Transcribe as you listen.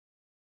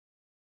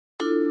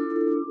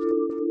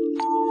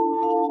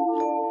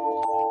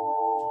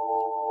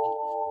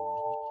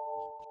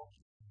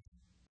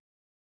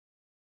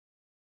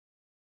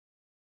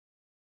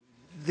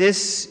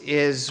this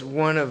is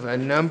one of a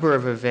number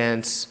of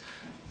events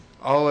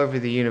all over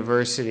the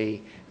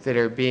university that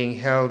are being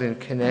held in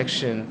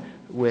connection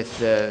with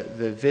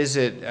the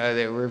visit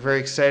that we're very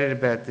excited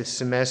about this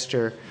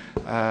semester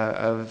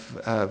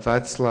of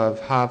Václav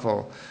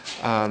Havel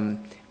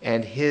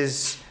and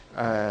his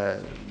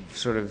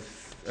sort of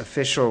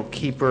official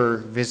keeper,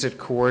 visit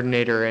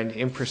coordinator, and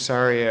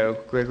impresario,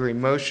 Gregory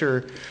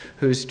Mosher,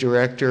 who's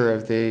director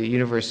of the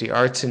University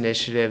Arts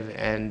Initiative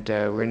and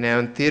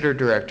renowned theater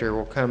director,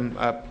 will come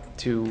up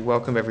to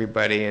welcome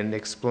everybody and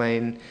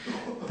explain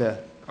the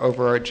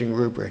overarching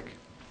rubric.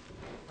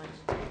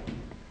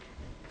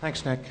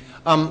 Thanks, Nick.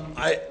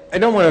 I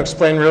don't want to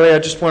explain really. I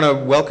just want to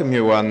welcome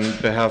you on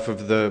behalf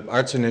of the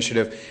Arts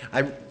Initiative.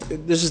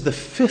 This is the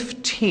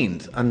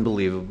 15th,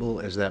 unbelievable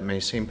as that may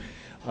seem,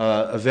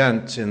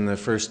 event in the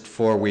first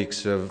 4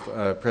 weeks of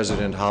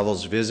President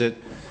Havel's visit.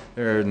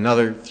 There are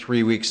another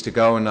 3 weeks to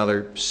go,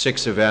 another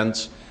 6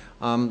 events.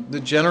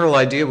 The general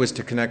idea was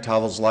to connect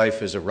Havel's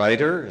life as a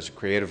writer, as a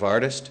creative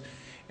artist,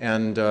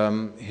 and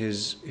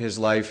his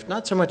life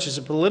not so much as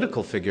a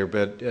political figure,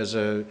 but as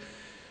an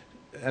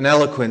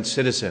eloquent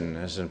citizen,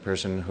 as a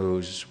person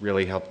who's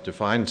really helped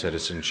define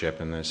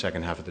citizenship in the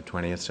second half of the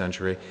 20th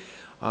century.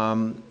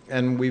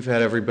 And we've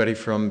had everybody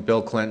from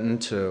Bill Clinton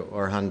to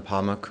Orhan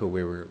Pamuk, who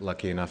we were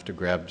lucky enough to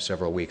grab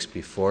several weeks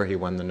before he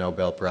won the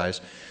Nobel Prize.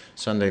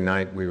 Sunday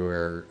night we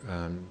were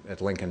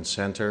at Lincoln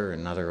Center,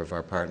 another of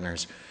our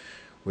partners,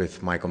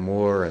 with Michael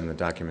Moore and the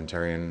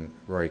documentarian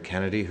Rory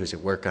Kennedy, who's at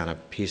work on a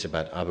piece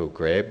about Abu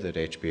Ghraib that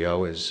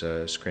HBO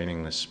is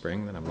screening this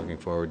spring that I'm looking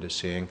forward to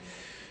seeing.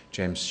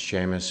 James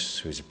Seamus,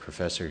 who's a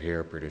professor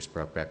here, produced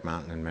Brokeback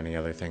Mountain and many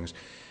other things.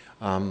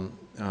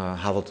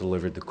 Havel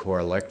delivered the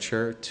core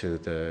lecture to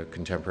the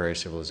contemporary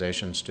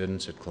civilization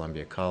students at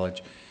Columbia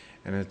College,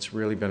 and it's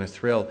really been a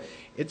thrill.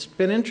 It's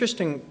been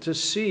interesting to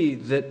see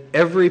that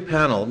every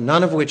panel,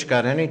 none of which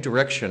got any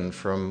direction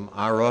from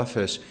our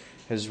office,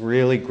 has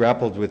really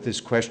grappled with this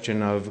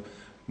question of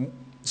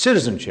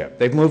citizenship.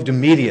 They've moved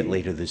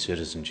immediately to the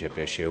citizenship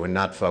issue and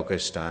not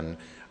focused on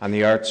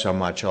the arts so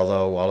much,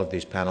 although all of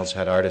these panels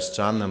had artists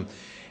on them.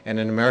 And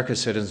in America,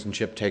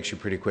 citizenship takes you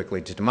pretty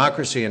quickly to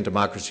democracy, and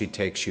democracy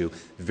takes you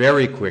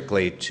very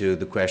quickly to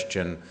the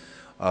question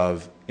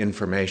of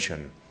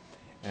information.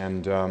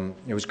 And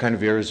it was kind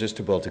of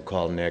irresistible to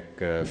call Nick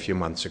a few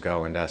months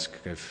ago and ask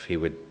if he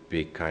would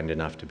be kind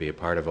enough to be a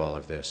part of all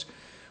of this,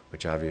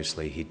 which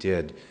obviously he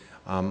did.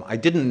 I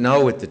didn't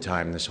know at the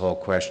time this whole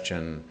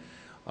question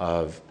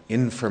of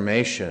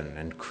information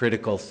and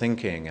critical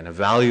thinking and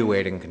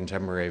evaluating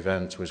contemporary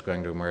events was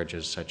going to emerge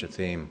as such a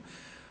theme.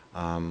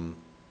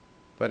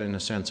 But in a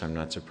sense, I'm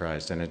not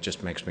surprised, and it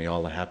just makes me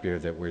all the happier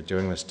that we're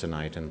doing this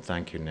tonight. And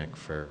thank you, Nick,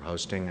 for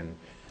hosting, and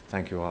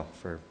thank you all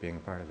for being a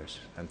part of this.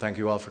 And thank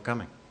you all for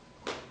coming.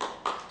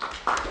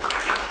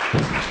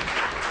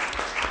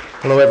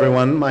 Hello,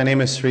 everyone. My name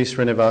is Sri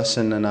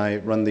Srinivasan, and I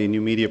run the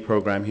new media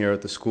program here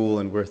at the school,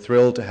 and we're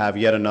thrilled to have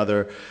yet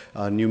another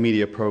new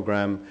media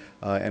program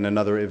and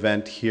another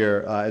event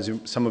here.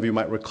 Some of you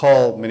might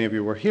recall, many of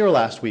you were here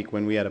last week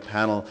when we had a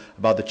panel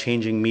about the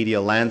changing media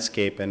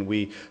landscape, and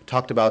we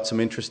talked about some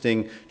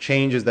interesting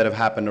changes that have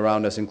happened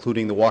around us,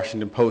 including the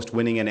Washington Post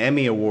winning an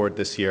Emmy Award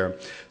this year.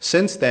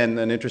 Since then,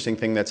 an interesting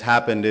thing that's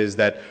happened is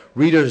that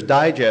Reader's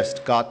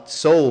Digest got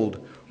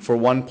sold for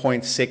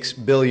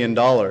 $1.6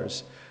 billion.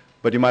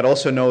 But you might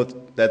also know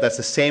that that's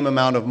the same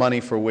amount of money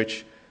for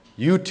which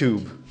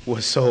YouTube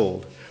was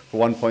sold,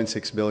 for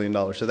 $1.6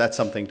 billion. So that's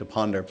something to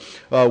ponder.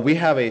 We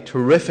have a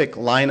terrific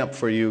lineup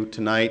for you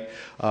tonight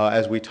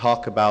as we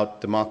talk about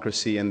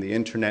democracy and the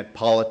internet,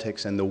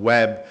 politics, and the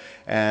web.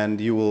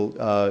 And you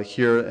will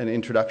hear an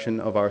introduction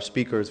of our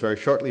speakers very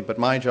shortly. But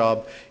my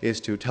job is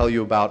to tell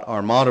you about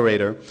our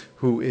moderator,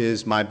 who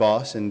is my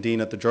boss and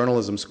dean at the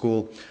journalism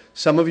school.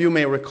 Some of you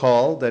may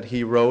recall that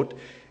he wrote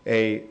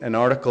an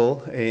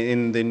article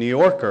in the New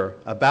Yorker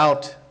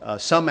about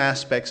some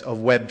aspects of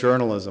web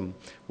journalism.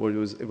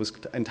 It was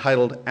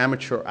entitled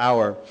Amateur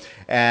Hour,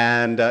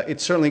 and it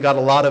certainly got a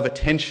lot of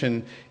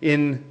attention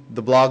in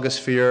the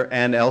blogosphere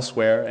and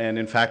elsewhere, and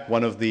in fact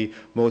one of the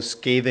most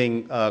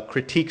scathing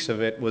critiques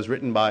of it was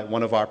written by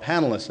one of our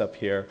panelists up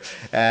here.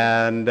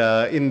 And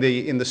in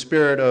the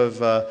spirit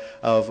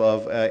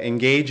of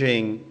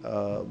engaging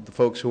the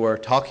folks who are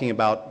talking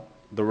about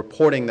the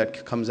reporting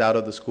that comes out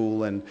of the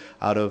school and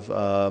out of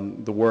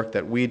the work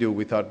that we do,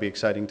 we thought it'd be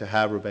exciting to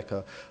have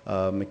Rebecca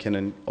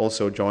McKinnon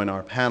also join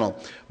our panel.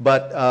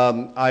 But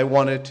I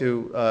wanted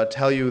to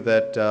tell you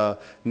that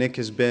Nick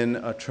has been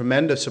a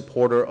tremendous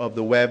supporter of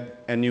the web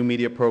and new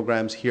media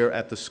programs here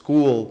at the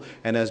school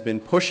and has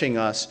been pushing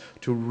us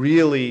to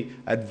really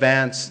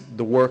advance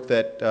the work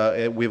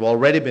that we've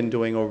already been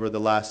doing over the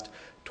last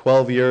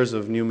 12 years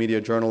of new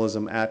media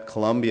journalism at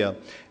Columbia,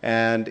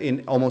 and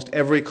in almost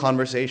every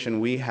conversation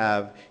we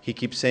have, he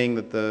keeps saying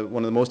that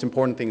one of the most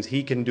important things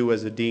he can do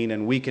as a dean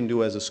and we can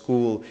do as a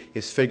school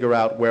is figure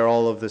out where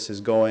all of this is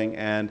going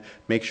and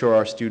make sure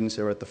our students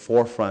are at the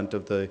forefront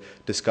of the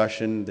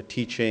discussion, the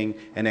teaching,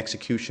 and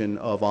execution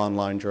of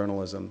online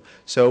journalism.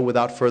 So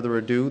without further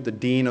ado, the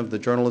dean of the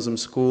journalism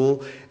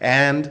school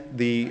and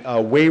the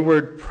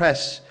Wayward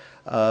Press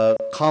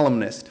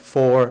columnist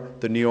for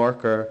The New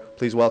Yorker.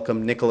 Please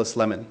welcome Nicholas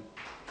Lemon.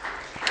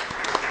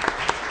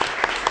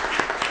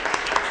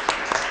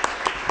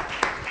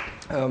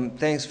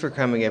 Thanks for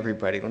coming,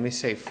 everybody. Let me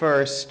say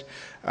first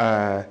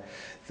that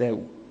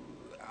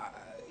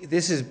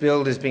this is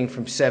billed as being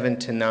from 7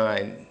 to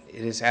 9.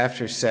 It is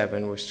after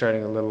 7. We're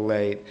starting a little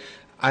late.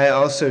 I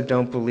also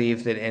don't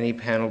believe that any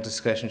panel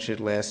discussion should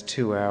last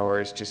 2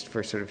 hours just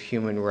for sort of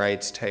human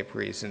rights type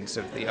reasons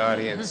of the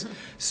audience.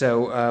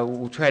 So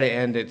we'll try to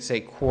end at,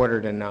 say,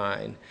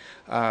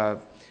 8:45.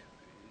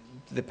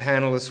 The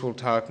panelists will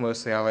talk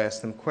mostly. I'll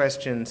ask them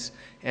questions,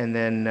 and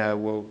then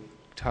we'll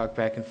talk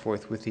back and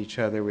forth with each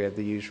other. We have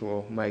the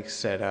usual mics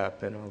set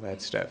up and all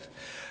that stuff.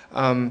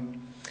 A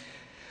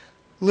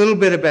little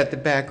bit about the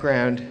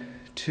background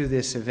to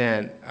this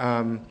event.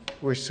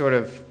 We're sort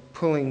of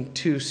pulling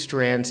two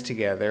strands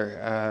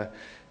together.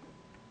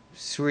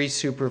 SRI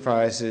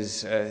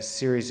supervises a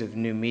series of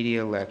new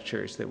media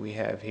lectures that we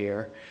have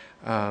here,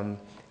 and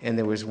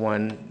there was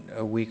one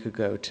a week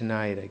ago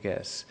tonight, I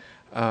guess.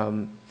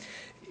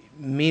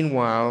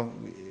 Meanwhile,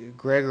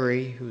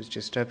 Gregory, who's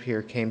just up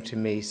here, came to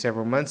me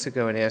several months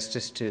ago and asked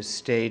us to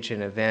stage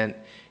an event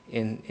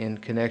in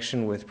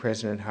connection with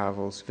President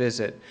Havel's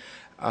visit.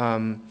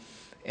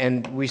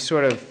 And we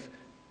sort of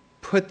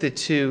put the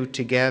two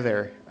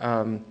together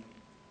and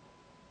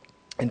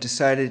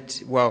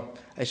decided, well,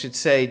 I should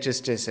say,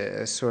 just as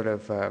a sort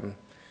of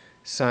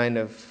sign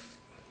of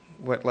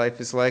what life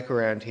is like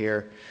around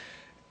here,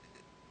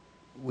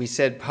 we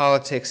said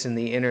politics and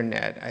the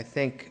internet. I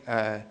think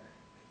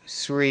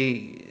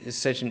Sri is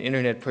such an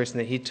internet person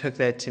that he took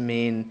that to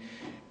mean,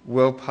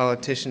 will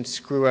politicians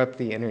screw up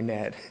the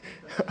internet?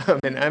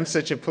 And I'm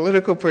such a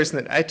political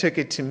person that I took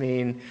it to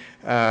mean,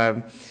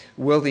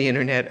 will the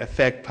internet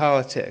affect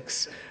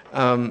politics?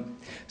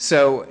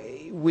 So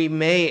we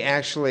may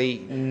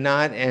actually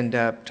not end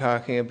up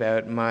talking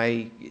about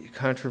my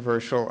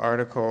controversial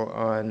article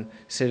on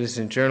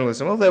citizen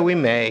journalism, although we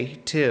may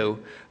too.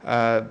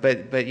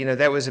 But you know,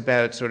 that was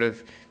about sort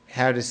of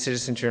how does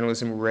citizen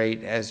journalism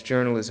rate as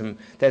journalism.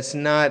 That's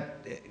not,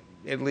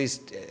 at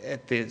least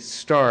at the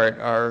start,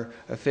 our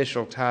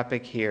official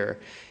topic here.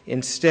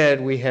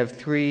 Instead, we have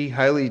three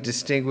highly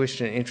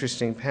distinguished and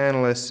interesting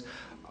panelists,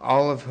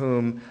 all of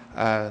whom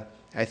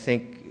I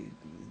think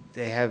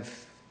they have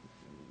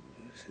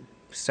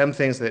some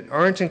things that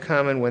aren't in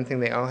common. One thing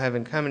they all have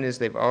in common is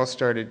they've all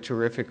started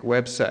terrific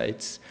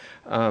websites.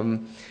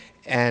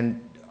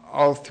 And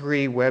all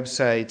three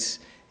websites,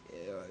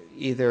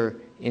 either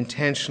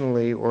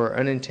intentionally or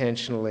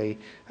unintentionally,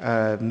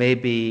 may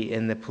be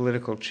in the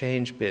political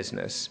change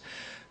business.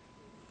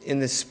 In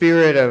the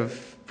spirit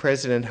of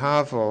President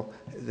Havel,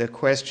 the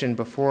question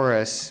before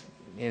us,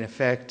 in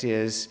effect,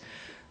 is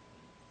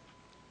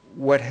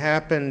what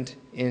happened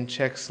in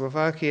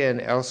Czechoslovakia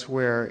and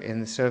elsewhere in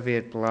the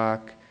Soviet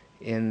bloc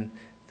in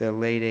the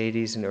late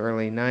 80s and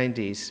early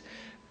 90s,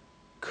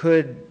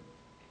 could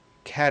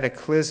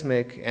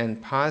cataclysmic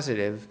and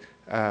positive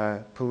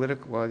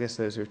political, well, I guess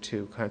those are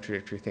two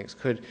contradictory things,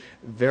 could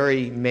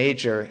very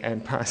major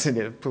and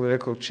positive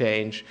political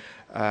change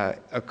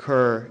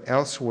occur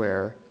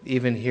elsewhere,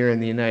 even here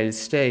in the United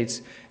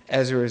States,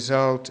 as a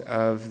result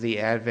of the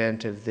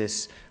advent of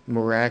this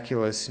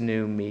miraculous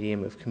new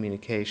medium of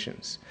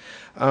communications.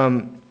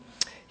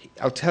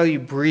 I'll tell you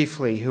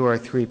briefly who our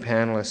three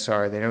panelists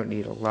are. They don't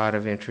need a lot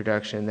of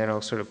introduction. Then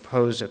I'll sort of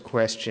pose a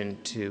question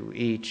to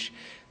each.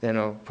 Then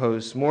I'll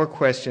pose more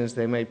questions.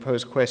 They may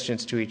pose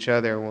questions to each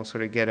other, and we'll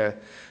sort of get a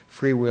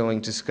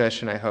freewheeling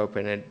discussion, I hope.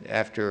 And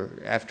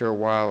after a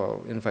while,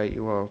 I'll invite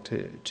you all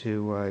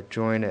to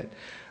join it.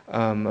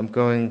 I'm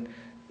going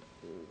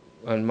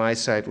on my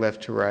side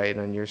left to right, and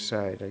on your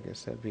side, I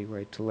guess that'd be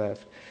right to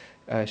left.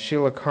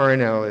 Sheila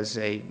Carnell is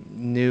a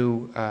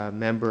new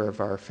member of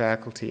our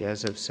faculty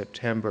as of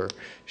September.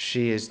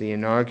 She is the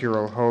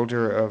inaugural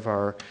holder of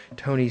our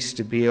Tony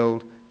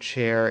Stabile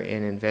Chair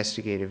in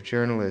Investigative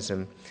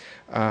Journalism,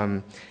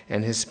 and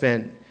has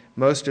spent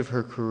most of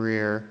her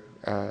career,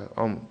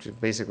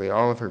 basically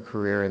all of her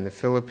career, in the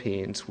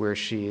Philippines, where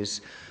she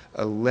is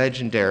a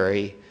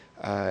legendary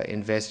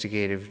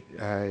investigative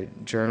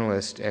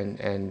journalist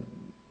and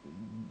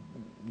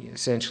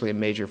essentially a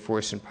major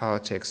force in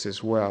politics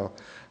as well.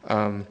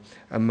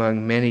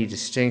 Among many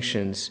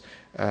distinctions,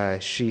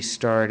 she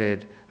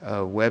started a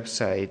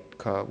website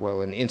called,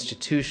 well, an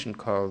institution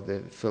called the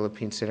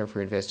Philippine Center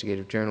for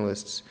Investigative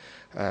Journalists,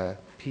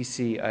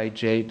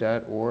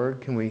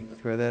 PCIJ.org. Can we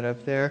throw that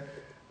up there?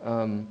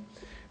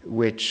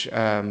 Which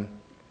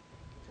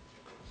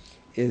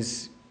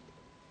is,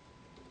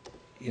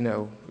 you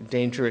know,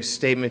 dangerous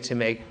statement to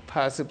make,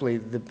 possibly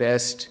the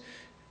best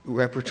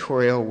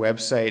repertorial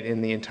website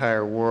in the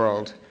entire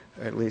world,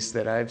 at least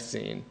that I've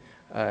seen.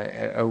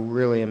 A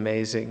really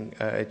amazing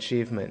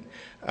achievement.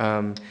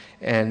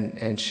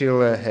 And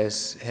Sheila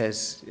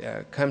has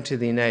come to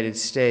the United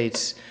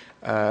States,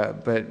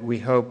 but we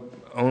hope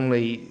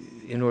only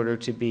in order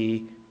to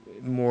be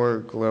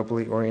more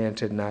globally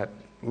oriented, not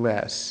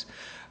less.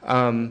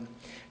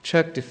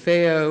 Chuck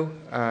DeFeo,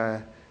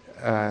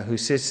 who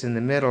sits in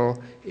the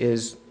middle,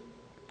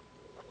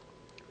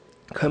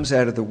 comes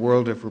out of the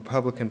world of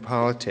Republican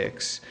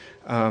politics,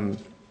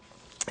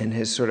 and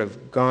has sort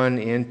of gone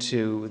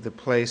into the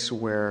place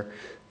where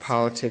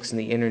politics and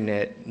the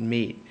internet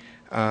meet.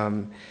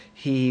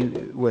 He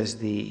was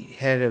the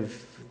head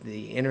of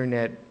the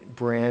internet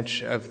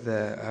branch of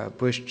the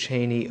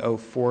Bush-Cheney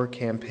 04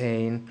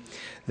 campaign,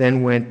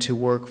 then went to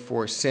work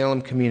for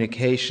Salem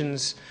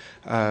Communications,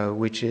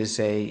 which is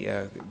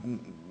a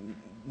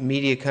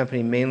media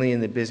company mainly in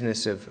the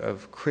business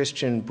of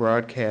Christian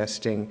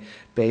broadcasting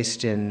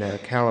based in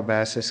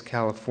Calabasas,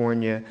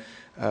 California,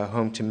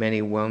 home to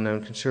many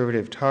well-known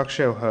conservative talk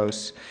show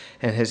hosts,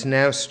 and has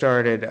now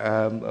started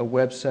a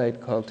website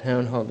called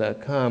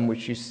townhall.com,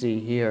 which you see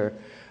here,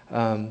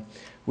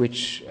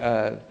 which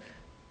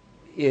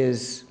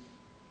is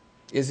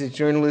it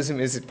journalism,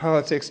 is it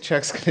politics?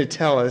 Chuck's going to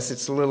tell us.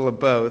 It's a little of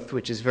both,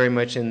 which is very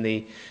much in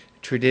the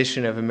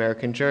tradition of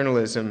American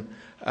journalism,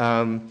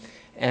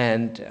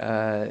 and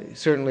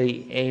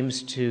certainly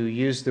aims to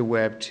use the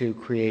web to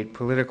create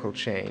political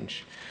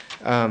change.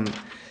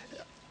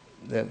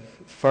 The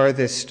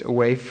farthest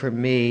away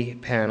from me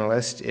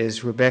panelist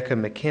is Rebecca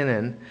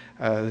McKinnon,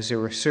 who's a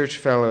research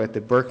fellow at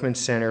the Berkman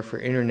Center for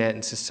Internet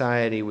and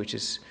Society, which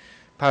is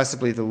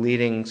possibly the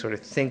leading sort of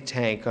think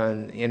tank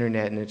on the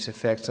internet and its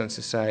effects on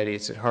society.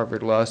 It's at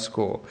Harvard Law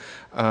School.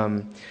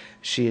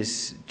 She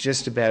is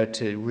just about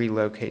to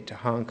relocate to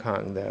Hong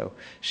Kong, though.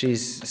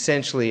 She's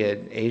essentially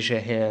an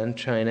Asia hand,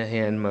 China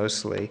hand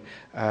mostly.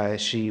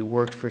 She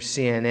worked for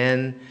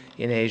CNN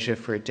in Asia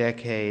for a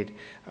decade,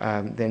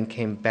 then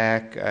came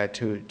back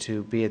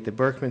to be at the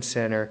Berkman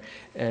Center,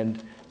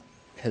 and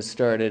has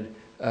started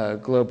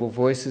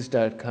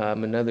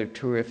globalvoices.com, another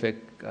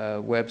terrific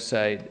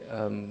website,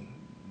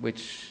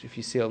 which, if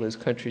you see all those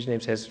countries'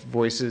 names, has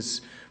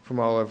voices from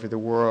all over the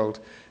world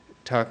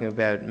talking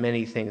about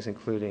many things,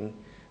 including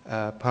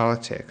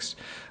politics.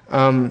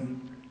 Let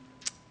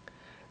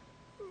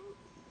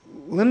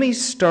me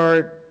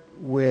start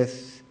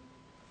with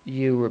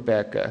you,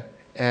 Rebecca,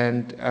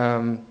 and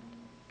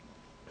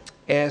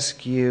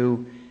ask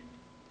you,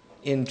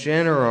 in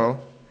general,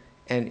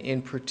 and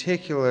in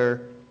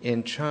particular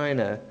in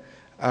China,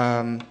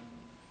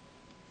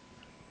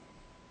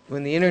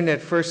 when the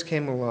internet first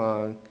came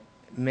along,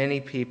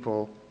 many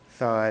people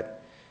thought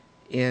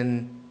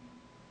in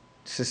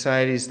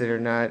societies that are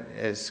not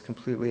as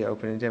completely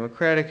open and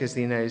democratic as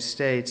the United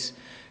States,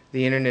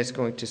 the internet's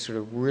going to sort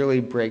of really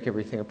break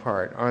everything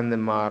apart on the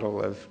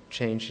model of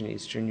change in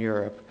Eastern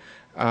Europe.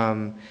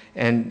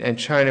 And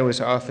China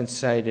was often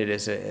cited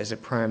as a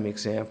prime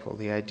example.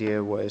 The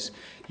idea was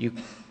you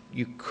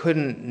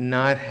couldn't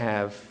not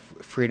have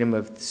freedom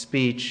of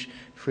speech,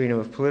 freedom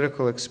of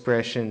political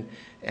expression,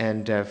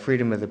 and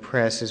freedom of the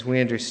press, as we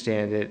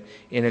understand it,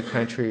 in a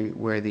country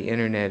where the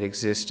internet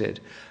existed.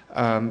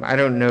 I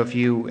don't know if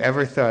you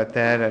ever thought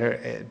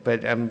that,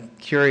 but I'm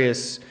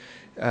curious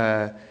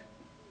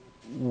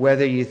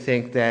whether you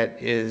think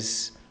that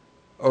is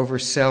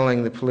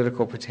overselling the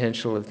political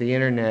potential of the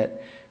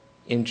internet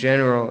in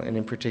general and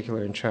in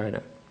particular in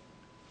China.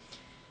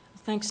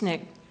 Thanks,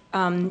 Nick.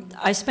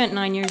 I spent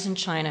 9 years in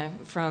China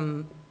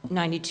from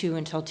 '92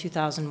 until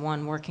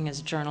 2001 working as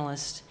a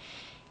journalist.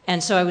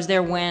 And so I was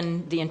there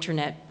when the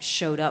internet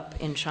showed up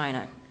in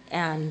China.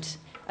 And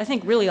I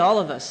think really all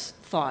of us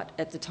thought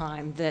at the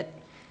time that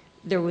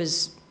there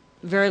was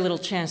very little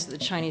chance that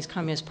the Chinese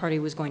Communist Party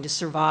was going to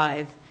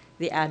survive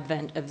the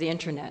advent of the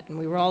internet. And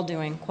we were all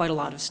doing quite a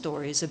lot of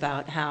stories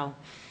about how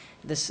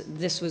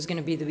this was going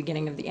to be the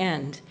beginning of the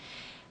end.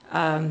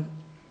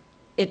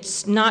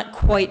 It's not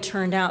quite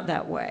turned out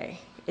that way.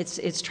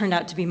 It's turned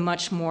out to be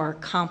much more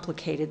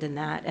complicated than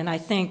that. And I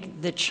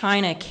think the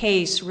China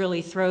case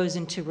really throws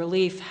into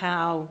relief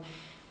how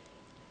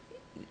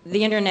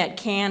the internet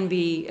can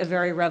be a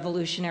very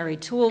revolutionary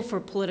tool for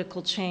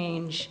political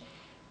change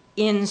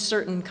in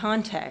certain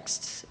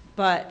contexts,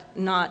 but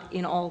not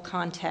in all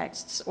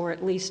contexts, or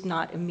at least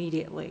not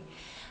immediately.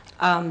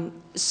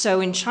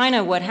 So in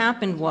China, what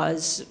happened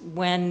was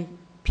when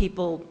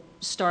people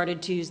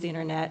started to use the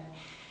internet,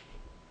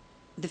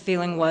 the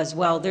feeling was,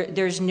 well,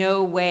 there's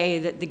no way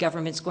that the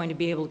government's going to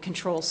be able to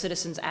control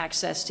citizens'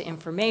 access to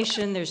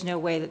information. There's no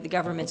way that the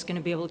government's going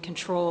to be able to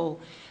control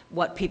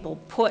what people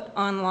put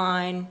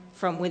online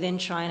from within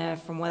China,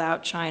 from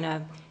without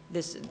China.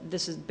 This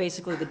is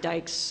basically the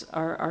dikes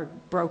are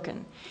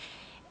broken.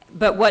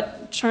 But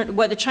what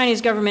the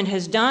Chinese government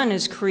has done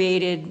is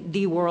created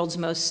the world's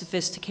most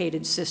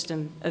sophisticated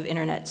system of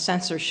internet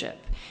censorship.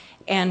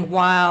 And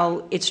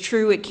while it's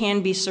true it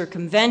can be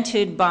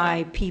circumvented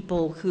by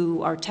people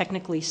who are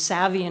technically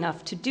savvy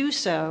enough to do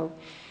so,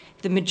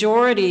 the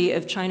majority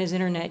of China's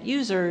internet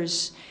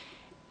users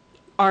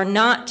are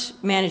not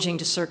managing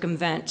to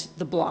circumvent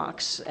the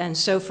blocks. And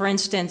so, for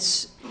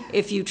instance,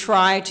 if you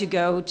try to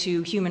go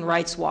to Human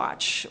Rights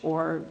Watch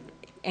or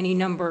any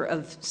number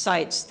of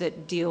sites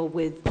that deal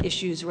with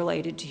issues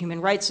related to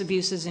human rights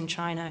abuses in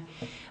China,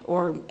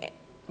 or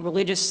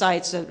religious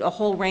sites, a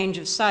whole range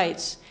of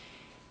sites,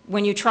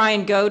 when you try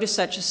and go to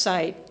such a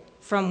site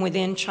from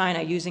within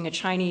China using a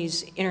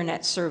Chinese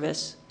internet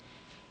service,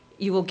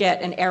 you will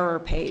get an error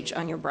page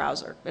on your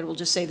browser. It will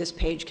just say this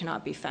page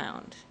cannot be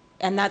found.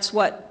 And that's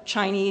what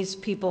Chinese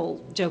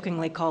people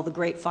jokingly call the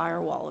Great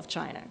Firewall of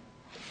China.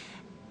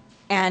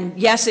 And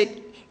yes,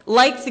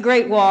 like the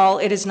Great Wall,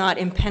 it is not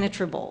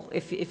impenetrable.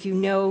 If you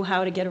know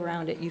how to get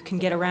around it, you can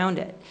get around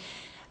it.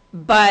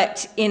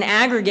 But in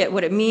aggregate,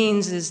 what it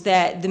means is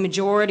that the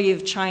majority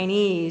of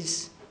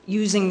Chinese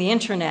using the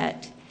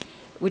internet,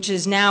 which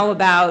is now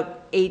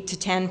about 8 to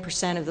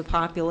 10% of the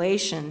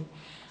population,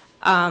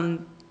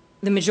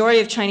 the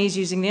majority of Chinese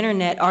using the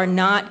internet are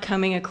not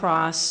coming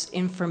across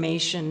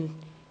information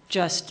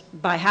just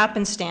by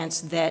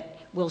happenstance that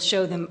will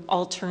show them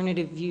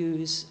alternative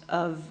views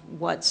of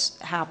what's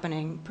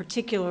happening,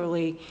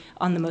 particularly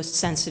on the most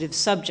sensitive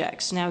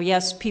subjects. Now,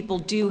 yes, people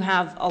do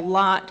have a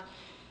lot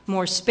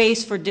more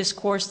space for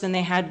discourse than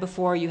they had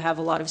before. You have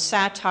a lot of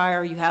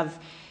satire.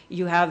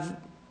 You have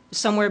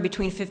somewhere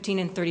between 15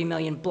 and 30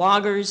 million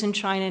bloggers in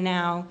China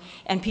now,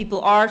 and people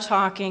are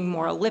talking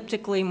more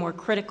elliptically, more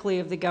critically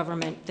of the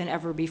government than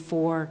ever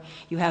before.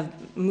 You have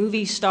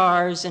movie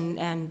stars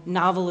and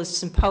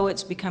novelists and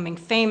poets becoming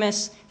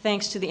famous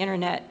thanks to the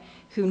internet,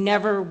 who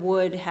never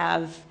would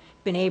have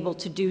been able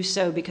to do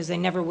so because they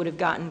never would have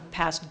gotten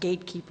past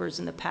gatekeepers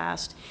in the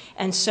past.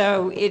 And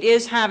so it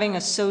is having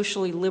a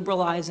socially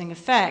liberalizing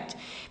effect,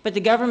 but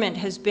the government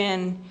has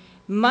been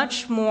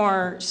much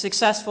more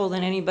successful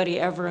than anybody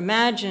ever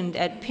imagined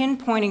at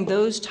pinpointing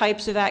those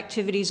types of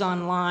activities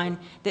online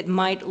that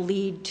might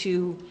lead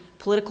to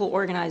political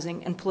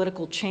organizing and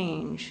political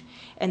change.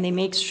 And they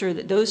make sure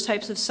that those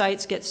types of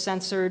sites get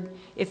censored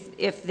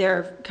if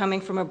they're coming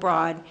from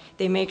abroad.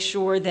 They make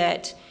sure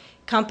that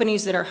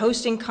companies that are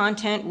hosting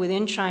content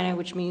within China,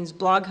 which means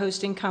blog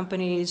hosting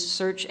companies,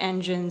 search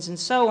engines, and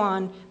so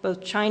on,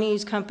 both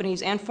Chinese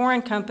companies and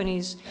foreign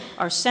companies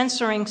are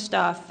censoring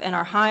stuff and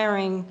are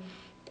hiring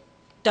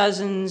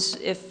dozens,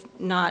 if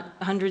not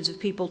hundreds of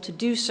people to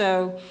do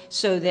so,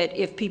 so that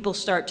if people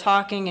start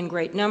talking in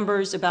great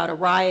numbers about a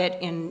riot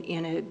in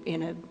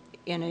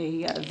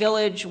a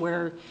village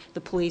where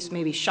the police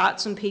maybe shot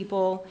some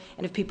people,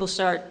 and if people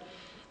start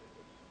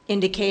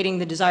indicating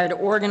the desire to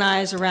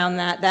organize around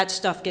that, that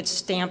stuff gets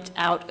stamped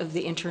out of the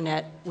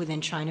internet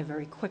within China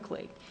very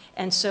quickly.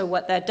 And so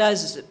what that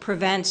does is it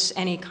prevents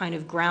any kind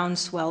of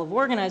groundswell of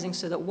organizing,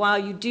 so that while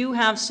you do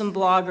have some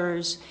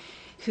bloggers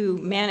who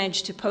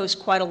manage to post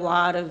quite a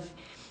lot of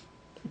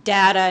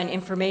data and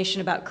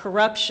information about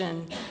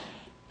corruption,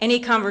 any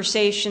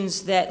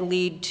conversations that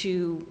lead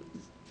to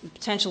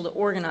potential to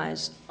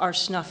organize are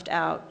snuffed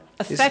out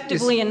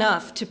effectively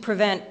enough to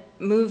prevent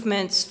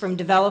movements from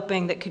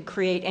developing that could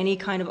create any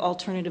kind of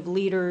alternative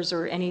leaders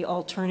or any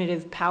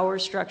alternative power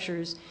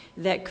structures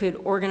that could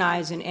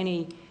organize in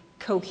any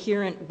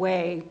coherent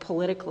way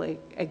politically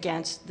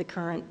against the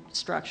current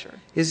structure.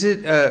 Is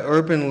it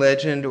urban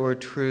legend or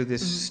true,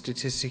 this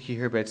statistic you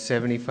hear about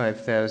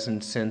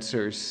 75,000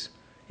 censors,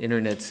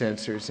 internet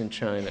censors in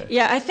China?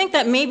 Yeah, I think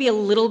that may be a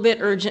little bit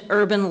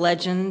urban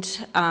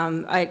legend.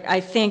 I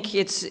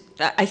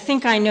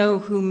think I know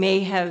who may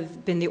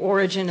have been the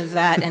origin of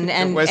that, and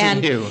It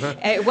wasn't you, huh?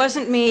 It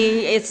wasn't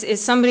me. It's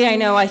somebody I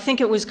know. I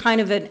think it was kind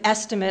of an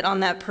estimate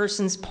on that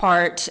person's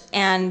part,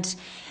 and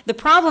the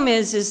problem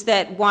is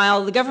that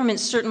while the government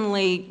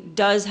certainly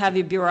does have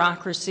a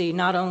bureaucracy,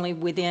 not only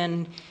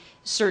within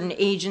certain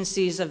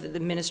agencies of the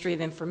Ministry of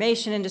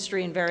Information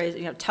Industry and various,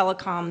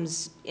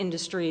 telecoms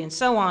industry and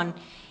so on,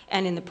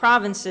 and in the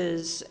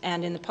provinces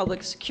and in the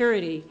public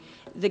security,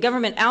 the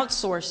government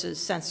outsources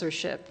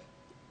censorship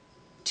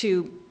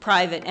to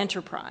private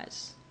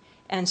enterprise.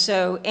 And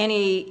so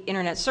any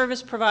internet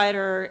service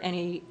provider,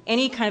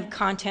 any kind of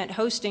content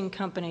hosting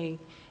company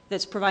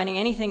that's providing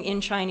anything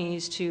in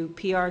Chinese to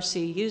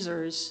PRC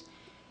users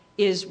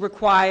is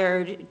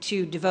required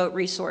to devote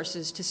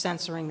resources to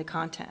censoring the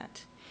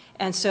content.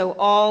 And so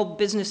all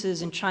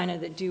businesses in China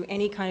that do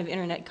any kind of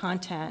internet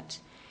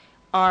content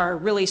are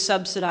really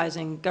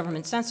subsidizing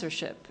government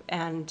censorship.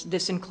 And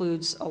this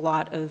includes a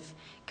lot of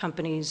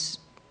companies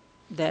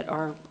that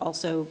are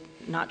also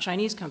not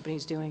Chinese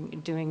companies doing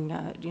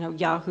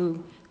Yahoo,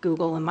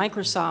 Google, and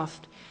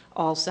Microsoft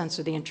all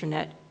censor the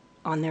internet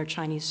on their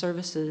Chinese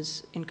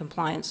services in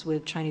compliance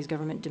with Chinese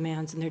government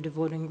demands, and they're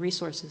devoting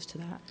resources to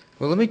that.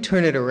 Well, let me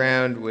turn it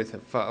around with a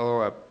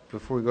follow-up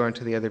before we go on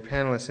to the other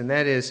panelists, and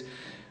that is,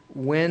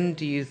 when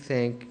do you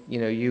think,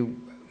 you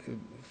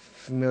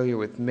familiar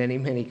with many,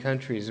 many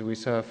countries that we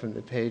saw from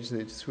the page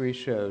that Sri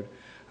showed,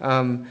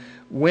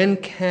 when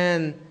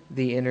can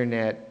the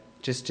internet,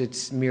 just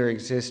its mere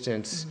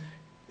existence,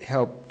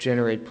 help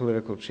generate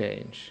political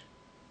change?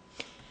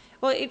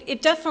 Well,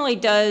 it definitely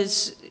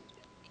does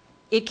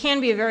it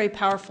can be a very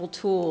powerful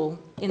tool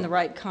in the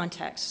right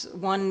context.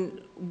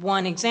 One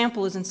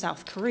example is in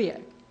South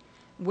Korea,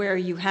 where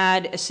you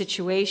had a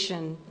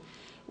situation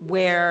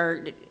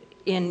where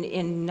in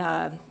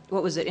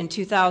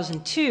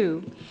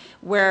 2002,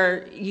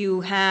 where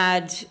you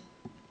had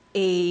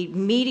a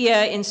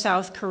media in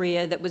South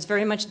Korea that was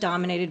very much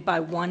dominated by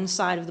one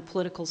side of the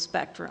political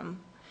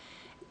spectrum.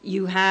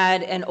 You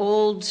had an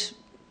old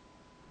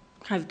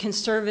kind of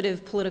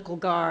conservative political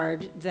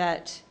guard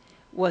that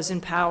was in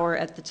power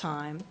at the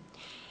time.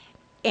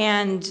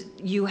 And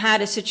you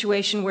had a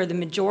situation where the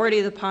majority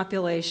of the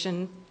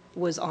population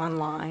was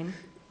online.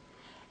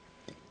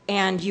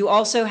 And you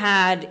also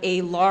had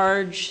a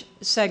large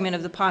segment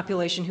of the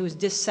population who was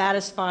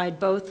dissatisfied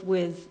both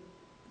with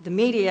the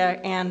media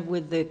and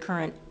with the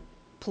current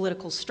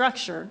political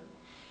structure.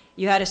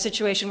 You had a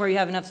situation where you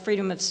have enough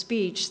freedom of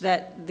speech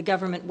that the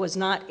government was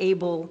not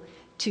able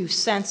to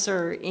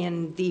censor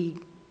in the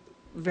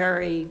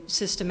very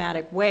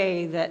systematic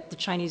way that the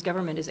Chinese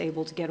government is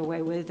able to get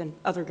away with, and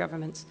other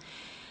governments.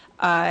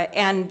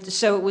 And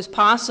so it was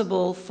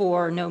possible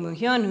for Roh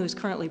Moo-hyun, who is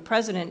currently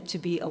president, to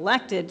be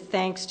elected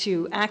thanks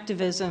to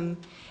activism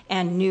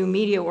and new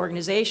media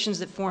organizations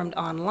that formed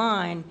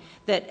online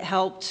that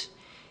helped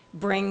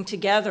bring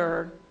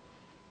together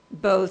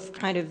both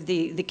kind of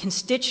the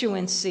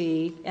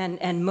constituency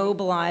and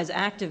mobilize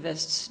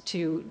activists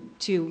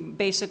to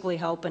basically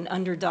help an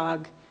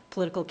underdog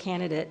political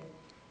candidate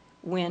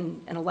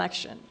win an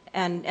election.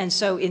 And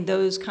so in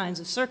those kinds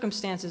of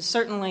circumstances,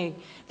 certainly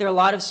there are a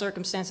lot of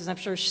circumstances, I'm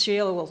sure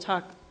Sheila will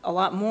talk a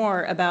lot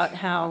more about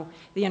how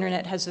the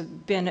internet has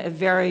been a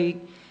very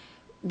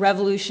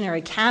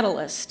revolutionary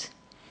catalyst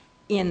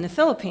in the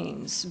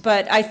Philippines.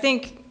 But I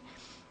think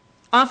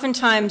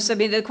oftentimes, I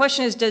mean, the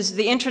question is, does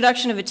the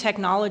introduction of a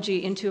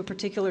technology into a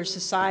particular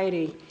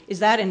society, is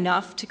that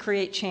enough to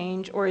create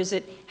change? Or is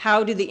it,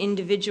 how do the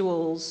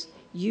individuals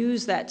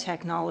use that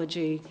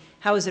technology?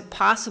 How is it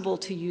possible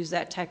to use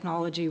that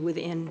technology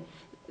within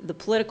the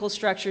political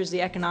structures,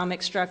 the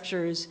economic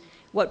structures?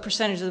 What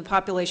percentage of the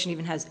population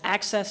even has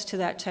access to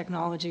that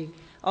technology?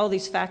 All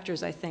these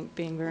factors, I think,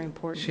 being very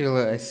important.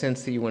 Sheila, I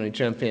sense that you want to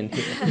jump in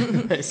here.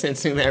 Am I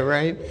sensing that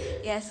right?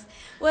 Yes.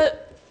 Well,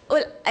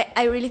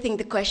 I really think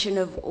the question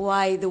of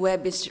why the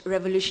web is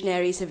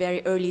revolutionary is a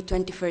very early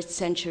 21st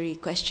century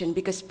question,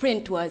 because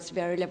print was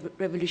very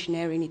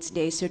revolutionary in its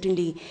day.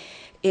 Certainly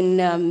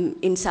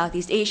in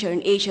Southeast Asia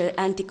and Asia,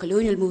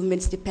 anti-colonial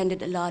movements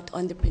depended a lot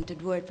on the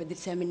printed word for the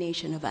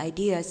dissemination of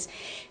ideas.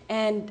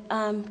 And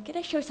can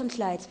I share some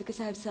slides,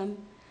 because I have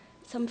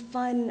some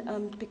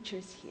fun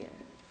pictures here.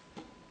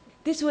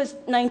 This was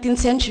 19th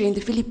century in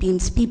the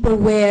Philippines. People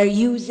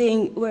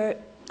were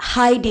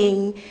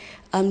hiding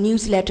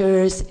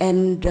newsletters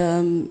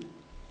and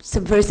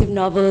subversive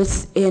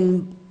novels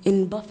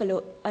in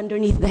Buffalo,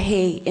 underneath the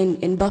hay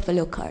in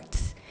Buffalo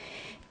carts.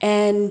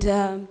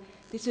 And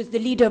this was the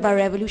leader of our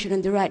revolution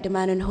on the right, the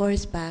man on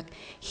horseback.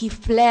 He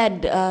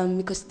fled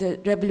because the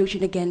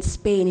revolution against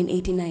Spain in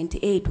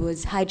 1898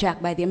 was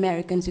hijacked by the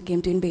Americans who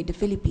came to invade the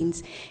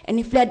Philippines. And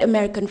he fled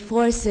American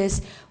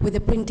forces with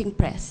a printing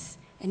press.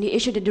 And he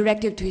issued a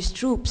directive to his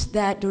troops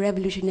that the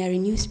revolutionary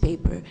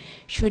newspaper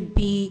should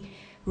be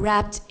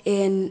wrapped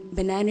in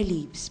banana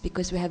leaves,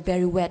 because we have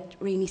very wet,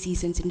 rainy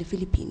seasons in the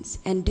Philippines,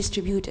 and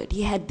distributed.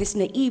 He had this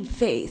naive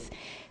faith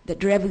that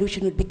the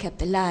revolution would be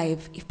kept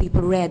alive if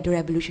people read the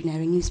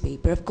revolutionary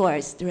newspaper. Of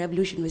course, the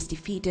revolution was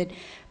defeated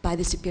by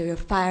the superior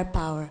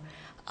firepower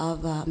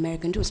of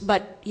American troops.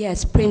 But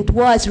yes, print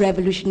was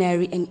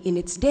revolutionary in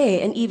its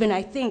day, and even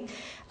I think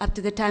up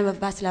to the time of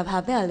Václav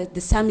Havel, the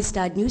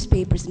Samizdat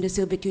newspapers in the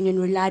Soviet Union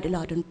relied a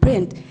lot on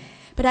print.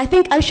 But I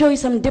think I'll show you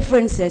some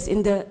differences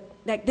in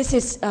like this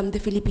is the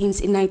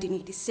Philippines in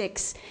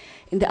 1986,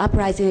 in the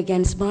uprising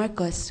against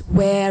Marcos,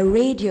 where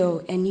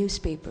radio and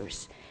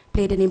newspapers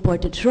played an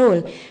important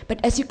role.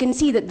 But as you can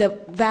see, that the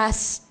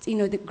vast,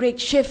 the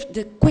great shift,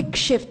 the quick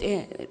shift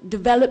in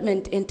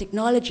development in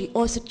technology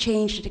also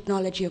changed the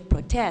technology of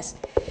protest.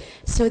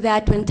 So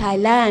that when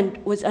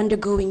Thailand was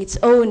undergoing its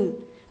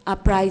own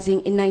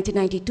uprising in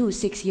 1992,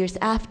 6 years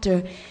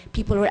after,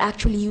 people were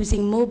actually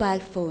using mobile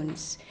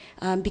phones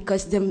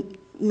because the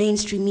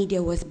mainstream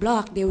media was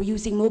blocked. They were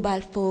using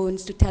mobile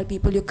phones to tell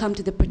people, you come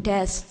to the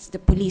protests, the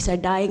police are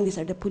dying, these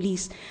are the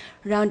police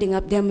rounding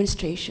up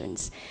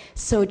demonstrations.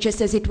 So just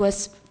as it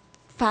was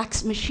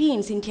fax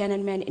machines in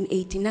Tiananmen in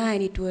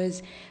 '89, it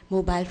was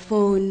mobile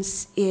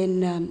phones in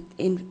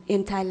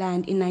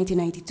Thailand in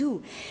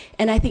 1992.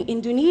 And I think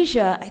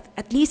Indonesia,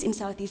 at least in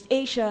Southeast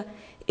Asia,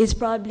 is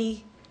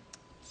probably,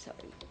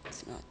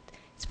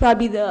 it's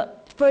probably the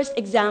first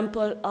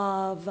example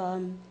of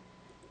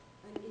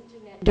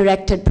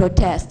directed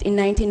protest. In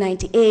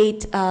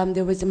 1998,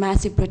 there was a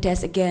massive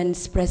protest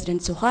against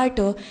President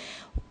Suharto.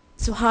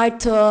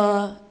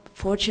 Suharto,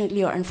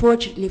 fortunately or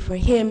unfortunately for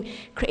him,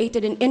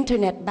 created an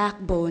internet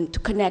backbone to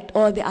connect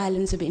all the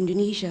islands of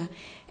Indonesia.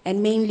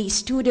 And mainly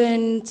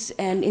students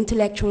and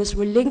intellectuals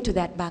were linked to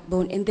that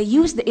backbone. And they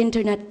used the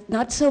internet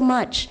not so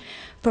much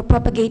for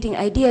propagating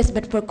ideas,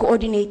 but for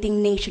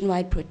coordinating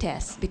nationwide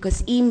protests,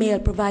 because email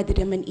provided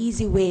them an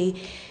easy way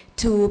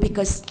Two,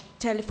 because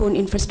telephone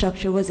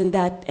infrastructure wasn't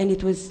that, and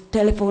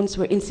telephones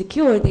were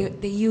insecure,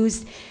 they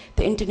used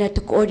the internet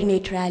to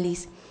coordinate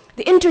rallies.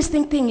 The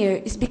interesting thing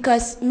here is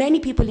because many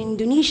people in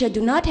Indonesia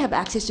do not have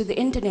access to the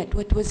internet.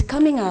 What was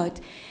coming out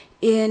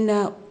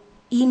in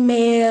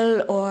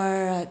email,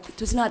 or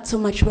it was not so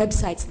much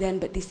websites then,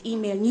 but these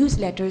email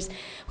newsletters,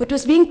 what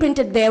was being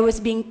printed there was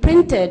being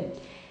printed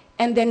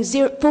and then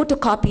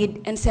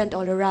photocopied and sent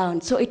all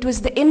around. So it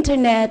was the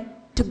internet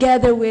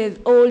together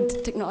with old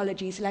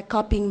technologies like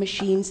copying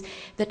machines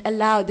that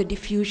allowed the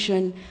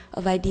diffusion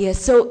of ideas.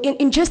 So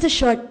in just a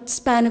short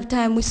span of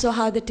time, we saw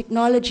how the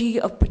technology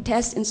of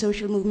protests and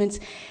social movements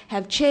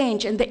have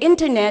changed. And the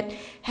internet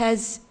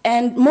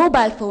and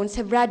mobile phones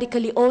have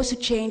radically also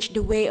changed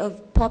the way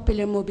of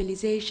popular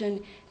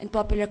mobilization and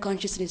popular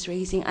consciousness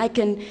raising. I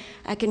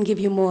can give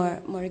you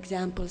more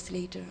examples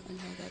later on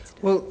how that's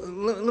done. Well,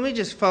 let me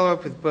just follow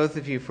up with both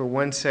of you for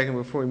 1 second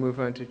before we move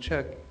on to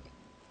Chuck.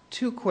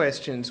 2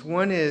 questions.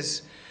 One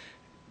is,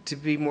 to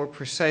be more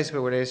precise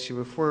about what I asked you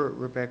before,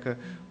 Rebecca,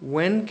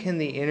 when can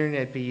the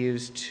internet be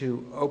used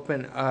to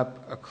open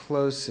up a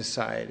closed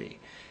society?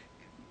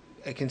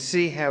 I can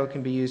see how it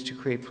can be used to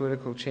create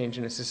political change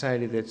in a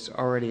society that's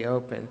already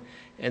open.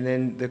 And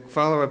then the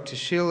follow-up to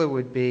Sheila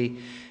would be,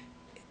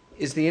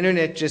 is the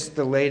internet just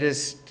the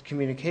latest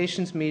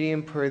communications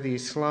medium per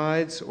these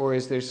slides, or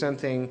is there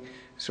something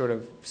sort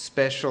of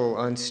special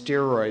on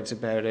steroids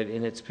about it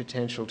in its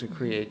potential to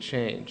create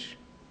change?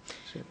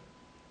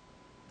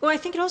 Well, I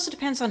think it also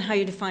depends on how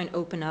you define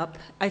open up.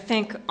 I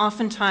think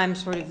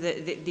oftentimes sort of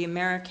the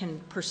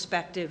American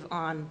perspective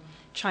on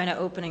China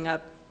opening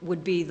up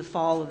would be the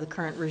fall of the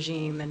current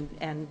regime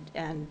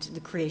and the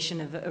creation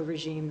of a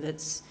regime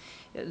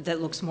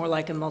that looks more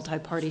like a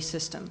multi-party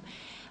system.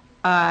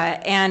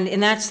 And in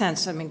that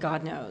sense, I mean,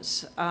 God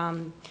knows.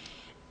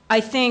 I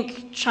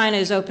think China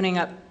is opening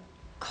up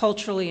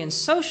culturally and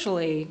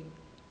socially,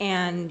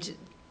 and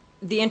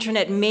the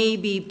internet may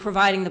be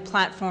providing the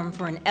platform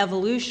for an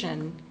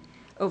evolution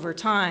over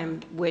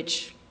time,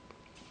 which,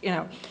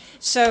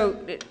 so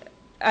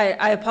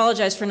I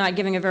apologize for not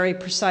giving a very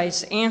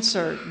precise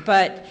answer,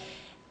 but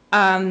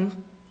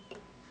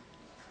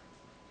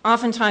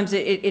oftentimes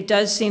it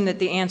does seem that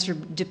the answer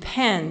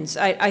depends.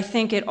 I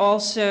think it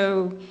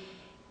also,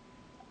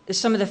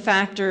 some of the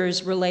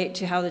factors relate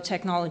to how the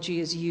technology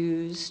is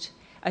used.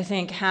 I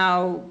think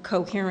how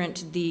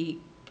coherent the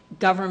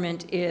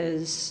government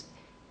is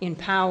in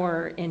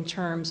power in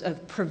terms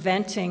of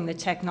preventing the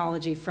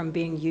technology from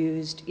being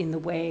used in the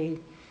way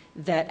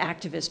that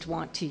activists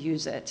want to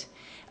use it.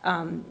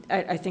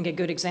 I think a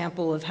good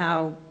example of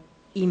how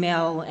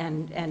email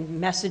and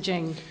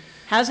messaging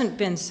hasn't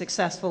been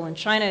successful in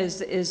China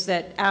is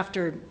that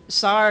after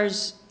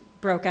SARS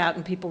broke out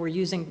and people were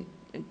using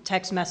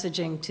text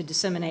messaging to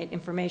disseminate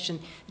information,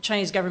 the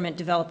Chinese government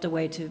developed a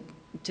way to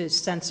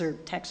censor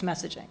text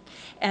messaging.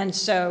 And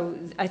so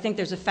I think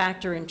there's a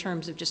factor in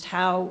terms of just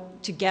how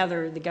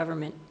together the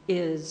government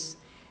is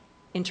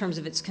in terms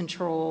of its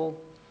control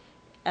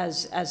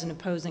as an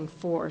opposing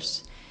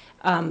force.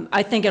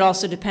 I think it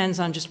also depends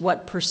on just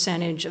what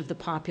percentage of the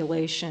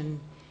population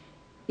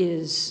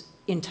is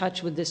in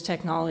touch with this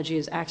technology,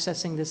 is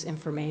accessing this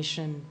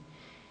information.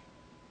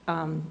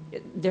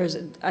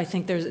 I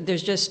think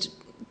there's just,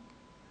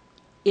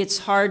 it's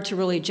hard to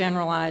really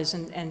generalize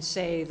and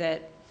say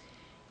that,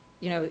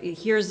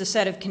 here's the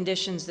set of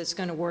conditions that's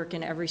going to work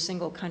in every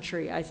single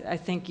country. I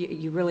think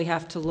you really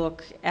have to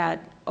look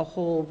at a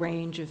whole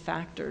range of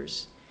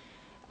factors.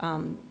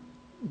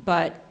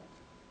 But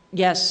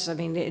yes, I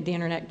mean, the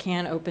internet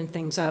can open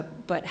things up,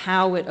 but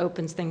how it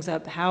opens things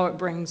up, how it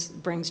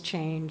brings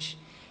change,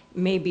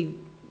 maybe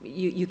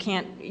you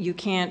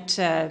can't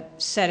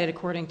set it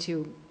according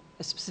to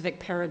a specific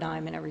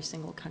paradigm in every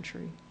single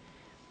country.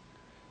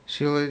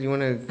 Sheila, do you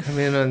want to come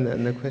in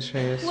on the question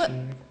I asked?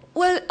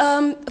 Well,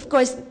 of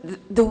course,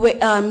 the way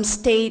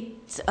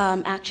state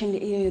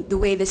action, the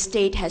way the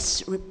state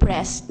has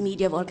repressed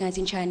media of all kinds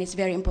in China is a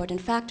very important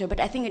factor. But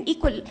I think an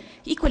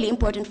equally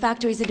important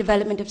factor is the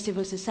development of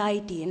civil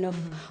society and of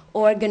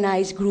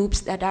organized groups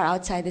that are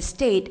outside the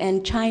state.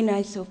 And China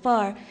is so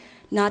far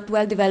not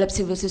well-developed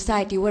civil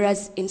society,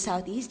 whereas in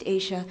Southeast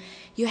Asia,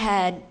 you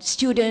had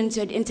students, you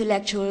had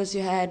intellectuals,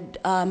 you had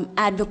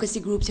advocacy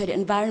groups, you had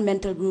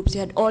environmental groups,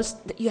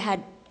 you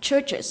had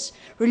churches,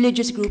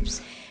 religious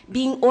groups,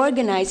 being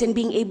organized and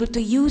being able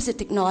to use the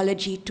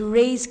technology to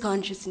raise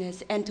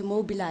consciousness and to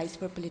mobilize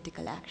for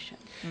political action.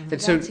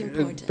 And so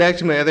back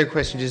to my other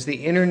question, does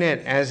the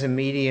internet as a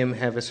medium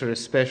have a sort of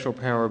special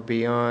power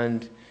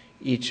beyond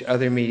each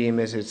other medium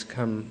as it's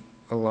come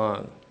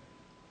along?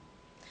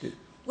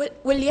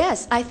 Well,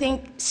 yes, I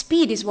think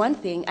speed is one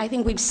thing. I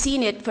think we've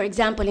seen it, for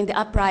example, in the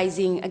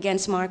uprising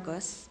against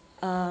Marcos.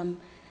 I'll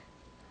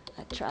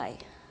try.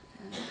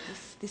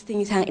 This thing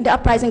is hanging. The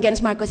uprising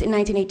against Marcos in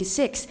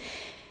 1986,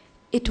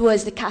 it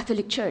was the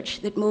Catholic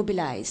Church that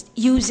mobilized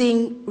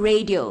using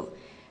radio,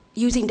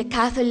 using the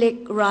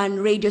Catholic-run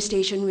radio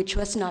station, which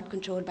was not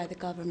controlled by the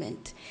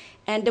government.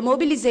 And the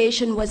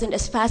mobilization wasn't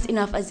as fast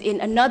enough as in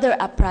another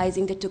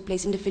uprising that took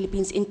place in the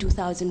Philippines in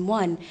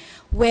 2001,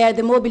 where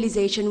the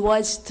mobilization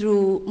was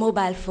through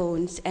mobile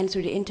phones and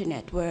through the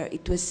internet, where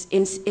it was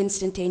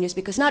instantaneous,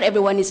 because not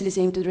everyone is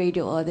listening to the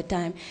radio all the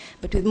time.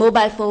 But with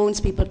mobile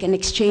phones, people can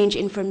exchange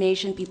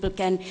information, people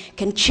can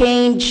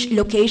change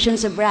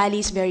locations of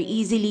rallies very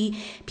easily.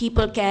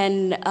 People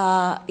can,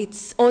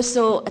 it's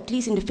also, at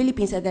least in the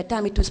Philippines at that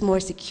time, it was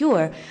more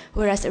secure,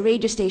 whereas a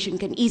radio station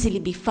can easily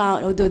be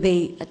found, although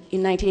they,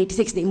 in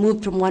 1986, they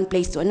moved from one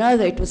place to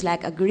another. It was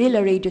like a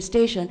guerrilla radio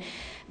station.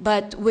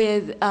 But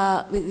with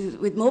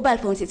mobile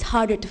phones, it's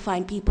harder to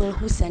find people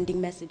who's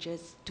sending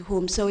messages to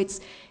whom. So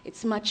it's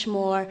much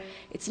more,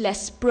 it's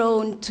less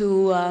prone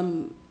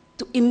to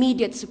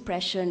immediate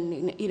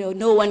suppression. You know,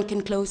 no one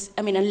can close,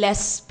 I mean,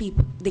 unless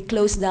they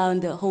close down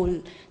the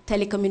whole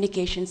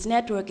telecommunications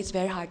network, it's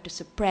very hard to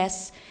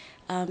suppress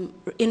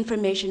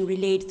information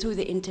relayed through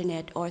the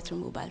internet or through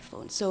mobile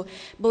phones. So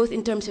both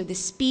in terms of the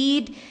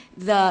speed,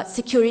 the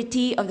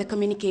security of the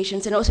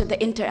communications, and also the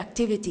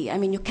interactivity. I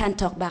mean, you can't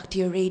talk back to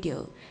your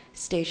radio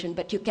station,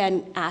 but you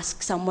can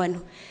ask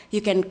someone,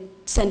 you can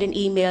send an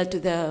email to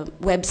the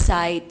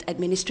website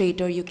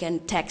administrator, you can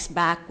text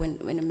back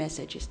when a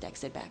message is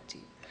texted back to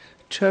you.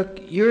 Chuck,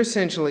 you're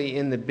essentially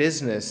in the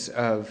business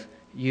of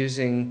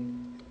using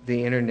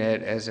the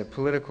internet as a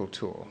political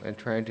tool and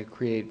trying to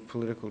create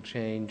political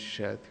change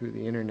through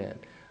the internet.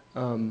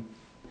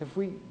 Have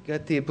we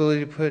got the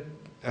ability to put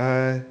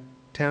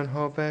Town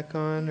Hall back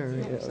on? Or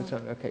it's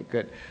on? Okay,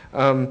 good.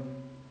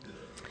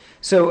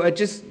 So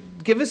just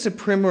give us a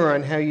primer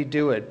on how you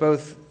do it,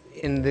 both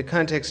in the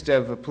context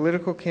of a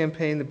political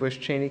campaign, the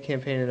Bush-Cheney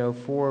campaign in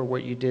 '04,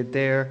 what you did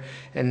there,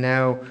 and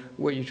now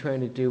what you're trying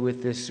to do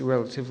with this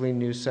relatively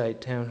new site,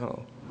 Town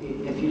Hall.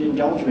 If you'd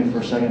indulge me for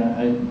a second,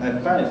 I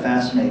find it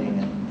fascinating,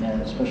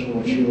 and especially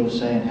what Sheila was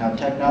saying, how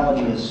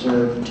technology has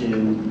served to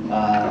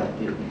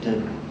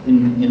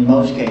in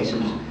most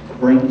cases,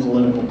 bring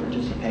political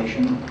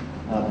participation,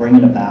 bring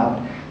it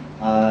about.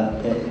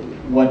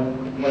 What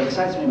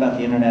excites me about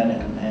the internet,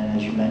 and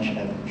as you mentioned,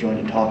 I've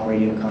joined a talk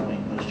radio company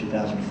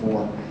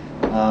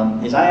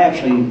post-2004, is I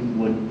actually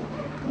would,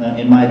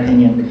 in my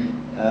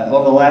opinion,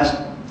 over the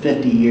last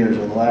 50 years,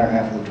 or the latter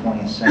half of the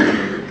 20th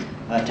century,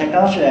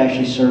 technology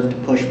actually served to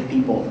push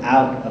people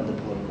out of the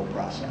political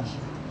process.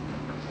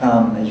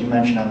 As you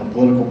mentioned, I'm a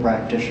political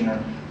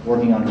practitioner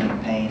working on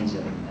campaigns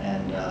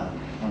and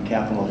on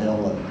Capitol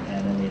Hill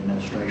and in the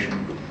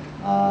administration.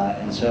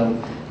 And so,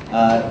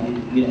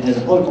 as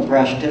a political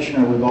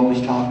practitioner, we've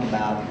always talked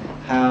about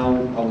how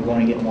are we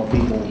going to get more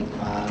people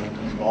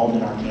involved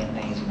in our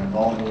campaigns and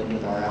involved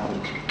with our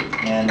efforts.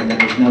 And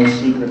there's no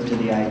secret to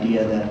the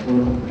idea that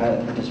political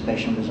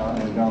participation has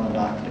gone on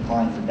the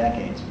decline for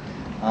decades.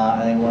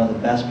 I think one of the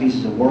best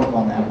pieces of work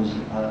on that was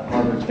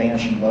Harvard's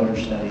Vanishing Voter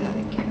Study that I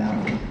think came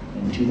out in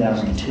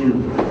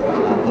 2002,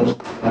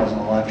 post-2000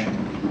 election.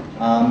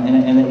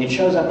 And it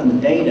shows up in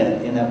the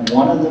data in that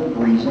one of the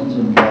reasons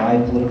and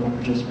why political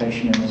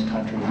participation in this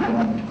country has been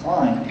on the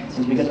decline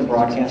is because of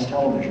broadcast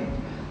television.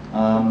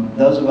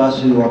 Those of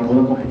us who are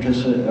political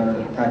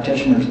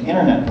practitioners,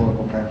 internet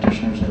political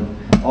practitioners, have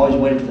always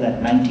waited for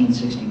that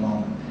 1960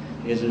 moment.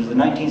 Because there's the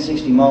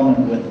 1960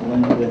 moment with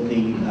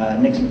the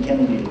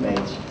Nixon-Kennedy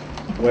debates,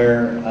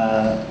 where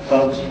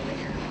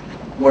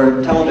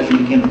where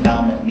television became the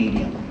dominant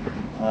medium,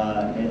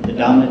 the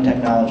dominant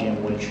technology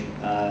in which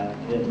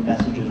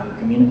messages were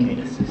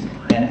communicated.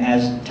 And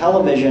as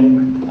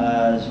television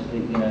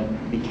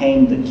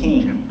became the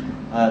king,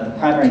 the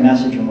primary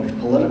message in which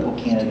political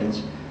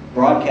candidates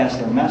broadcast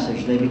their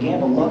message, they began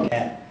to look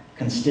at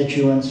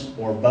constituents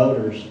or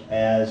voters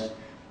as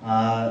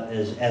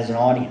an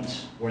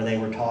audience where they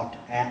were talked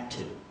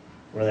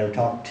where they were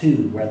talked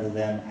to rather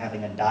than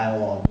having a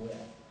dialogue with.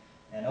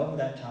 And over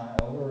that time,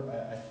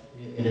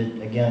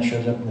 again, it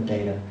shows up in the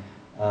data,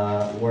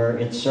 where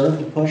it served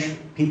to push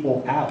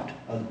people out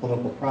of the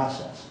political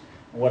process.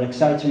 And what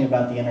excites me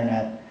about the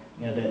internet,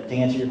 to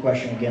answer your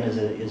question again, is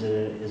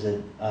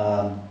it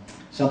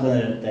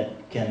something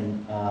that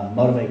can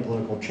motivate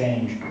political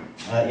change?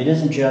 It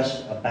isn't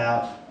just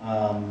about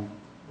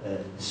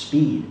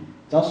speed.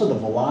 It's also the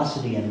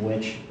velocity in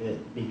which,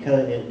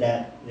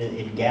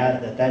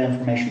 that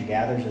information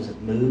gathers as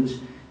it moves,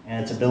 and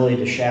its ability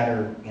to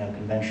shatter,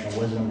 conventional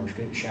wisdom or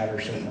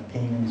shatter certain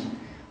opinions.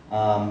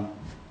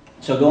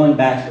 So going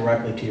back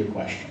directly to your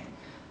question,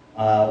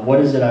 what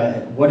is it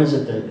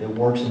that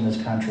works in this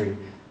country?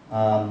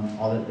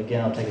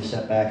 I'll take a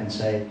step back and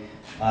say,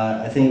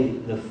 I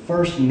think the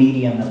first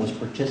medium that was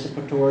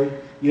participatory,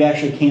 you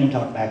actually can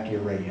talk back to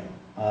your radio.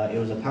 It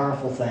was a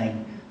powerful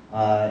thing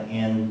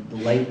in the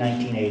late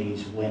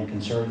 1980s when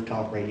conservative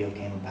talk radio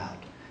came about.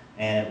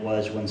 And it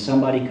was when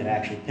somebody could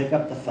actually pick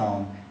up the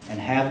phone and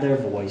have their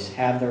voice,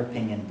 have their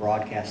opinion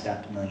broadcast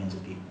out to millions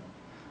of people.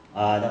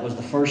 That was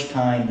the first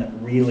time that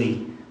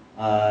really,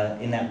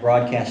 in that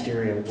broadcast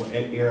era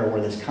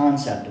where this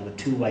concept of a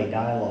two-way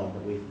dialogue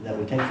that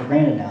we take for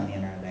granted now in the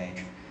internet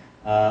age,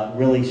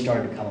 really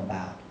started to come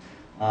about.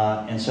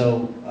 And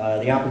so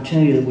the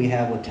opportunity that we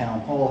have with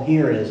Town Hall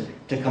here is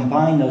to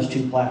combine those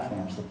two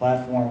platforms, the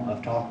platform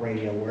of talk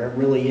radio, where it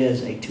really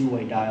is a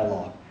two-way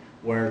dialogue,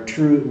 where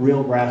true,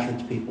 real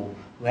grassroots people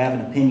who have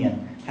an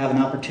opinion have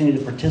an opportunity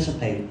to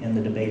participate in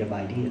the debate of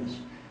ideas.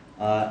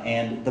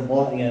 And the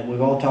blog,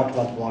 we've all talked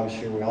about the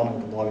blogosphere. We all know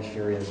what the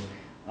blogosphere is.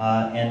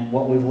 And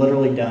what we've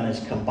literally done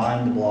is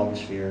combine the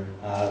blogosphere.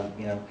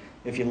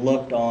 If you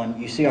looked on,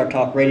 you see our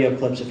talk radio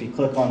clips. If you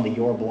click on the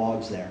Your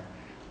Blogs there,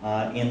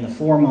 in the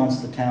 4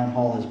 months the town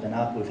hall has been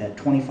up, we've had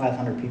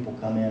 2,500 people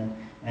come in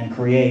and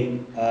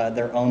create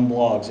their own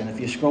blogs. And if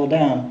you scroll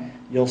down,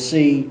 you'll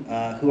see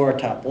who our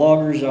top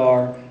bloggers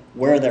are,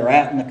 where they're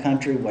at in the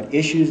country, what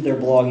issues they're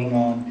blogging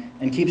on,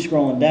 and keep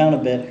scrolling down a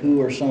bit, who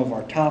are some of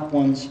our top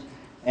ones.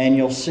 And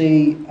you'll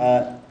see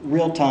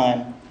real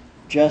time,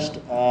 just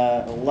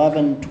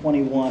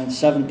 11:21,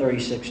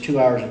 7:36, 2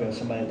 hours ago,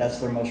 that's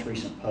their most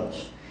recent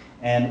post.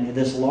 And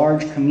this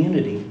large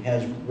community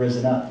has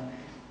risen up.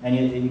 And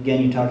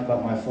again, you talked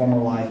about my former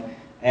life.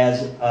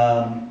 As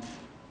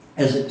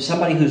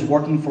somebody who's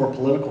working for a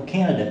political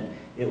candidate,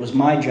 it was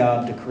my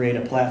job to create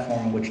a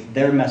platform in which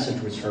their message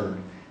was heard,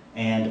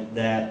 and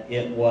that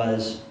it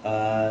was,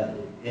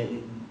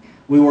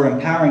 we were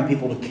empowering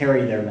people to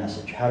carry their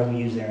message. How do we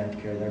use the internet to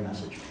carry their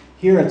message?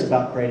 Here it's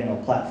about creating a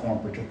platform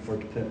for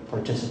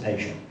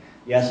participation.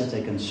 Yes, it's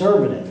a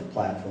conservative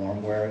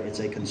platform where it's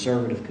a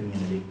conservative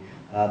community,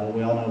 but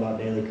we all know about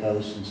Daily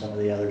Kos and some of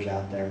the others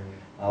out there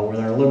where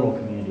there are liberal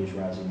communities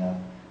rising up.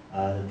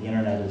 That the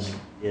internet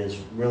is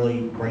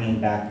really bringing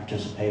back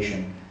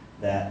participation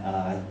that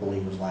I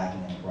believe was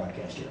lacking in the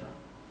broadcast era.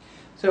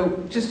 So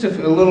just a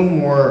little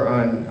more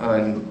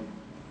on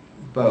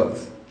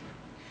both.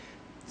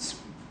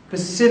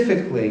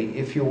 Specifically,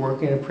 if you're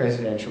working a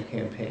presidential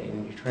campaign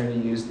and you're trying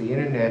to use the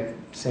internet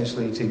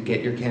essentially to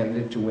get your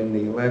candidate to win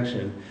the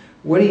election,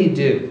 what do?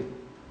 You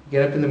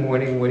get up in the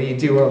morning, what do you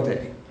do all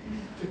day?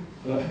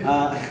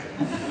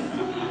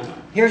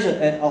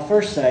 I'll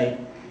first say,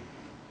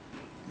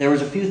 there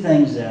was a few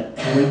things that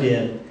we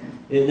did.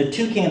 The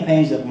two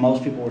campaigns that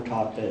most people were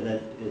talking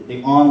about,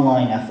 the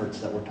online efforts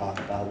that we're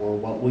talking about, were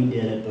what we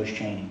did at Bush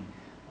Cheney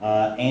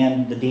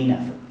and the Dean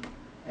effort.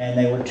 And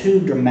they were two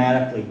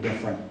dramatically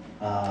different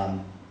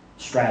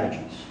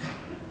strategies.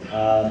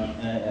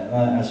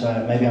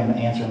 So maybe I'm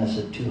answering this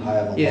at too high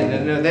of a level.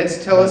 Yeah, no,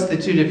 tell us the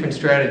two different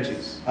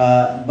strategies.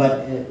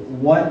 The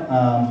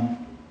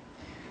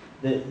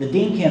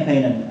Dean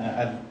campaign, and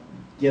I've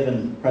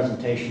given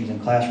presentations in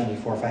classrooms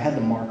before. If I had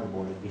the marker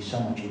board, it'd be so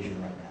much easier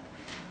right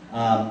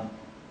now.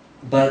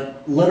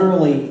 But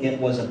literally, it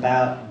was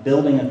about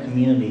building a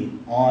community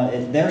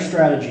on their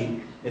strategy.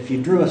 If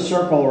you drew a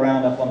circle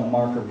around up on the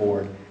marker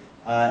board,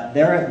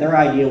 their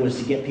idea was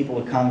to get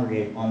people to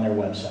congregate on their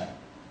website.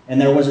 And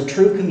there was a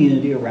true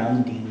community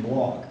around the Dean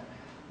blog.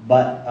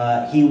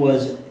 But he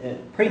was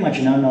pretty much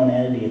an unknown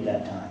entity at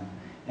that time.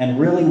 And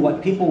really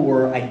what people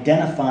were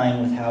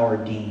identifying with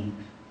Howard Dean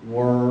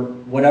were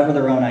whatever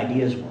their own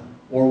ideas were,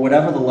 or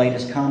whatever the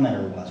latest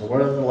commenter was, or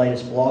whatever the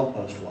latest blog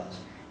post was.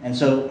 And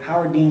so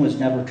Howard Dean was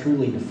never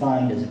truly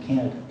defined as a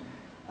candidate.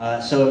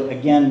 So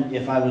again,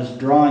 if I was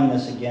drawing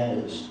this again,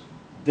 it was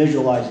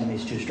visualizing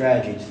these two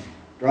strategies.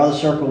 Draw the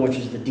circle, which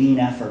is the Dean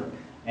effort,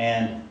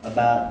 and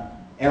about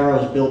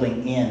arrows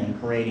building in and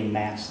creating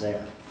mass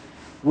there.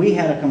 We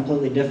had a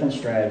completely different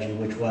strategy,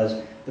 which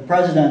was the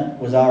president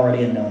was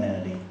already a known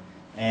entity.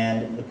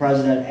 And the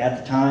president at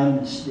the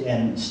time,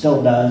 and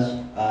still does,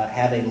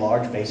 have a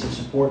large base of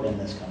support in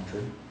this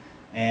country.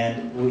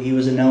 And he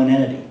was a known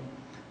entity,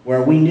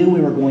 where we knew we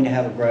were going to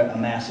have a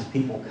mass of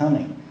people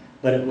coming.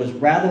 But it was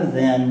rather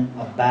than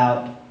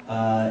about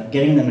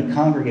getting them to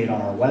congregate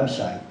on our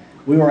website,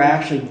 we were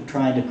actually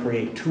trying to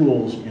create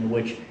tools in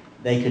which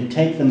they could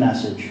take the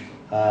message,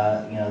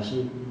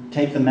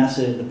 take the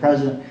message, the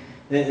president,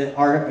 if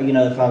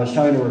I was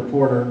talking to a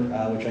reporter,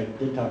 which I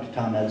did talk to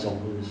Tom Edsel,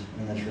 who was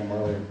in this room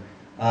earlier,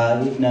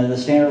 the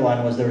standard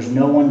line was there's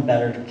no one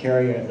better to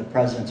carry the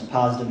president's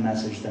positive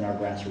message than our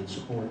grassroots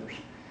supporters.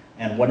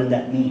 And what did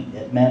that mean?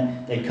 It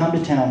meant they'd come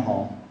to town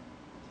hall,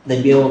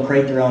 they'd be able to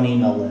create their own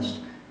email list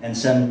and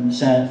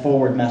send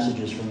forward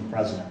messages from the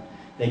president.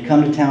 They'd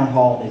come to town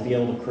hall, they'd be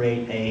able to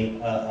create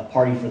a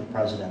party for the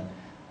president,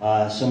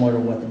 similar to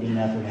what the Dean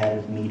effort had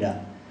with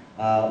Meetup,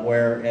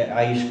 where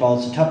I used to call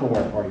it a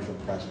Tupperware party for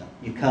the president.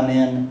 You come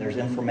in, there's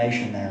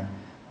information there,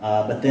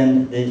 but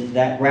then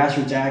that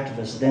grassroots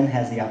activist then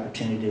has the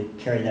opportunity to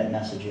carry that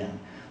message in.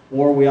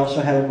 Or we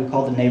also have what we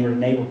call the Neighbor to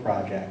Neighbor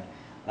Project,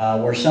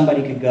 where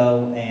somebody could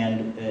go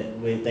and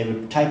they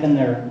would type in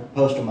their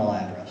postal mail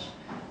address,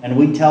 and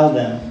we'd tell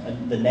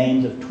them the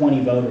names of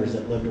 20 voters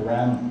that lived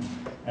around them.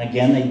 And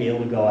again, they'd be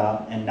able to go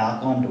out and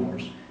knock on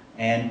doors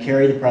and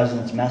carry the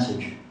president's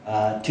message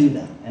to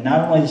them. And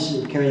not only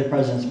carry the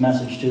president's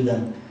message to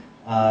them,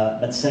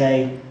 but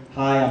say,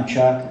 hi, I'm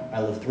Chuck,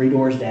 I live 3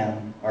 doors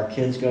down, our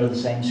kids go to the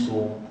same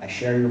school, I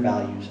share your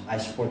values, I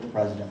support the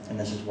president, and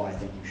this is why I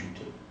think you should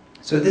too.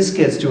 So this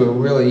gets to a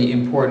really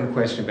important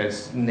question about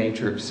the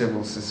nature of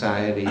civil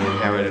society and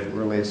how it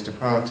relates to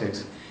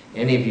politics.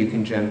 Any of you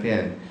can jump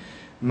in.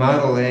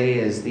 Model A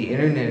is the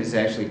internet is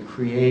actually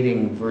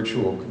creating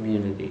virtual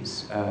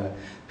communities.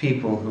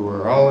 People who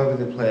are all over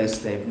the place,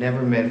 they've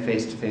never met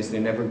face-to-face,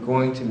 they're never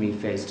going to meet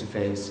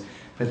face-to-face,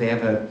 but they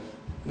have a,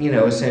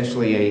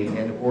 essentially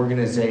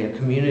a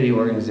community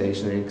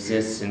organization that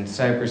exists in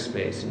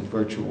cyberspace in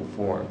virtual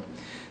form.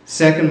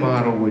 Second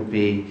model would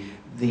be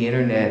the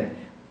internet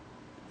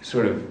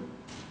sort of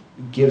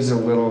gives a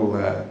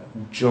little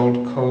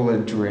Jolt Cola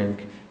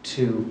drink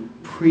to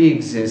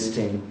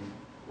pre-existing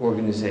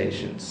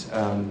organizations.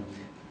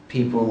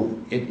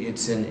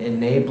 It's an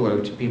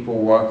enabler to people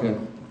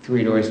walking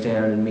 3 doors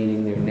down and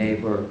meeting their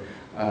neighbor.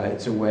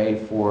 It's a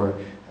way for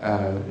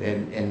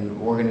an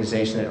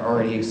organization that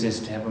already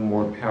exists to have a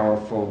more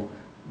powerful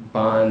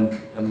bond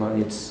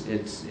among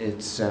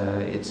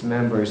its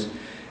members.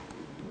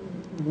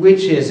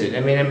 Which is it? I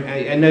mean,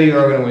 I know you're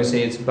all going to want to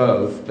say it's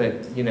both,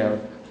 but to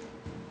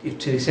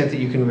the extent that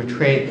you can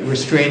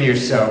restrain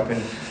yourself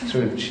and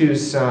sort of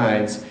choose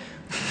sides,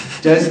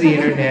 does the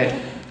internet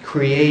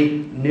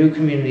create new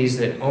communities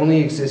that only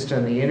exist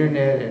on the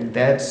internet and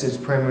that's its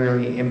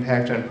primarily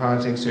impact on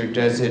politics, or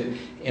does it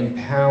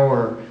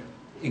empower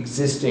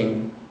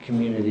existing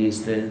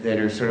communities that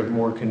are sort of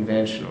more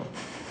conventional?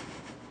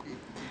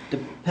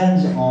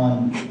 Depends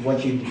on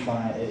what you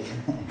define.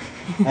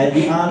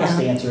 The honest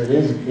answer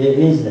is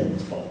that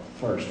it's both.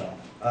 First off,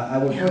 I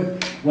would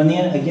put when the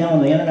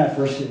internet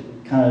first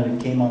kind of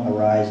came on the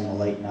rise in the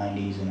late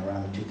 '90s and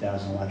around the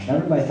 2000 election,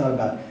 everybody thought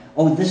about,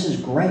 oh, this is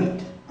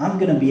great. I'm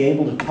going to be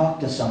able to talk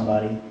to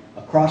somebody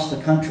across the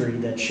country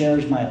that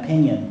shares my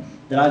opinion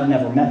that I've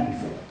never met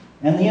before,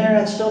 and the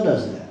internet still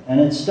does that, and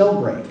it's still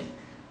great.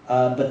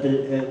 But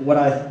what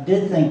I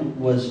did think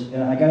was,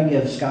 and I got to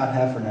give Scott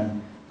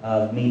Heffernan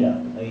of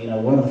Meetup,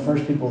 one of the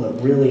first people that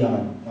really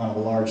on a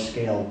large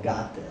scale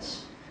got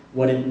this.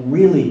 What it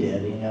really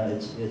did,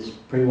 it's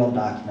pretty well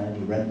documented.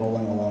 He read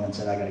Bowling Alone and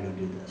said, I got to go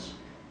do this.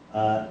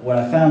 What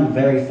I found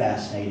very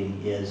fascinating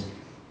is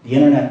the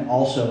internet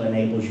also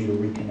enables you to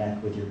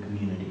reconnect with your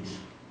communities.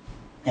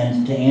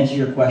 And to answer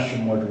your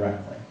question more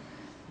directly,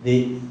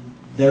 it's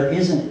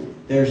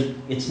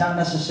not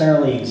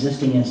necessarily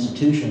existing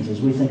institutions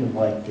as we think of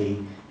like the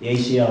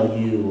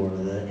ACLU or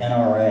the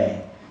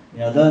NRA.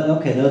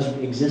 Those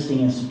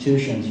existing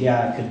institutions,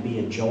 it could be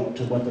a jolt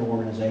to what their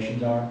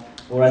organizations are.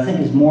 But what I think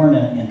is more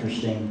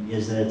interesting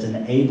is that it's an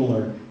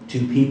enabler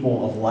to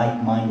people of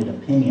like-minded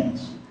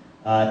opinions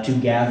to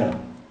gather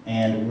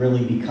and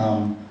really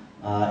become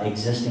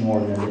existing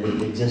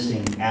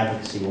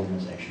advocacy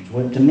organizations.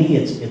 To me,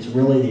 it's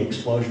really the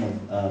explosion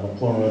of a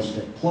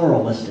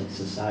pluralistic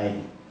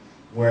society,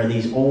 where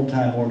these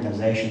old-time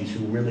organizations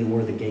who really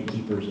were the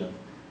gatekeepers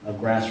of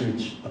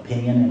grassroots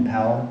opinion and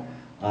power,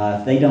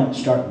 if they don't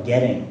start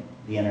getting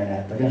the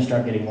internet, they're going to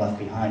start getting left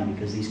behind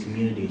because these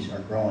communities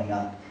are growing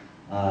up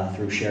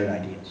through shared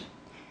ideas.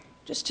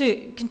 Just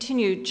to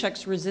continue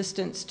Chuck's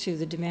resistance to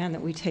the demand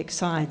that we take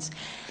sides,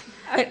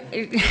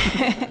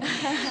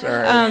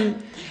 Sorry.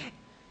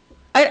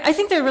 I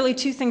think there are really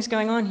two things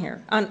going on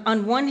here.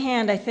 On one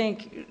hand, I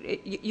think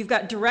you've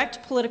got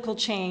direct political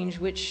change,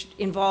 which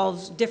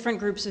involves different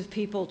groups of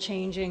people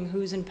changing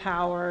who's in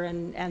power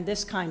and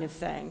this kind of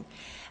thing.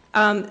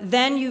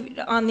 Then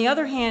on the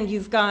other hand,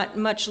 you've got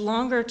much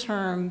longer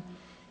term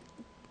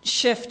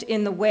shift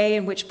in the way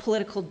in which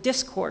political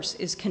discourse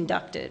is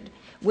conducted,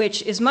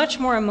 which is much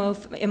more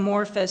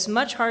amorphous,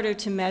 much harder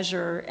to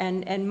measure,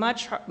 and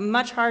much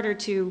harder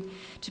to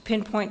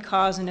pinpoint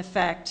cause and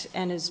effect,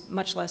 and is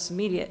much less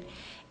immediate.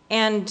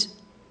 And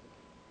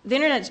the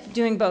internet's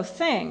doing both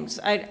things.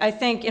 I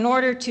think in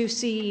order to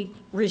see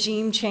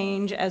regime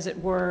change, as it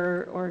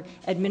were, or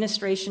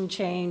administration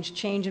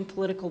change in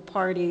political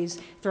parties,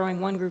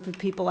 throwing one group of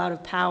people out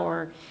of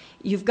power,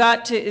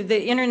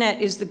 the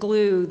internet is the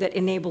glue that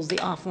enables the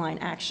offline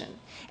action.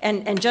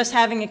 And just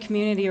having a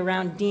community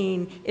around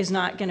Dean is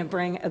not going to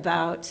bring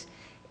about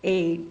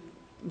a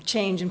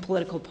change in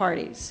political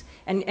parties.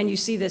 And you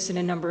see this in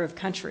a number of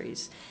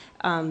countries,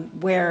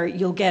 where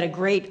you'll get a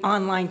great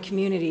online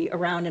community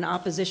around an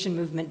opposition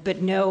movement,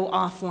 but no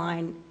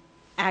offline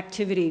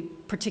activity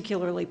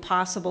particularly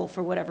possible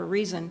for whatever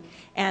reason.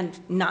 And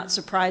not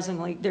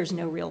surprisingly, there's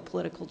no real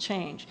political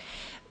change.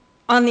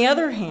 On the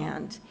other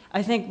hand,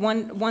 I think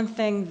one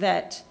thing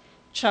that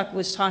Chuck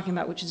was talking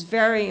about, which is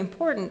very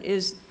important,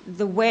 is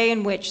the way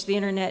in which the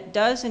internet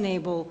does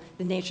enable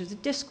the nature of the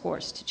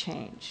discourse to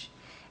change.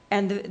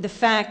 And the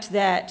fact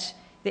that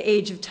the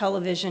age of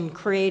television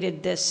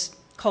created this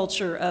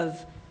culture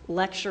of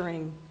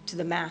lecturing to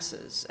the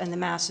masses, and the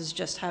masses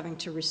just having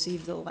to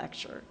receive the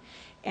lecture.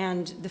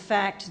 And the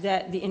fact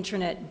that the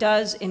internet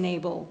does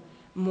enable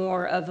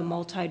more of a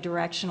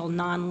multi-directional,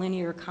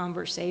 non-linear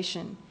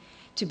conversation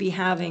to be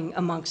having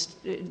amongst,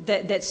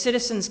 that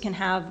citizens can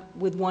have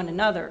with one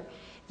another,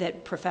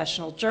 that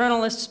professional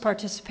journalists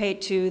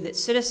participate to, that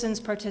citizens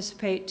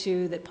participate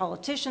to, that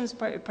politicians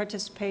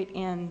participate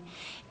in,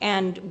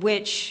 and in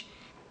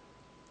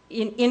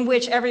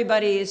which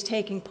everybody is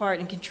taking part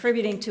and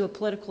contributing to a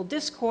political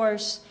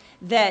discourse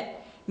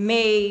that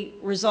may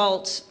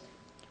result,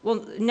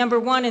 well, number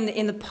one,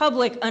 in the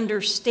public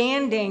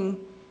understanding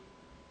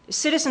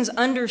citizens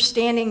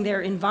understanding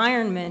their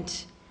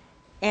environment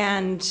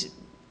and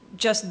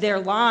just their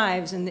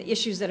lives and the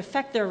issues that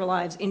affect their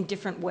lives in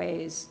different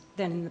ways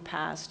than in the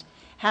past,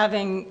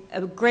 having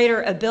a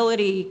greater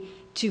ability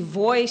to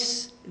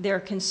voice their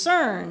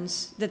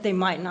concerns that they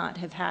might not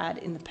have had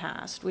in the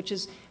past, which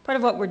is part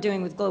of what we're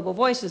doing with Global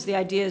Voices. The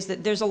idea is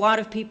that there's a lot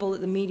of people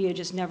that the media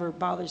just never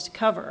bothers to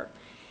cover.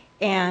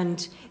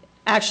 And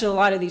actually, a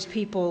lot of these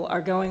people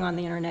are going on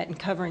the internet and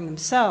covering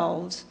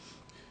themselves,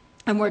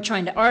 and we're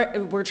trying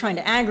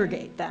to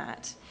aggregate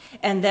that.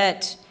 And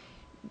that,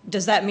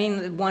 does that mean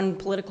that one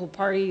political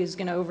party is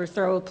going to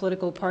overthrow a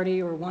political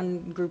party, or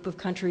one group of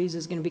countries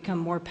is going to become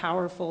more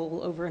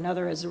powerful over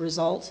another as a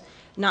result?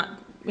 Not,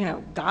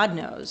 God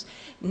knows,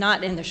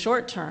 not in the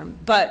short term.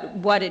 But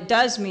what it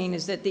does mean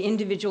is that the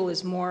individual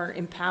is more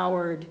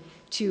empowered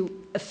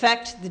to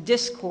affect the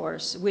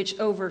discourse, which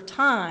over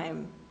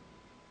time,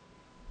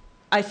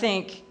 I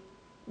think,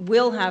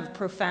 will have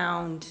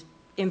profound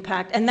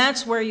impact. And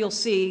that's where you'll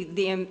see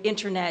the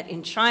internet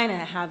in China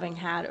having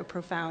had a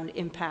profound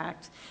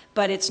impact.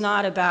 But it's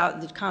not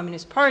about the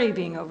Communist Party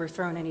being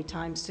overthrown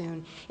anytime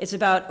soon. It's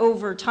about,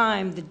 over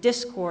time, the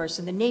discourse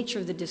and the nature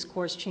of the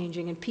discourse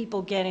changing, and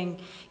people getting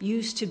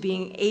used to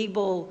being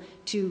able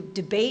to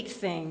debate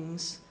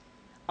things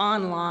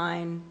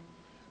online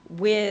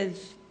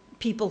with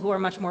people who are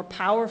much more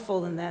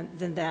powerful than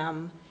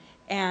them,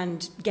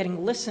 and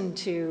getting listened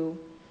to,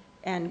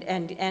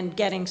 and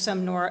getting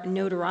some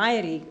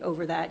notoriety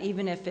over that,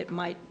 even if they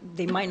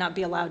might not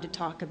be allowed to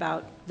talk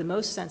about the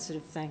most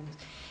sensitive things.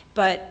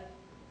 But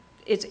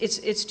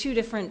it's two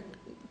different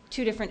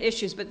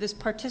issues. But this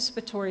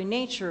participatory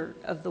nature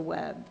of the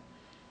web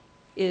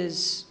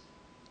is,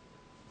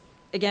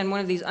 again, one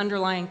of these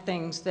underlying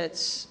things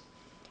that's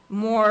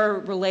more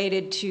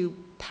related to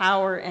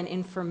power and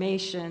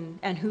information,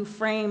 and who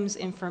frames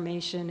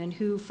information, and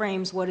who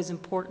frames what is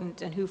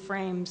important, and who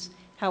frames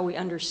how we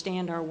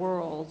understand our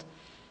world,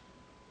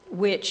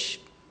 which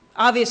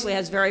obviously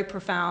has very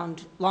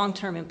profound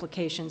long-term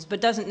implications,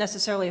 but doesn't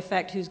necessarily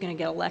affect who's going to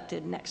get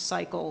elected next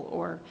cycle,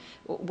 or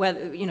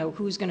whether,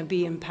 who's going to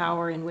be in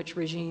power in which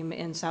regime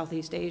in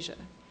Southeast Asia.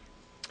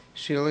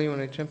 Sheila, you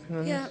want to jump in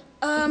on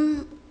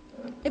this?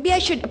 Maybe I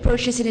should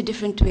approach this in a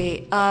different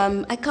way.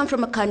 I come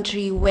from a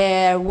country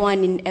where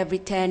 1 in every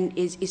 10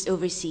 is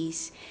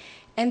overseas.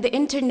 And the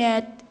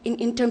internet,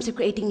 in terms of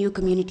creating new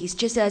communities,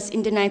 just as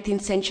in the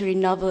 19th century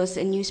novels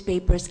and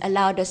newspapers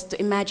allowed us to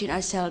imagine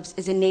ourselves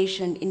as a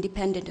nation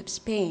independent of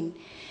Spain,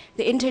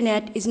 the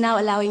internet is now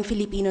allowing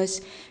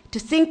Filipinos to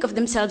think of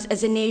themselves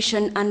as a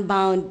nation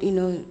unbound,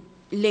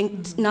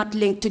 not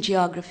linked to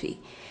geography.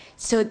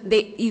 So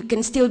you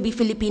can still be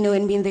Filipino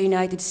and be in the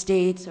United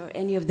States or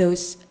any of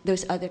those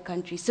other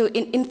countries. So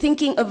in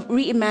thinking of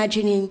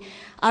reimagining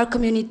our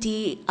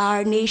community,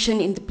 our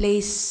nation in the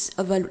place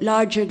of a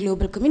larger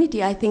global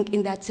community, I think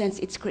in that sense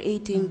it's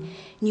creating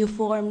new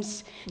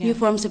forms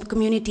of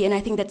community, and I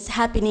think that's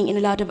happening in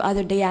a lot of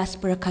other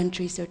diaspora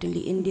countries,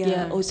 certainly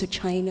India, also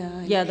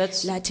China,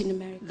 that's Latin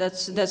America.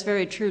 That's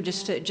very true.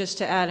 Just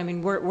to add, I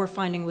mean, we're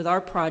finding with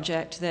our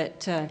project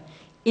that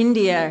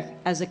India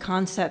as a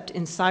concept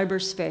in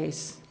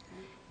cyberspace,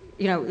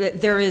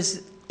 there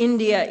is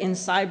India in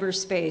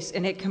cyberspace,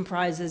 and it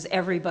comprises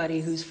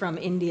everybody who's from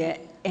India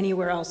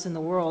anywhere else in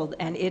the world,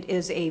 and it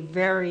is a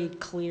very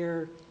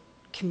clear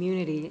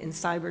community in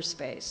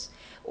cyberspace.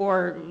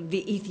 Or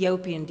the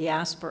Ethiopian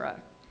diaspora,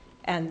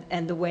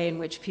 and the way in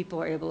which people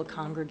are able to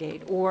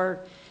congregate. Or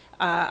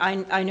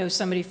I know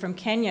somebody from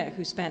Kenya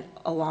who spent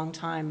a long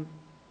time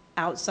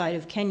outside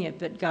of Kenya,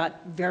 but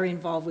got very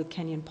involved with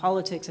Kenyan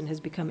politics and has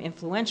become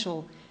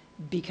influential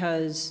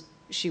because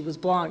she was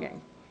blogging,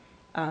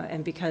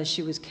 and because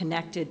she was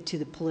connected to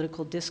the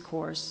political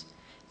discourse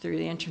through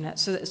the internet.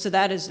 So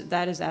that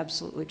is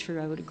absolutely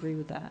true. I would agree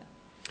with that.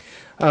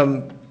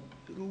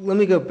 Let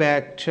me go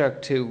back,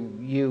 Chuck, to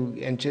you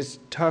and just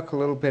talk a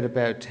little bit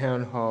about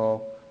Town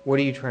Hall. What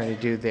are you trying to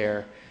do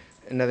there?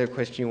 Another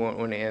question you won't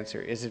want to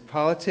answer. Is it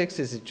politics?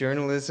 Is it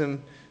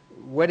journalism?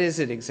 What is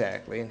it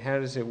exactly, and how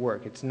does it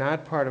work? It's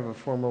not part of a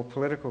formal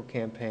political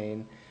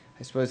campaign.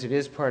 I suppose it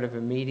is part of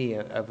a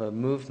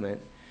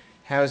movement.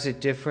 How is it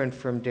different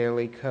from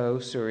Daily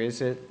Kos, or is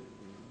it?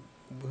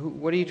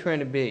 What are you trying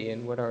to be,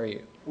 and what are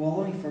you? Well,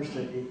 let me first,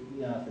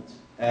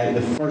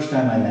 the first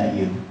time I met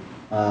you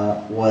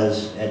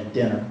was at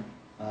dinner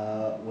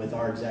with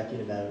our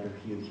executive editor,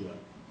 Hugh Hewitt.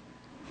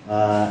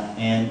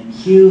 And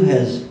Hugh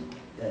has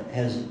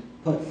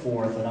put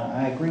forth, and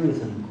I agree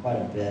with him quite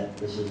a bit.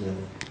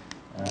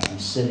 I'm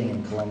sitting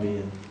in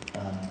Columbia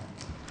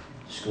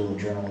School of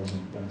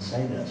Journalism when I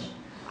say this,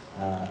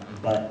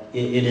 but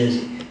it's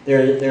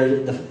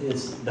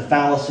the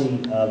fallacy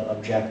of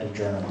objective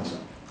journalism,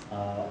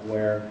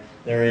 where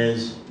there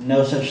is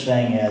no such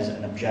thing as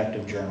an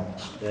objective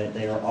journalist.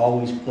 They are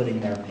always putting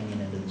their opinion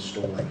into the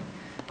story,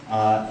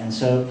 and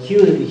so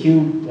Hugh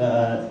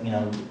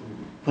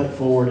put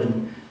forward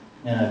in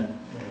an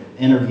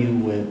interview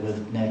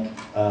with Nick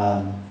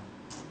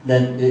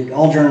that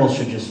all journalists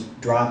should just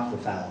drop the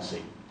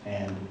fallacy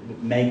and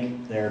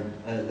make their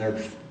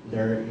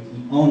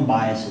own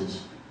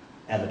biases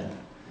evident.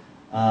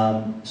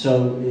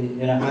 So,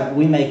 you know,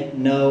 we make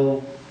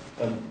no,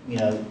 you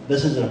know,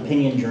 this is an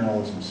opinion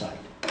journalism site.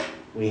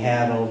 We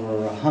have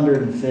over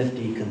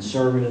 150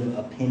 conservative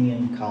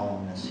opinion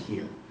columnists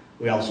here.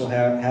 We also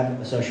have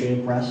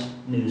Associated Press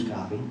news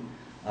copy.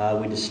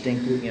 We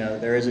distinctly, you know,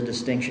 there is a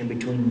distinction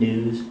between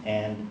news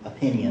and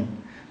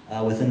opinion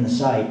within the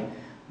site,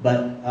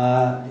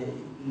 but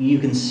you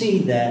can see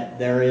that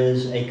there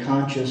is a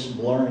conscious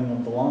blurring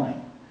of the line.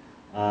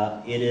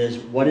 It is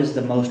what is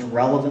the most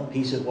relevant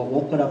piece of, what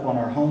we'll put up on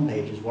our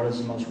homepage is what is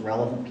the most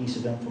relevant piece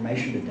of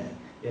information today.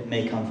 It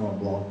may come from a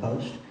blog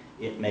post.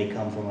 It may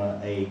come from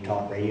a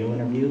talk radio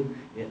interview.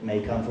 It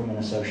may come from an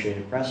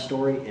Associated Press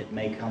story. It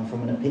may come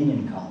from an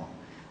opinion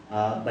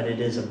column. But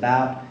it is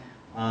about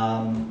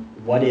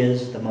what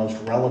is the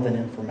most relevant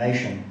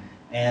information.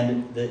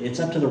 And it's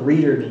up to the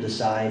reader to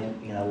decide,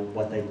 you know,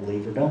 what they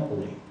believe or don't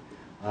believe.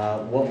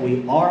 What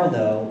we are,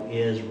 though,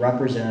 is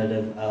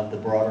representative of the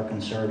broader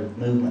conservative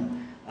movement.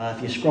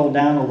 If you scroll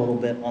down a little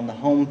bit on the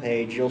home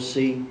page, you'll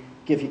see,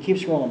 if you keep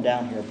scrolling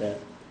down here a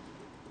bit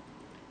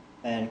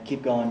and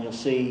keep going, you'll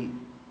see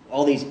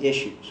all these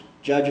issues: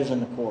 judges in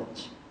the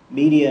courts,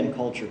 media and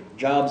culture,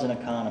 jobs and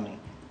economy,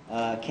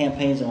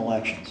 campaigns and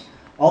elections.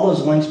 All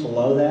those links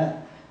below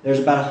that, there's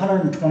about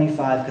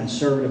 125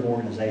 conservative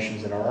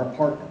organizations that are our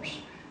partners.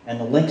 And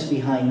the links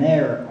behind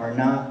there are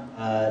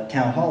not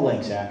town hall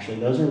links, actually.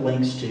 Those are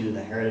links to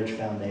the Heritage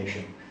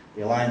Foundation,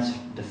 the Alliance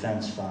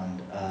Defense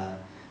Fund,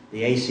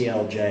 the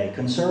ACLJ,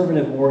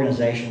 conservative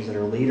organizations that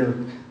are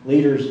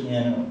leaders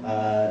in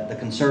the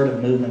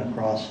conservative movement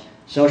across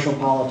social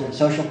politics,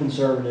 social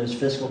conservatives,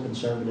 fiscal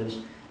conservatives.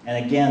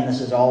 And again,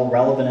 this is all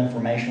relevant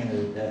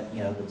information that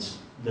you know, that's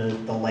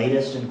the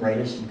latest and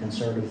greatest in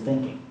conservative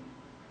thinking.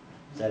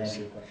 Does that answer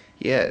your question?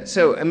 Yeah,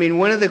 so, I mean,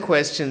 one of the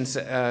questions,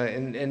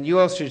 and you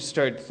all should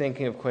start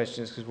thinking of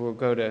questions because we'll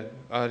go to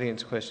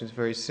audience questions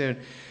very soon.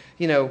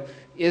 You know,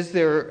 is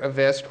there a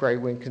vast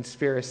right-wing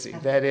conspiracy?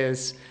 That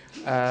is,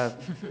 I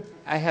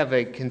have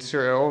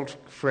a old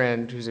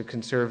friend who's a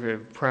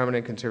conservative,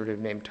 prominent conservative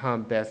named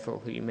Tom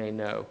Bethel, who you may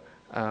know.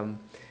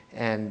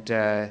 And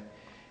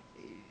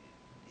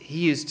he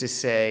used to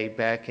say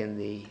back in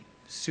the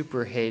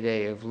super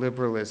heyday of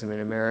liberalism in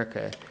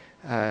America,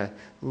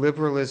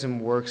 liberalism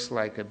works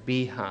like a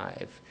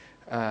beehive.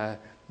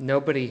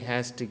 Nobody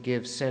has to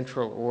give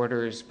central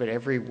orders, but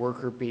every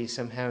worker bee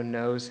somehow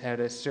knows how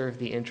to serve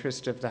the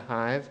interest of the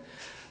hive.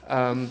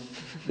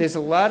 There's a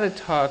lot of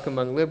talk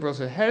among liberals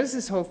of how does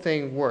this whole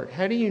thing work?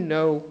 How do you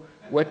know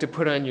what to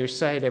put on your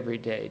site every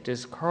day?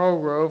 Does Karl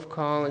Rove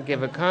call and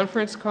give a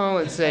conference call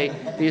and say,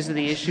 these are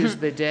the issues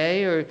of the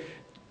day? Or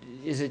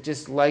is it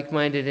just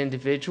like-minded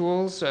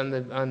individuals on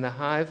the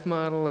hive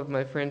model of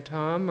my friend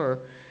Tom? Or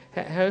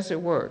how does it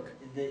work?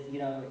 You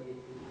know,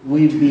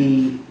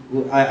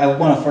 I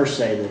want to first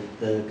say that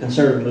the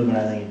conservative movement,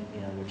 I think,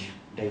 you know, which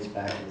dates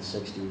back to the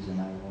 60s, and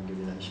I won't give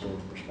you the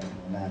historical perspective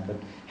on that, but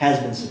has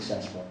been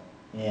successful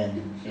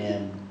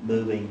in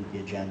moving the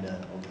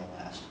agenda over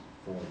the last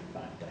 4 to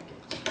 5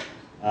 decades.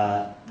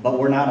 But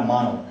we're not a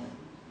monolith.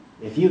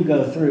 If you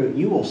go through,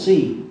 you will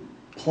see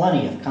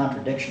plenty of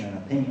contradiction in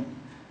opinion.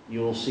 You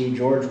will see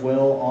George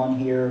Will on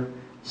here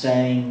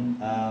saying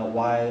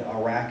why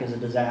Iraq is a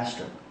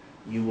disaster.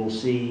 You will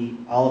see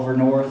Oliver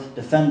North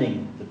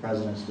defending the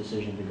president's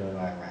decision to go to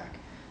Iraq.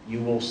 You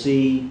will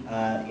see,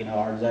 you know,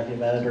 our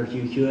executive editor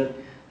Hugh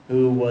Hewitt,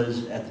 who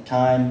was at the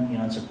time, you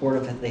know, in support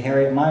of the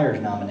Harriet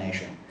Miers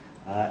nomination,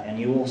 and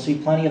you will see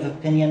plenty of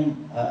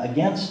opinion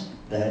against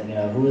the, you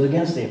know, who was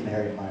against the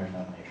Harriet Miers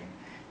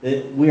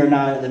nomination. We are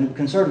not, the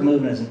conservative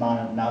movement is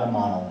not a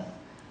monolith.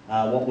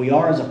 What we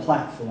are is a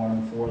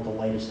platform for the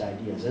latest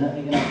ideas,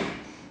 and you know,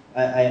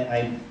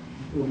 I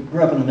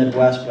grew up in the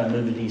Midwest, but I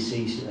moved to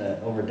D.C.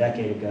 Over a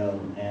decade ago,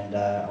 and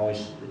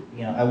always,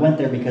 you know, I went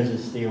there because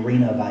it's the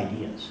arena of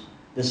ideas.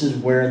 This is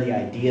where the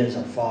ideas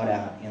are fought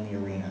out in the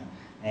arena.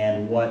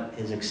 And what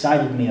has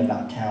excited me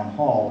about Town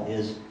Hall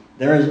is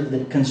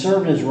the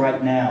conservatives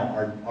right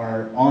now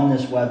are on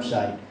this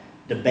website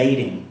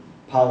debating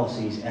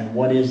policies and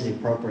what is the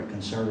appropriate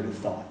conservative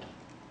thought.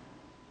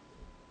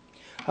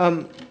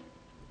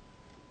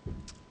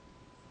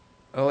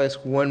 I'll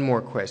ask one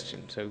more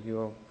question, so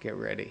you all get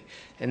ready.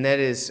 And that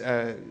is,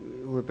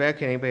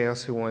 Rebecca, anybody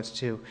else who wants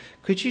to,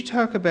 could you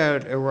talk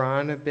about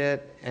Iran a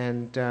bit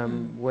and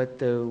what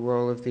the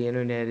role of the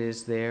internet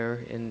is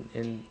there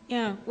in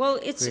Yeah, well,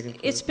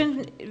 it's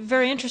been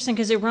very interesting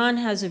because Iran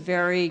has a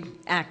very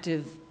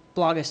active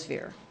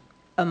blogosphere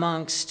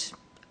amongst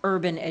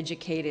urban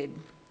educated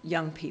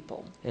young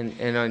people.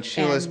 And on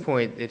Sheila's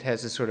point, it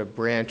has a sort of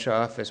branch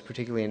office,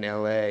 particularly in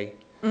LA,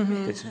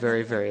 that's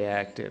very, very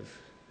active.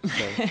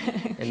 So,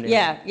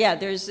 yeah.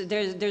 There's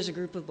a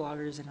group of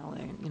bloggers in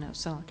LA, you know,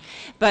 so on.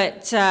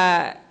 But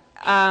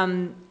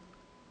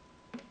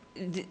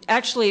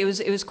actually, it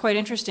was quite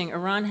interesting.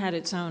 Iran had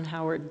its own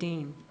Howard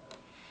Dean.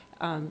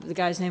 The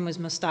guy's name was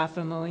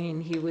Mustafa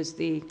Moin. He was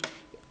the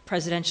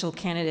presidential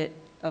candidate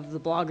of the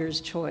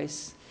Bloggers'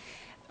 Choice.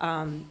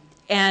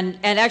 And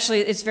actually,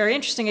 it's very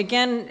interesting.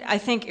 Again, I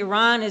think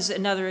Iran is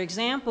another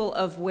example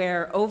of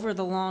where, over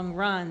the long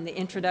run, the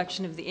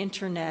introduction of the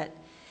internet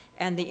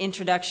and the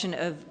introduction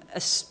of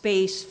a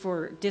space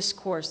for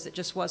discourse that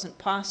just wasn't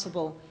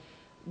possible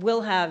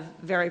will have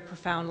very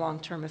profound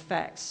long-term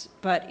effects.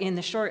 But in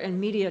the short and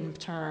medium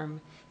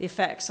term, the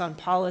effects on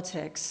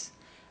politics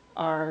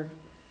are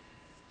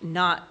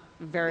not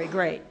very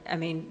great. I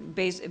mean,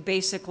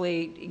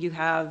 basically, you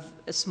have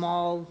a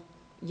small,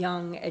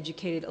 young,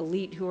 educated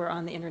elite who are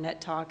on the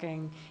internet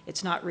talking.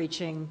 It's not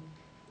reaching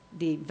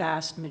the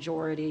vast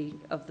majority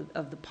of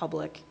the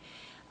public.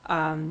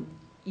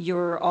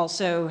 You're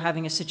also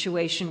having a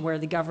situation where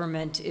the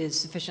government is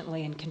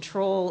sufficiently in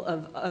control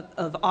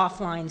of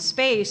offline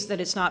space that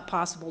it's not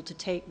possible to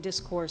take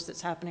discourse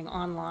that's happening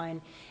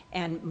online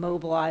and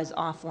mobilize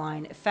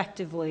offline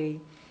effectively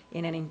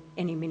in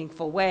any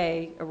meaningful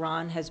way.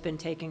 Iran has been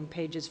taking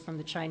pages from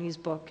the Chinese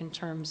book in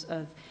terms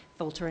of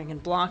filtering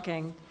and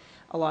blocking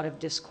a lot of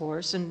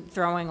discourse and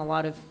throwing a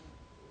lot of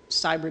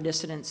cyber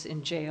dissidents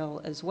in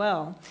jail as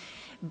well.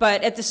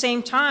 But at the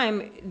same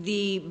time,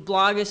 the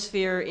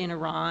blogosphere in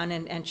Iran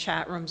and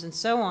chat rooms and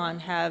so on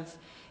have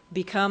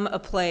become a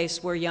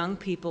place where young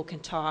people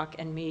can talk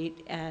and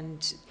meet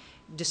and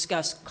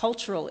discuss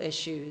cultural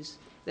issues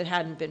that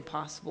hadn't been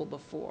possible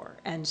before.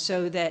 And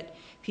so that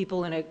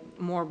people in a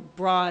more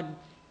broad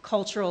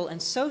cultural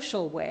and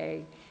social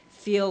way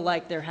feel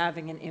like they're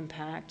having an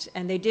impact.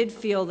 And they did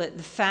feel that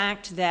the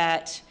fact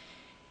that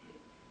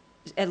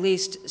at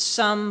least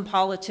some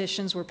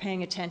politicians were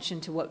paying attention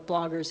to what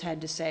bloggers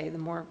had to say, the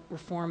more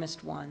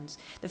reformist ones.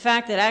 The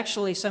fact that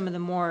actually some of the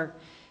more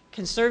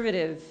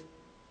conservative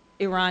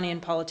Iranian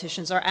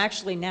politicians are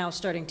actually now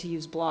starting to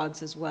use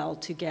blogs as well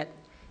to get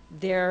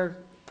their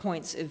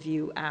points of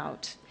view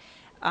out,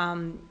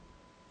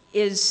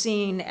 is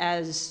seen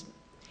as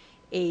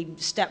a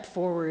step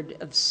forward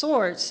of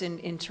sorts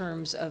in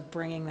terms of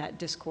bringing that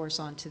discourse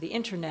onto the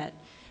internet.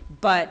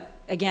 But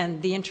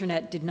again, the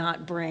internet did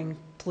not bring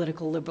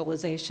political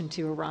liberalization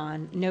to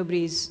Iran.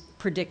 Nobody's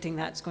predicting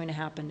that's going to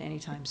happen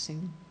anytime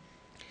soon.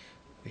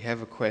 We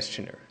have a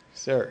questioner.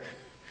 Sir.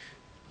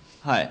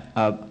 Hi,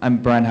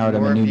 I'm Brian Howard.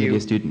 I'm More a new of you.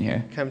 media student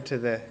here. Come to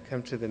the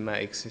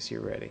mics as you're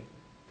ready.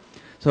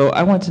 So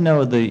I want to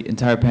know the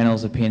entire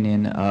panel's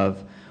opinion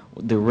of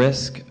the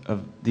risk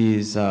of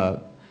these,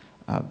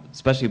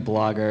 especially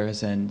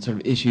bloggers and sort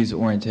of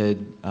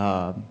issues-oriented,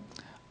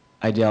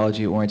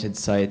 ideology-oriented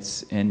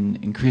sites in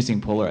increasing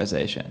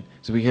polarization.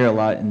 So we hear a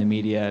lot in the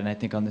media, and I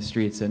think on the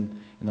streets in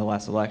the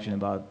last election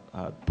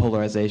about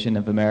polarization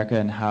of America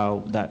and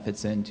how that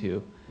fits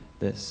into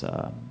this,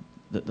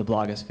 the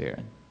blogosphere.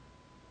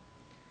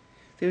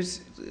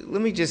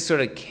 Let me just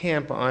sort of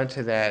camp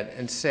onto that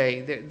and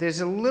say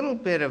there's a little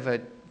bit of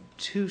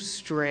two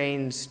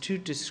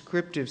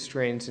descriptive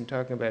strains in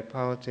talking about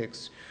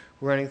politics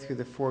running through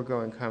the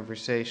foregoing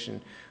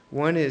conversation.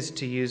 One is,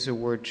 to use a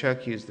word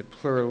Chuck used, the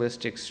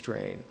pluralistic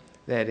strain.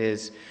 That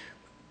is,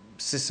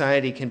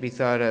 society can be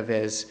thought of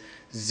as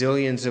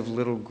zillions of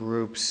little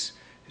groups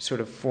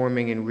sort of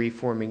forming and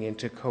reforming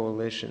into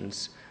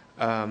coalitions.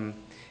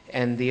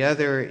 And the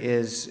other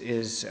is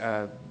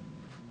to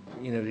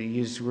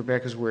use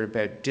Rebecca's word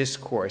about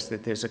discourse,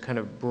 that there's a kind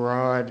of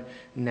broad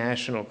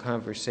national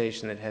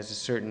conversation that has a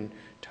certain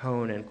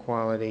tone and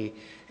quality,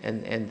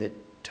 and the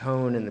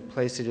tone and the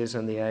place it is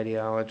on the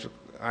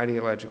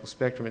ideological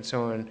spectrum and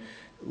so on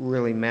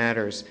really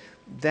matters.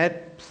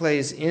 That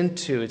plays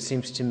into, it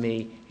seems to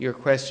me, your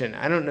question.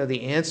 I don't know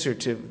the answer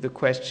to the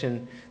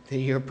question that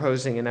you're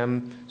posing, and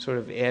I'm sort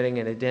of adding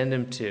an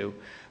addendum to,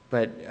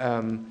 but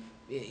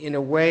in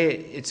a way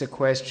it's a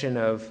question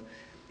of,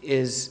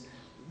 is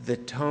the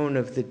tone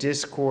of the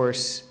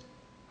discourse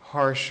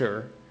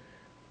harsher?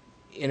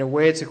 In a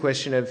way it's a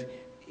question of,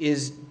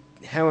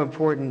 how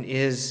important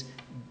is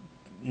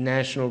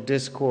national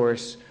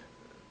discourse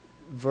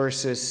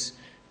versus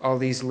all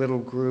these little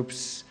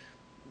groups,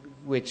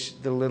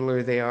 which the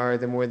littler they are,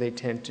 the more they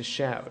tend to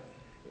shout,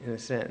 in a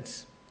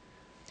sense.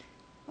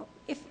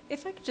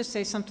 If I could just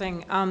say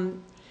something,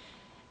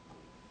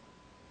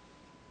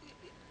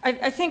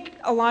 I think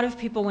a lot of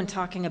people, when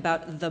talking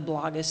about the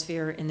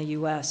blogosphere in the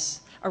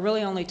US, are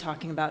really only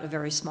talking about a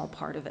very small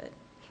part of it,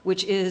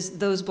 which is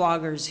those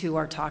bloggers who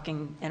are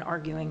talking and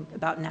arguing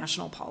about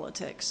national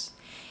politics.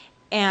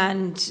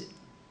 And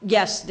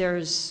yes,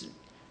 there's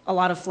a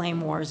lot of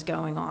flame wars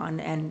going on,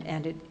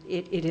 and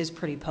it is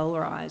pretty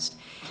polarized.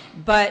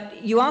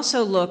 But you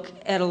also look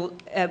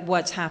at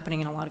what's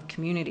happening in a lot of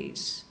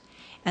communities.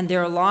 And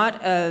there are a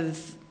lot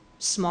of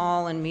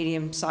small and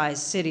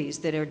medium-sized cities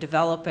that are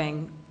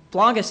developing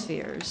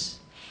blogospheres.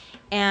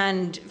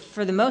 And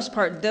for the most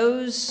part,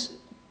 those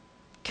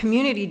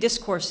community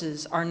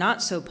discourses are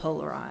not so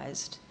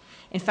polarized.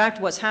 In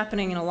fact, what's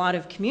happening in a lot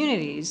of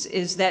communities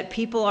is that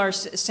people are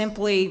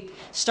simply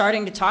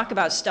starting to talk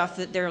about stuff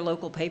that their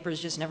local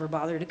papers just never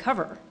bothered to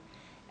cover,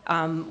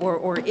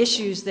 or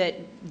issues that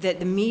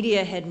the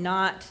media had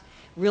not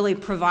really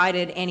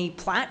provided any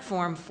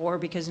platform for,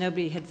 because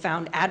nobody had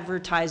found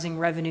advertising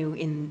revenue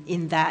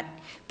in that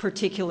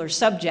particular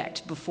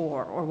subject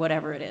before, or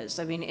whatever it is.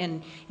 I mean,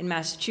 in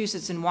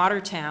Massachusetts, in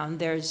Watertown,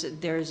 there's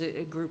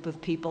a group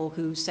of people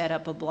who set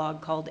up a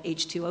blog called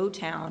H2O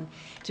Town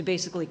to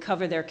basically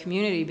cover their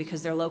community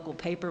because their local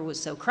paper was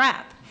so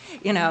crap,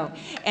 you know.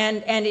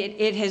 And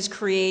it has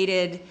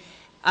created,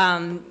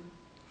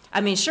 I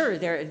mean, sure,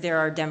 there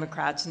are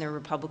Democrats and there are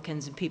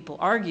Republicans and people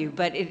argue,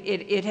 but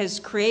it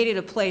has created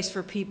a place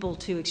for people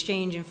to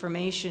exchange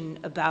information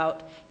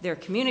about their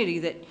community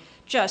that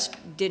just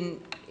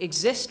didn't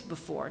exist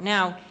before.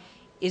 Now,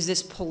 is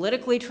this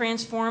politically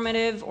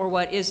transformative, or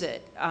what is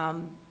it?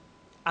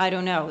 I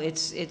don't know.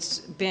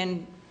 It's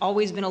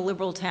always been a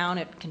liberal town.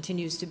 It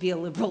continues to be a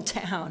liberal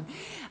town.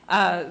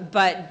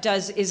 But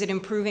is it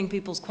improving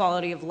people's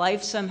quality of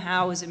life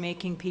somehow? Is it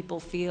making people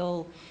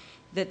feel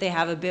that they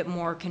have a bit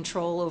more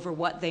control over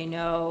what they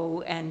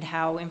know and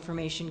how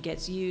information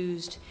gets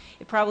used?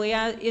 It probably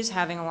is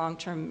having a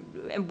long-term,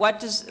 and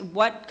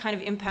what kind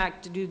of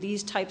impact do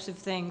these types of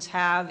things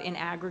have in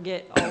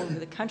aggregate all over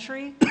the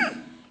country?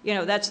 You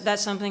know,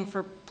 that's something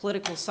for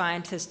political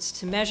scientists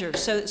to measure.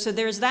 So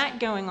there's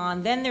that going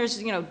on. Then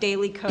there's, you know,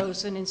 Daily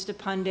Kos and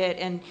Instapundit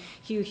and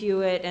Hugh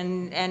Hewitt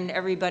and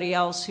everybody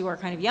else who are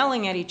kind of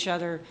yelling at each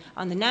other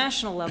on the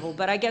national level.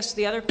 But I guess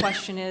the other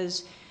question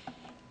is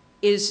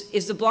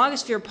the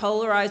blogosphere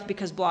polarized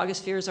because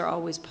blogospheres are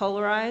always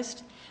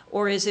polarized?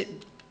 Or is the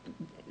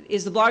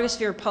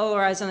blogosphere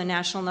polarized on the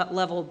national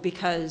level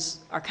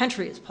because our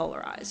country is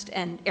polarized,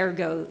 and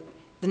ergo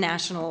the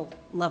national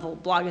level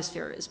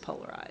blogosphere is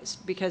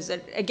polarized? Because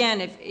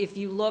again, if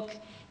you look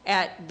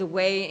at the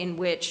way in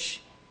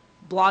which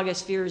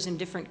blogospheres in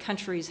different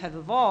countries have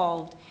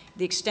evolved,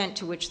 the extent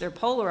to which they're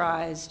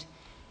polarized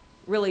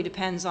really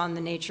depends on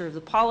the nature of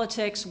the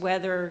politics,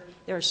 whether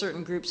there are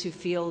certain groups who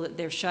feel that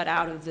they're shut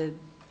out of the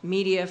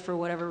media for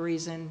whatever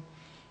reason.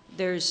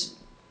 There's,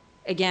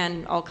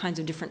 again, all kinds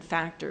of different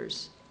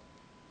factors.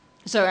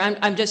 So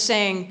I'm just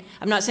saying,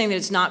 I'm not saying that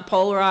it's not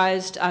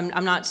polarized.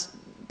 I'm not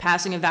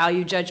passing a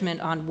value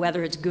judgment on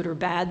whether it's good or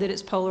bad that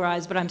it's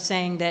polarized, but I'm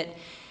saying that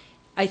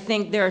I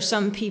think there are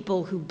some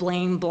people who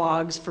blame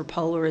blogs for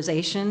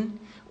polarization,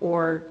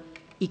 or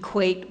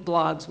equate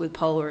blogs with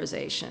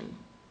polarization,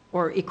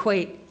 or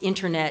equate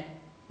internet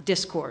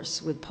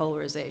discourse with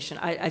polarization.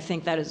 I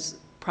think that is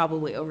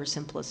probably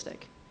oversimplistic.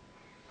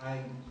 I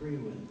agree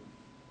with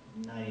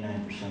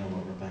 99% of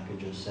what Rebecca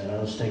just said.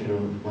 I'll just take it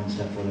one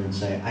step further and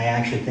say I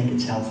actually think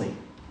it's healthy.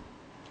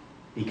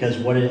 Because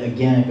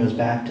again, it goes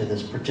back to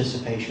this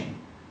participation.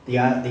 The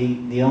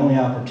only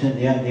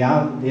opportunity,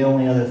 the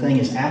only other thing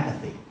is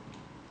apathy.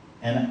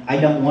 And I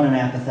don't want an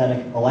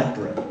apathetic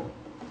electorate.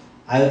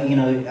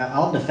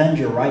 I'll defend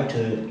your right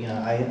to,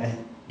 I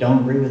don't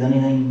agree with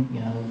anything,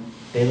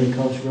 Daily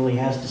Kos really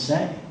has to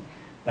say.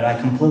 But I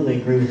completely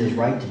agree with his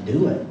right to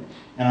do it.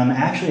 And I'm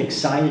actually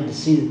excited to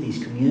see that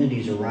these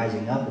communities are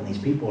rising up and these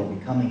people are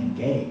becoming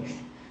engaged.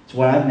 It's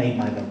what I've made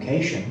my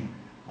vocation.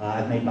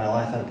 I've made my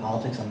life out of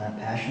politics. I'm that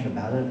passionate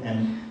about it.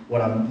 And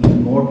what I'm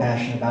even more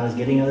passionate about is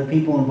getting other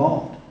people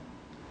involved.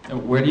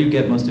 Where do you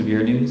get most of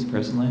your news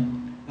personally?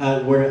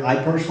 Where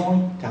I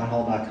personally,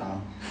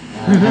 townhall.com.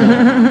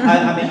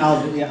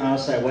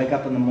 Honestly, I wake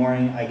up in the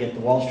morning, I get the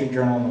Wall Street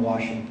Journal and the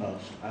Washington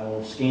Post. I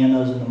will scan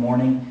those in the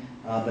morning,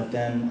 but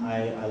then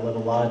I live a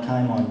lot of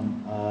time on,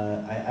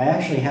 I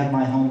actually have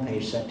my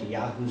homepage set to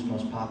Yahoo's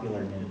most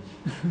popular news.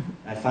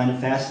 I find it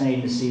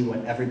fascinating to see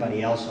what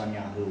everybody else on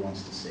Yahoo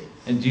wants to see.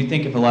 And do you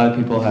think if a lot of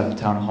people have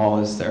Town Hall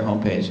as their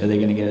homepage, are they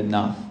going to get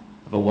enough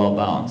of a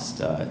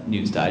well-balanced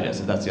news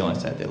digest if that's the only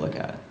site they look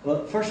at?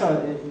 Well, first of all,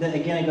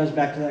 again, it goes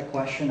back to that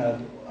question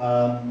of,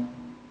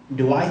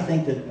 do I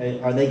think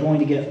that, are they going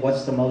to get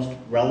what's the most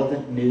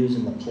relevant news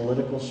in the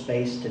political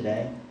space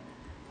today?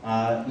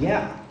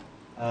 Yeah,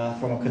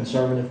 from a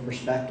conservative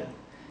perspective.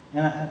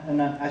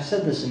 And I've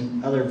said this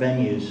in other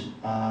venues,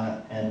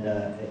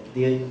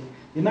 the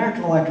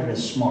American electorate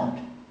is smart.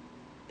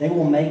 They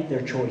will make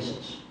their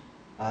choices.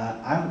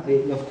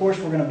 Of course,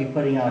 we're going to be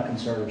putting out a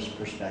conservative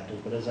perspective,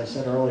 but as I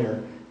said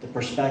earlier, the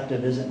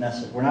perspective isn't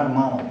necessary. We're not a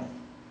monolith.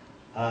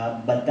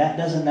 But that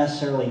doesn't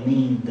necessarily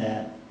mean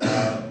that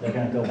they're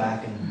going to go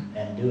back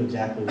and do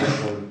exactly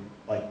what we're,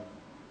 like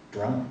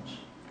drones.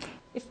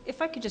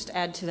 If I could just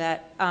add to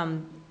that,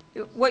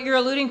 what you're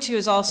alluding to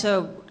is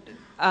also,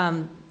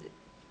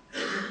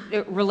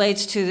 it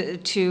relates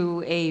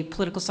to a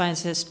political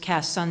scientist,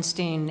 Cass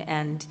Sunstein,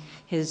 and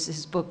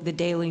his book, The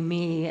Daily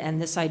Me,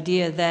 and this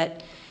idea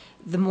that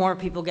the more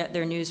people get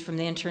their news from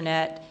the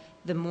internet,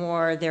 the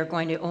more they're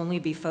going to only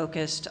be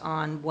focused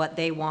on what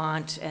they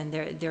want, and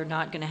they're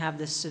not going to have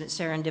this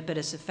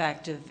serendipitous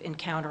effect of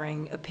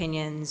encountering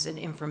opinions and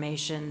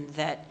information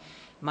that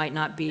might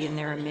not be in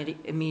their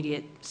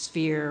immediate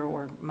sphere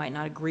or might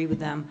not agree with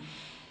them.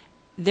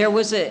 There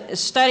was a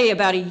study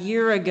about a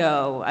year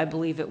ago, I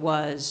believe it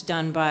was,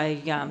 done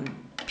by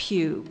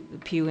Pew, the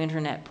Pew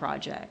Internet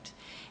Project.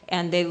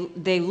 And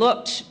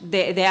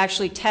they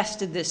actually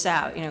tested this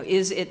out.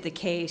 Is it the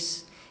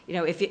case,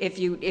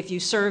 if you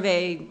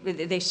survey,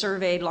 they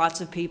surveyed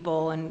lots of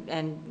people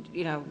and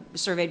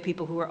surveyed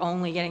people who were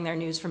only getting their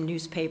news from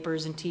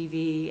newspapers and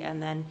TV,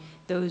 and then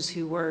those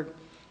who were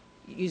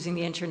using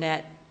the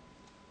internet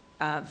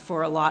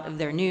for a lot of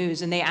their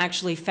news. And they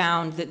actually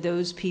found that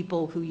those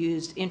people who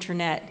used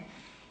internet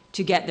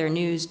to get their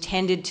news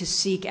tended to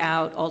seek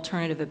out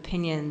alternative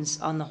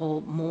opinions on the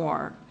whole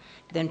more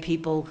than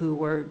people who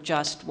were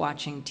just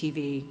watching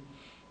TV,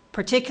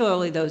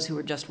 particularly those who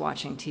were just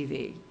watching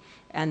TV.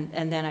 And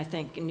then I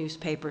think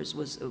newspapers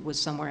was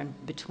somewhere in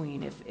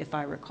between, if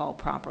I recall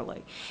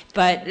properly.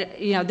 But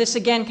this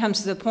again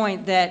comes to the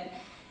point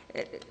that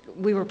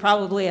we were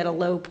probably at a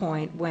low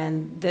point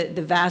when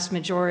the vast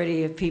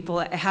majority of people,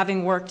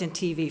 having worked in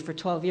TV for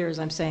 12 years,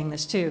 I'm saying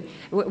this too,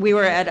 we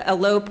were at a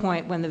low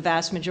point when the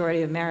vast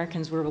majority of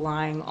Americans were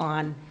relying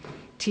on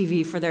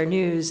TV for their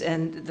news,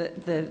 and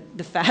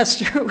the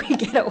faster we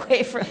get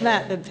away from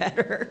that, the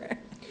better.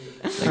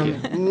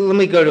 Let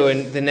me go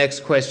to the next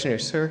questioner,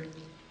 sir.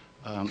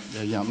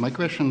 Yeah, my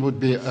question would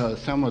be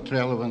somewhat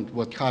relevant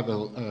what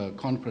Havel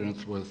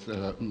conference was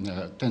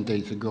 10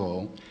 days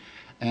ago.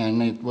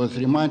 And it was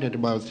reminded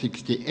about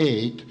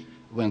 68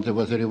 when there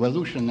was a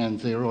revolution and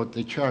they wrote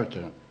the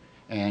charter.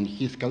 And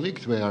his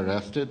colleagues were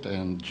arrested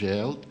and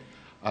jailed.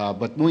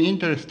 But more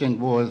interesting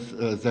was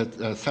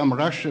that some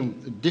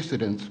Russian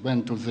dissidents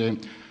went to the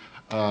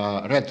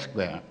Red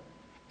Square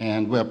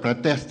and were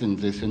protesting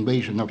this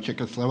invasion of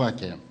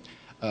Czechoslovakia.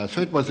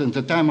 So it was in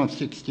the time of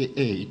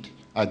 68.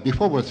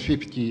 Before was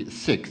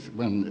 56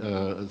 when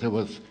there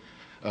was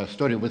a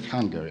story with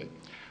Hungary.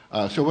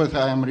 So what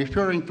I am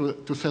referring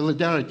to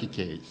Solidarity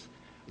case,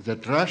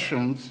 that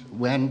Russians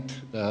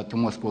went to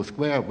Moscow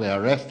Square, were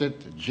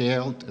arrested,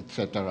 jailed,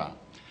 etc.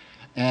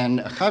 And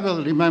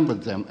Havel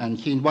remembered them, and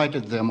he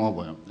invited them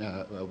over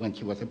when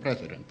he was a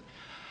president.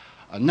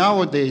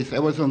 Nowadays, I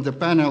was on the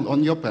panel,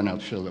 on your panel,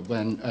 Sheila,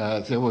 when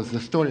there was the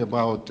story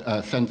about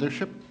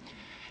censorship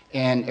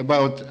and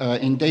about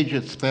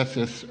endangered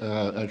species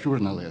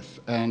journalists.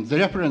 And the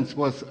reference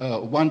was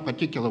one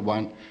particular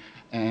one,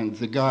 and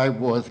the guy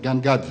was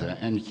Gangadze,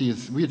 and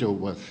his widow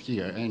was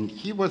here. And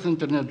he was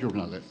internet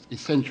journalist,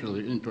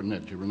 essentially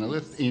internet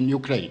journalist in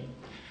Ukraine.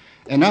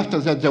 And after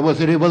that, there was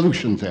a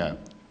revolution there,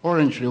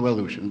 Orange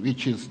Revolution,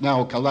 which is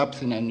now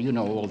collapsing, and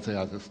all the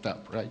other stuff,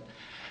 right?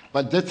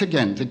 But that's,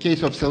 again, the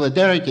case of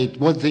Solidarity,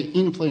 what the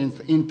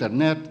influence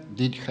internet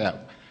did have.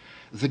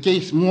 The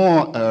case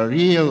more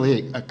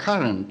really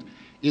current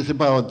is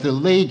about the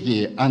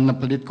lady, Anna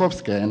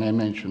Politkovskaya, and I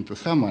mentioned to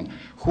someone,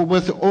 who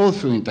was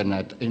also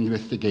internet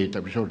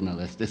investigative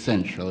journalist,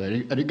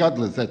 essentially,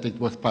 regardless that it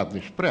was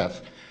published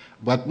press.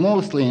 But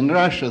mostly in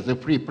Russia, the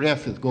free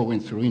press is going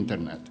through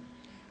internet,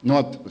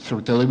 not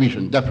through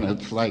television.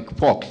 Definitely, it's like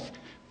Fox.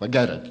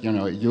 Forget it.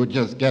 You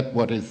just get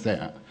what is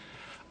there.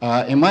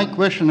 And my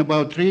question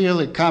about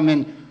really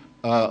coming,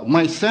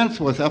 my sense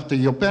was after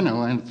your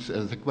panel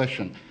answered the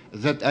question,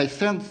 that I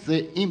sense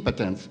the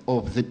impotence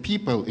of the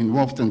people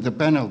involved in the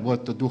panel,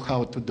 what to do,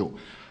 how to do.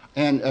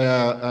 And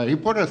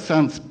Reporters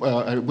Sans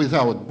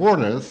Without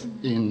Borders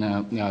in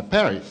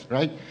Paris,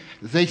 right?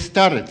 They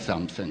started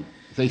something.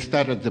 They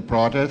started the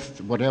protest,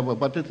 whatever,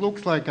 but it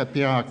looks like a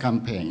PR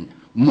campaign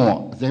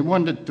more. They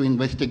wanted to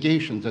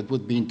investigations that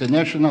would be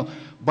international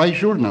by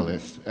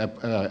journalists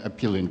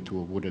appealing to,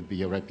 would it be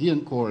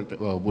European Court,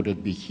 or would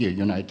it be here,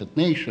 United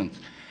Nations?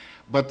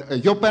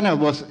 But your panel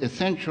was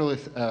essentially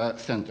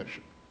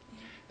censorship.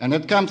 And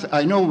it comes,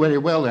 I know very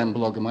well, I'm a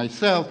blogger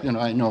myself,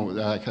 I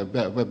know I have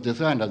web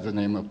design as the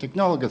name of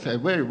technologists, I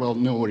very well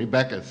know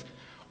Rebecca's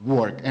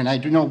work, and I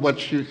do know what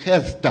she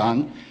has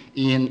done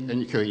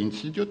in her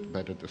institute,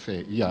 better to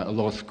say,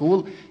 law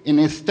school, in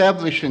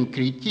establishing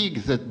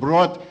critiques that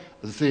brought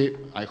the,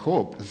 I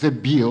hope, the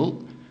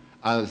bill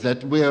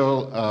that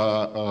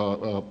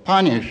will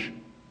punish,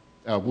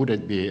 would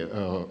it be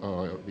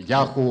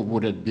Yahoo,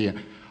 would it be,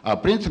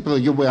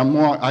 principally you were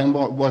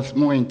was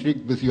more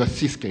intrigued with your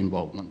Cisco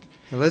involvement.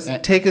 Let's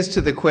take us to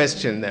the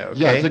question, though,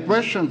 okay? Yeah, the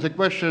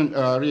question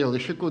really,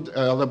 she could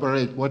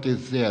elaborate what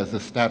is there,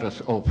 the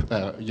status of,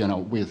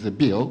 with the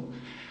bill.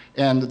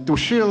 And to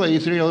Sheila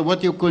is really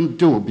what you can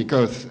do,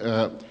 because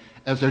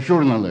as a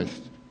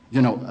journalist,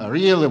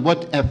 really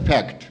what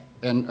effect,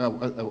 and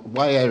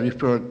why I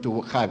referred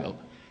to Havel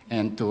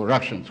and to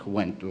Russians who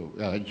went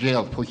to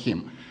jail for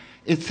him.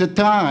 It's a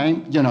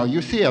time,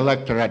 you see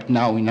electorate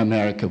now in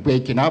America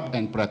waking up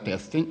and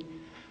protesting.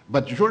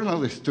 But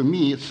journalists, to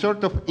me,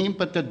 sort of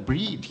impotent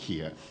breed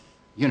here,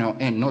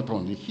 and not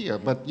only here,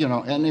 but,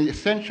 and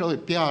essentially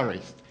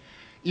PRist.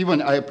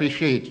 Even I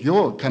appreciate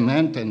your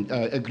comment and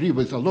agree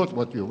with a lot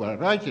what you were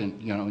writing,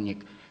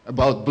 Nick,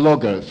 about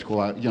bloggers who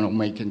are,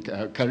 making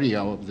a career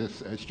of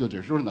this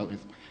student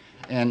journalism.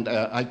 And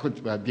I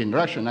could be in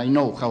Russian. I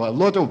know how a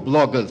lot of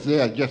bloggers,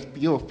 they are just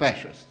pure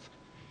fascists,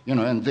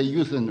 and they're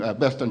using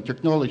Western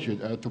technology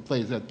to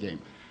play that game.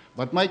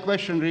 But my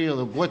question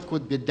really, what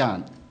could be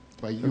done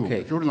by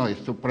you,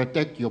 journalists, to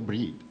protect your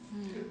breed?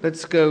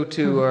 Let's go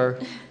to our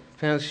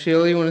panel.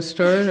 Sheila, you want to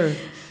start? Or?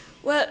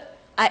 Well,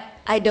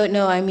 I I don't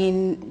know. I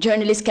mean,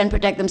 journalists can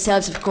protect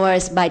themselves, of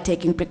course, by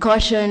taking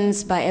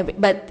precautions,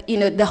 but you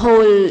know, the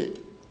whole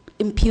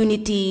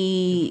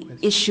impunity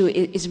issue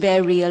is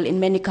very real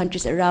in many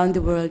countries around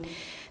the world.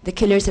 The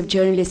killers of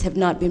journalists have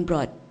not been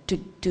brought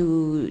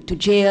to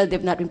jail,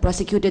 they've not been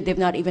prosecuted,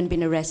 they've not even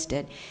been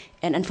arrested.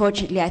 And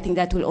unfortunately, I think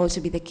that will also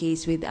be the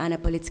case with Anna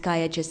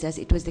Politskaya, just as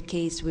it was the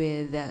case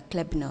with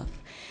Klebnov.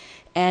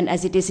 And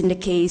as it is in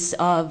the case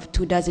of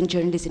 24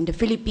 journalists in the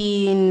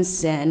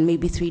Philippines and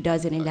maybe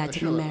 36 in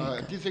Latin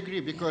America. I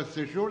disagree, because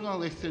the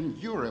journalists in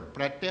Europe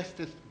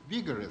protested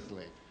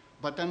vigorously.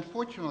 But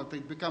unfortunately,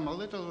 it became a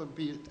little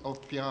bit of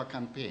PR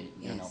campaign,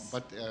 you know.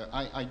 But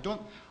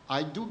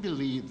I do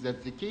believe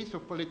that the case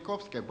of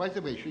Politkovskaya, by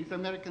the way, she's an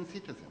American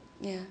citizen.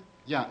 Yeah.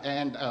 Yeah,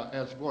 and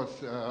as was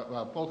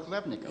Paul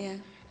Klebnikov. Yeah.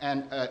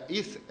 And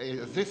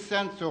this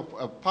sense of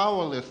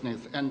powerlessness,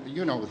 and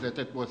you know that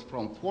it was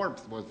from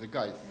Forbes, was the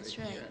guy. That's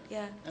right,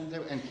 yeah.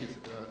 And his,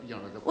 you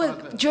know, the Well,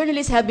 father.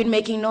 journalists have been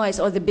making noise,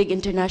 all the big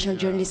international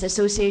journalists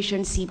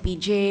associations,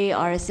 CPJ,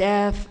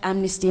 RSF,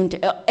 Amnesty,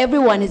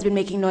 everyone has been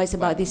making noise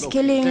about these Look,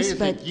 killings.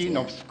 There is a dean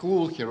of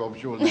school here of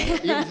journalism.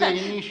 If they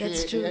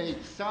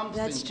initiate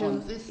something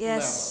on this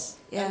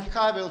level, and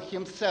Havel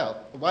himself,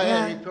 why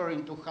are you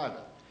referring to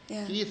Havel?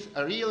 Yeah. He's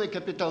really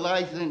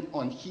capitalizing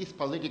on his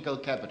political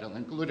capital,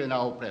 including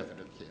our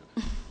president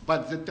here.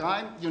 But the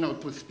time, you know,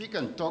 to speak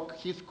and talk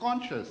his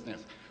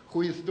consciousness,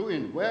 who is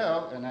doing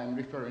well, and I'm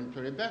referring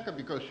to Rebecca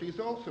because she's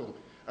also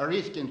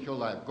risking her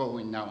life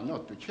going now,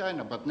 not to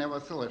China, but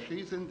nevertheless,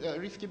 she's in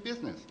risky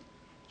business.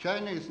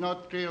 China is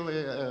not really,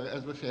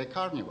 as we say, a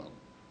carnival.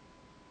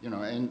 You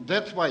know, and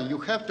that's why you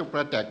have to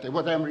protect.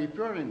 What I'm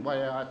referring,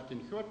 why I'm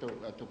asking her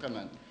to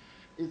comment,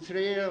 it's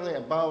really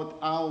about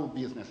our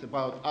business,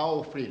 about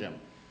our freedom,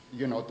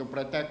 you know, to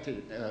protect,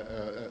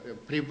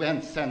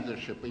 prevent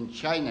censorship in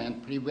China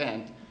and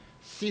prevent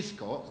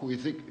Cisco, who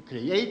is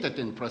created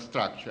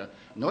infrastructure,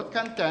 not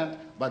content,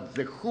 but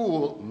the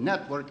whole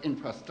network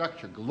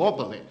infrastructure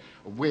globally,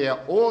 where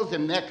all the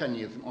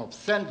mechanism of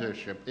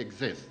censorship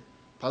exists,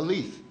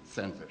 police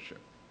censorship.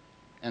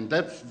 And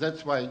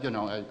that's why, you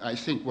know, I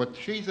think what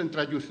she's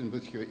introducing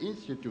with her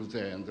institute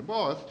there and the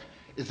boss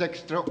is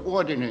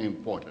extraordinarily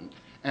important.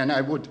 And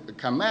I would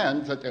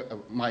commend that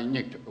my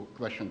next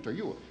question to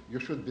you, you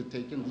should be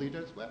taking lead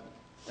as well.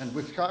 And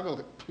with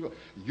Havel,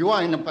 you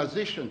are in a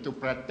position to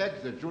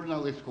protect the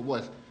journalist who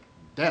was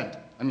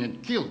dead, I mean,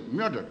 killed,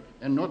 murdered,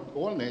 and not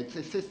only, it's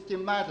a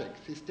systematic,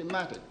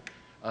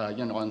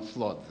 you know,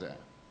 onslaught there.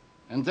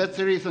 And that's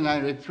the reason I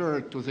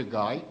referred to the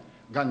guy,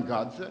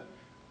 Gangadze.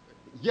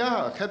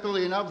 Yeah,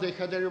 happily enough, they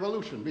had a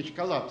revolution, which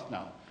collapsed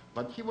now.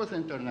 But he was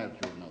an internet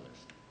journalist.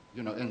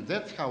 You know, and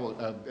that's how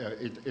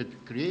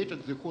it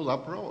created the whole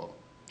uproar.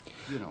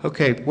 You know.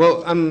 Okay,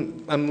 well,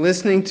 I'm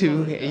listening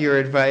to your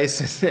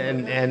advice,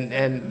 and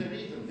The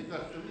reason,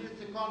 because to me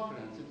it's a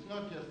conference. It's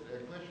not just a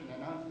question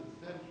and answer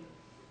session.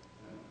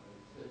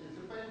 It's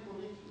a painful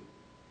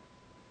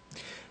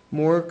issue.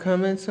 more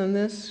comments on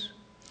this?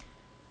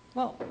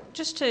 Well,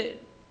 just to,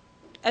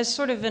 as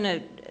sort of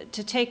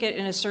to take it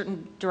in a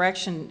certain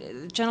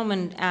direction, the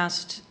gentleman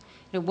asked,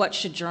 you know, what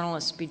should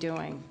journalists be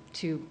doing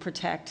to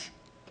protect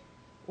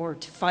or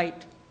to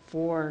fight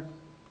for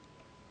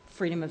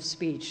freedom of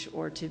speech,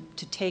 or to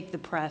take the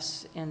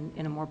press in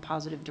a more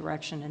positive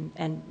direction.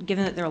 And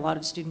given that there are a lot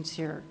of students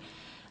here,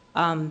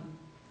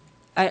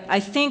 I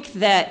think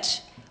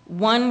that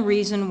one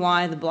reason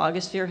why the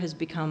blogosphere has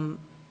become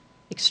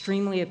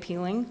extremely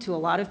appealing to a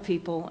lot of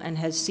people and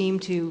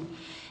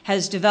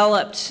has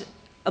developed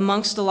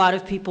amongst a lot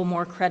of people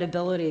more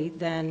credibility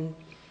than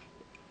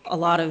a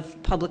lot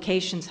of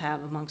publications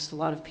have amongst a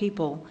lot of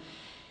people,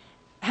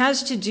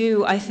 has to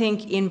do, I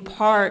think, in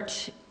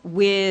part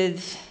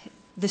with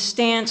the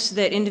stance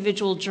that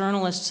individual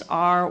journalists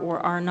are or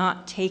are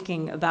not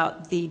taking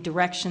about the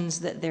directions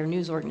that their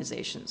news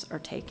organizations are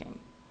taking.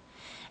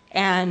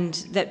 And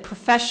that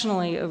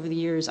professionally over the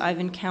years, I've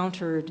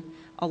encountered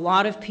a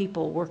lot of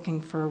people working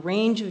for a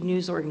range of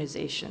news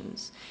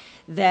organizations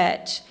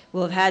that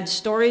will have had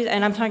stories,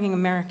 and I'm talking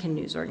American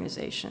news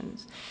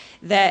organizations,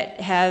 that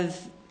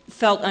have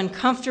felt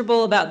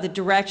uncomfortable about the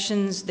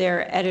directions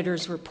their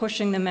editors were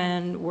pushing them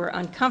in, were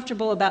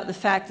uncomfortable about the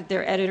fact that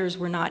their editors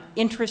were not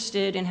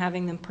interested in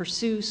having them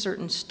pursue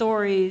certain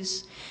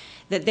stories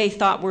that they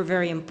thought were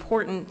very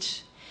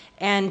important,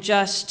 and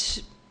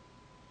just,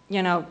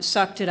 you know,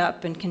 sucked it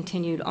up and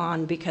continued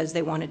on because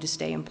they wanted to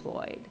stay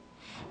employed.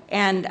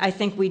 And I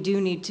think we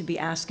do need to be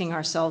asking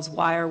ourselves,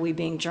 why are we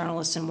being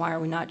journalists and why are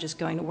we not just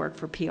going to work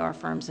for PR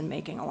firms and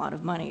making a lot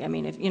of money? I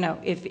mean,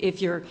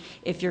 if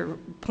your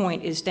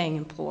point is staying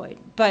employed.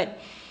 But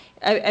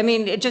I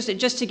mean, just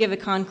to give a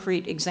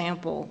concrete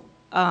example,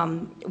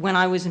 when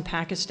I was in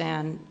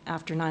Pakistan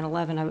after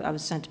 9/11, I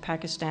was sent to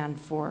Pakistan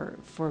for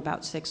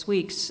about 6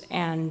 weeks,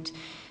 and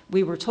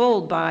we were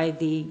told by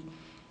the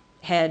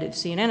head of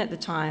CNN at the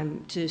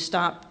time to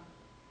stop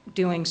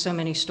doing so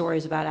many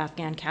stories about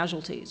Afghan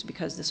casualties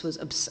because this was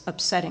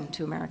upsetting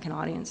to American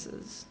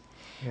audiences.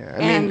 Yeah,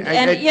 I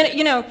mean,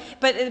 you know,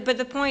 but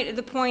the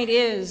point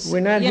is, we're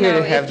not you here know,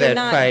 to have if you're that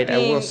not fight. I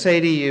will being- say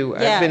to you,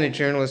 Yeah. I've been a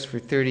journalist for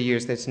 30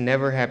 years. That's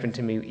never happened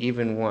to me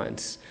even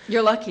once.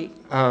 You're lucky.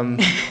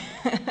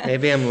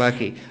 Maybe I'm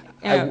lucky.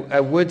 Yeah. I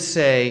would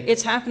say,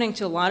 It's happening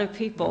to a lot of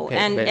people, Okay,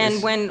 and but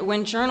it's-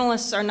 when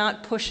journalists are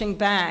not pushing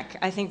back,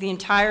 I think the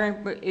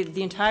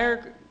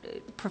entire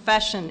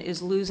profession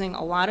is losing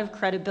a lot of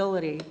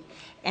credibility.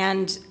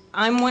 And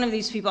I'm one of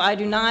these people. I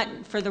do not,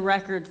 for the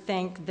record,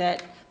 think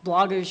that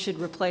bloggers should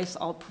replace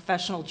all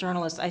professional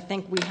journalists. I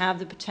think we have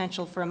the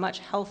potential for a much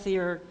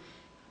healthier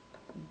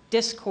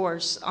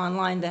discourse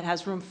online that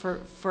has room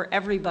for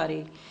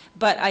everybody.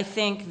 But I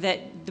think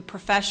that the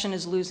profession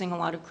is losing a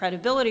lot of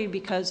credibility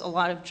because a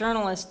lot of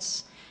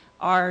journalists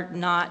are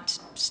not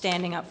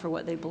standing up for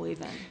what they believe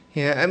in.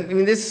 yeah, I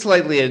mean, this is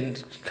slightly a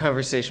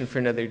conversation for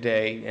another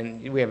day,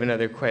 and we have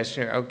another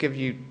question. I'll give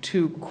you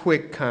two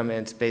quick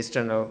comments based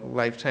on a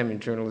lifetime in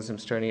journalism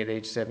starting at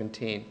age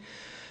 17.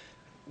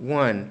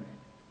 One,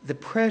 the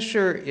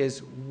pressure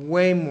is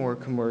way more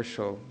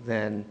commercial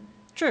than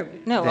True.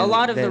 No, a than-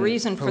 lot of the than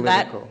reason for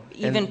that, political.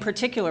 even And-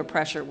 particular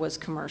pressure, was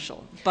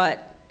commercial,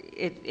 but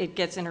it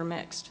gets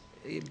intermixed.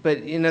 But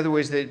in other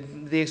words,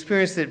 the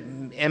experience that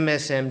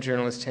MSM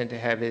journalists tend to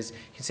have is you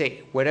can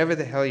say whatever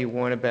the hell you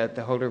want about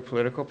the holder of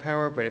political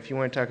power, but if you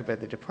want to talk about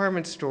the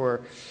department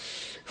store,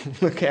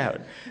 look out.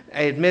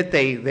 I admit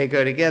they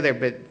go together,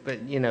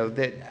 but you know,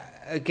 that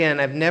again,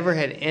 I've never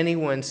had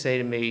anyone say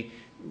to me,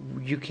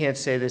 you can't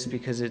say this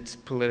because it's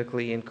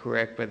politically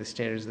incorrect by the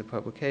standards of the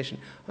publication.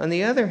 On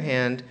the other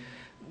hand,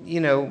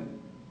 you know,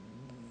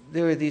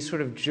 there are these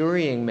sort of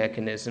jurying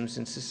mechanisms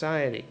in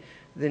society.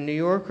 The New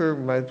Yorker,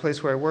 the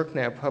place where I work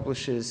now,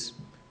 publishes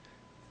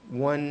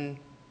one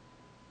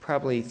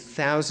probably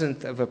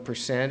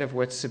 1,000% of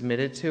what's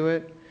submitted to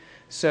it.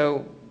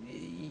 So,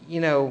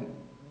 you know,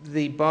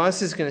 the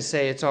boss is going to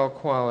say it's all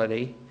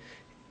quality.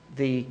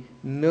 The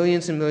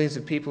millions and millions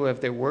of people who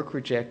have their work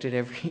rejected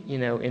every, you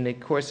know, in the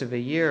course of a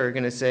year are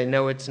going to say,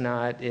 no, it's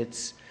not.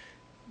 It's,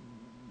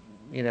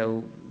 you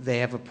know, they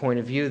have a point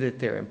of view that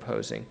they're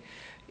imposing.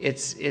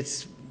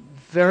 It's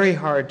very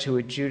hard to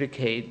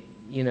adjudicate,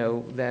 you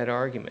know, that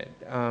argument.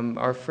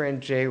 Our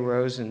friend Jay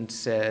Rosen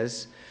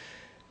says,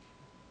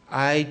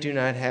 I do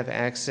not have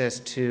access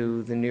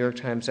to the New York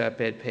Times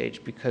op-ed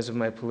page because of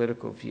my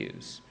political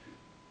views.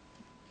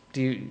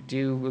 Do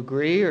you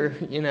agree? Or,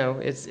 you know,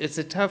 it's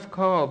a tough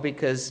call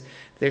because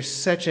there's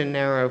such a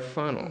narrow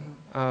funnel.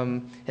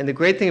 And the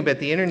great thing about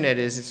the internet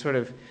is it's sort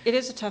of... It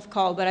is a tough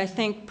call, but I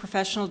think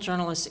professional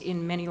journalists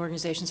in many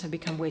organizations have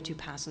become way too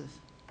passive.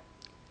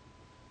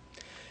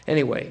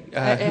 Anyway.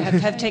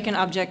 Have taken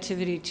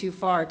objectivity too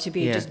far to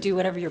be Yeah. just do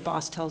whatever your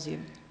boss tells you.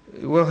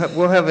 We'll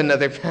have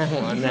another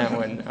panel on that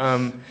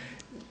one.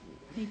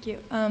 Thank you.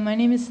 My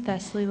name is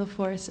Thessaly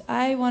LaForce.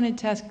 I wanted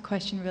to ask a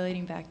question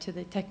relating back to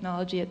the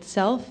technology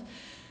itself.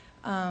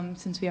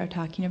 Since we are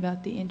talking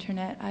about the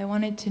internet, I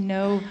wanted to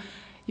know,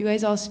 you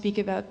guys all speak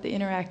about the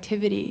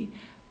interactivity,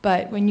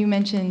 but when you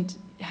mentioned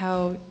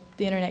how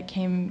the internet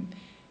came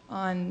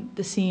on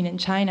the scene in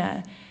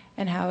China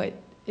and how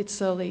it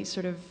slowly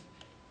sort of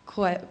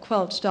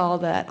quelched all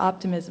that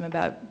optimism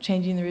about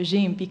changing the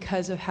regime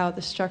because of how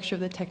the structure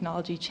of the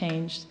technology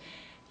changed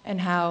and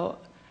how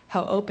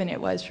open it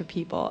was for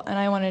people. And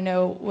I want to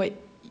know what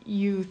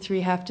you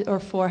three have to, or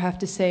four have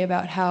to say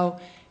about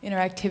how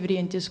interactivity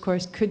and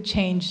discourse could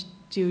change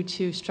due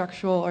to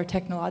structural or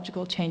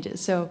technological changes.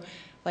 So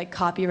like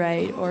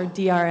copyright or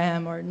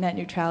DRM or net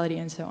neutrality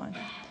and so on.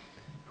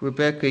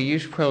 Rebecca, you're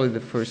probably the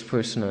first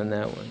person on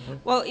that one. Huh?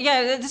 Well,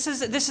 yeah, this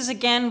is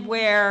again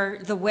where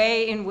the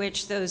way in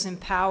which those in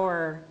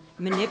power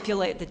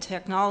manipulate the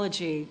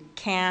technology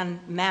can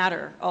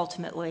matter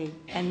ultimately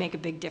and make a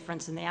big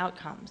difference in the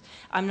outcomes.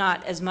 I'm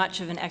not as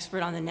much of an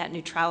expert on the net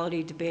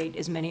neutrality debate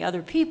as many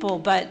other people,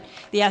 but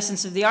the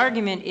essence of the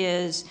argument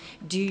is,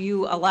 do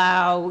you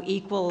allow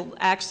equal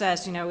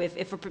access? You know,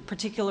 if a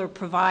particular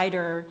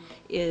provider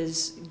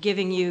is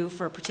giving you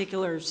for a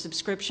particular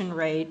subscription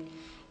rate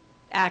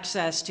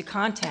access to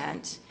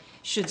content,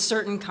 should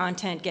certain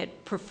content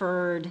get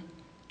preferred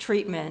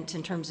treatment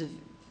in terms of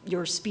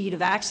your speed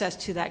of access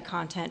to that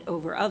content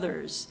over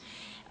others,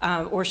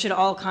 or should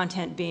all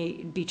content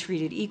be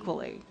treated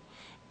equally?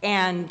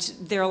 And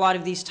there are a lot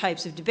of these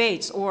types of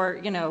debates. Or,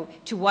 you know,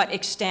 to what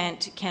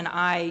extent can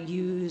I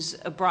use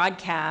a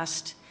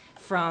broadcast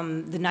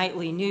from the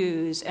nightly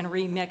news and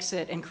remix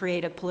it and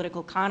create a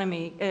political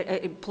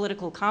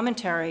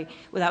commentary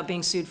without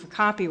being sued for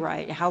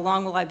copyright? How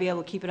long will I be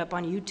able to keep it up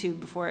on YouTube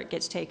before it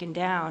gets taken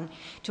down?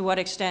 To what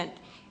extent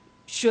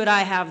should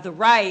I have the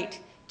right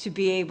to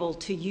be able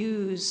to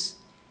use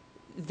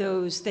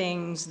those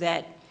things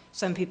that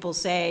some people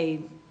say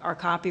are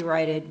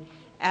copyrighted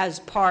as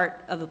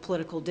part of a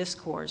political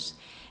discourse?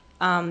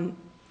 And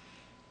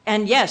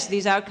yes,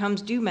 these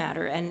outcomes do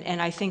matter,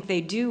 and I think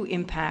they do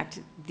impact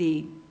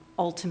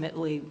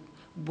ultimately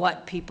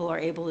what people are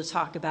able to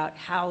talk about,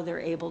 how they're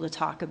able to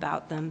talk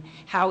about them,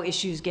 how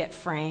issues get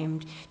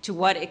framed, to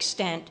what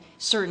extent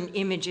certain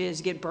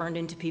images get burned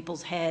into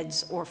people's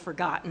heads or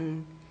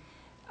forgotten.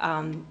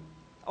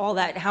 all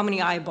that, how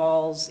many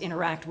eyeballs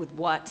interact with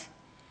what.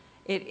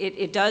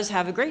 It does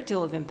have a great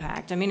deal of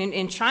impact. I mean,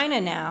 in China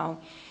now,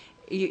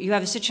 you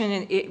have a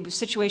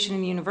situation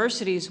in the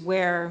universities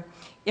where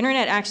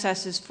internet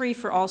access is free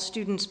for all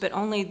students, but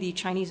only the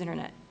Chinese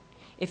internet.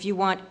 If you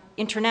want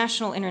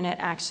international internet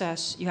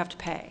access, you have to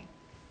pay.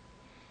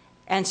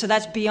 And so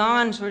that's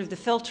beyond sort of the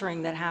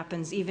filtering that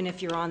happens even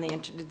if you're on the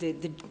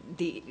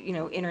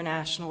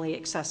internationally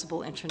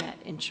accessible internet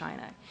in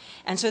China.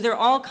 And so there are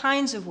all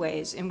kinds of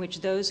ways in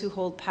which those who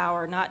hold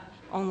power, not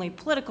only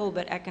political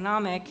but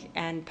economic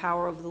and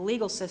power over the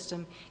legal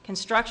system, can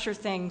structure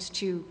things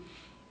to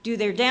do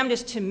their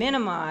damnedest to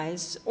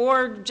minimize,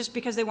 or just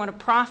because they want to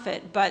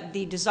profit, but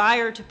the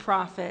desire to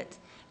profit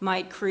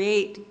might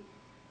create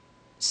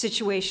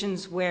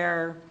situations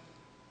where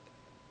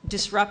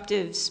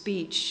disruptive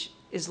speech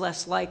is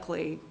less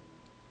likely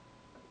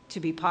to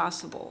be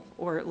possible,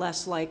 or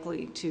less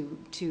likely to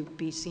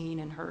be seen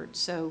and heard.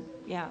 So,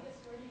 yeah.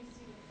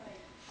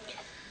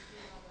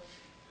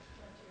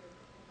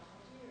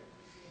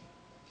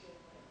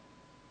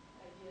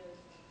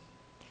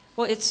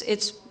 Well,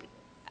 it's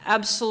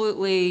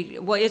absolutely,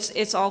 well,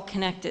 it's all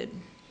connected.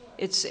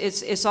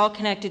 It's all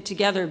connected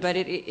together, but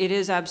it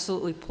is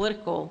absolutely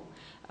political.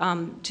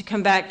 To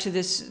come back to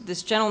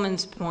this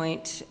gentleman's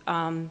point,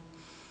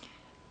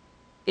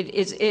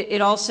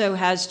 it also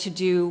has to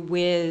do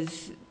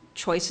with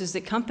choices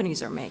that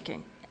companies are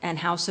making and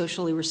how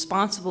socially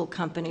responsible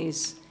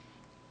companies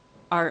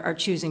are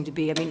choosing to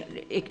be. I mean,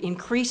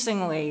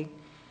 increasingly,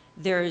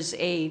 there's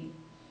a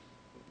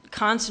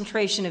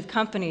concentration of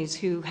companies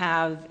who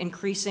have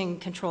increasing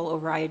control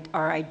over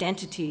our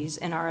identities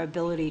and our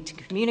ability to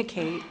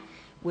communicate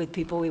with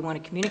people we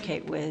want to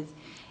communicate with.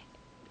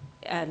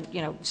 And,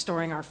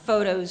 storing our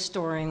photos,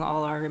 storing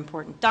all our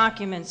important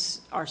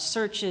documents, our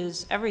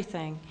searches,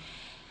 everything,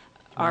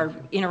 our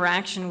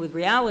interaction with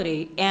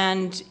reality.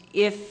 And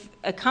if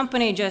a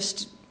company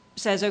just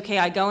says, okay,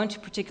 I go into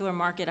a particular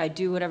market, I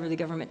do whatever the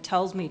government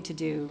tells me to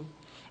do,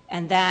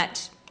 and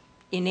that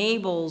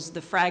enables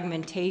the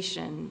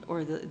fragmentation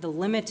or the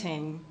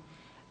limiting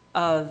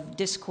of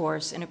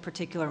discourse in a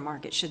particular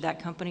market, should that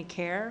company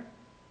care?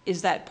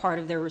 Is that part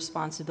of their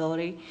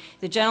responsibility?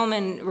 The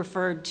gentleman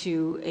referred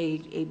to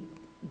a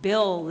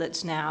bill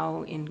that's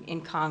now in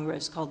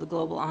Congress called the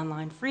Global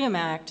Online Freedom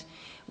Act,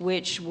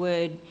 which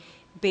would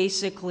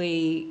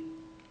basically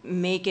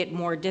make it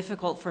more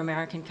difficult for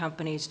American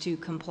companies to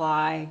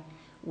comply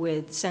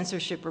with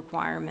censorship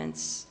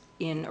requirements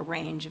in a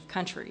range of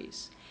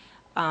countries.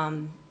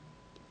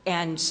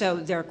 And so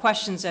there are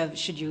questions of,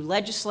 should you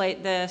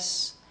legislate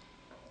this?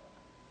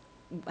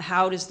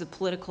 How does the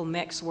political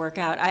mix work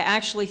out? I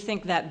actually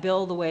think that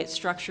bill, the way it's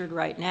structured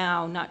right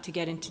now, not to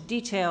get into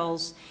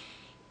details,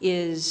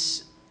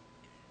 is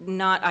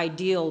not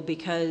ideal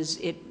because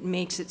it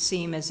makes it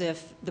seem as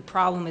if the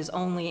problem is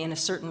only in a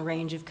certain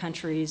range of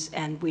countries,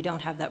 and we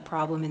don't have that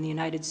problem in the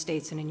United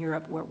States and in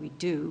Europe where we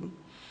do.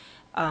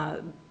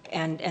 And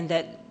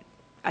that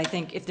I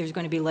think if there's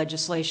going to be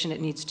legislation, it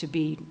needs to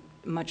be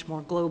much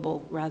more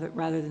global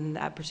rather than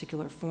that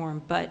particular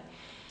form. But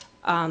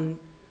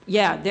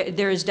yeah,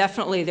 there is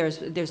definitely,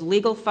 there's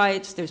legal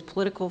fights, there's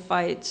political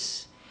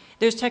fights,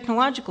 there's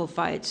technological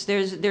fights.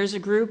 There's a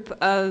group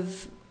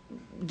of,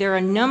 there are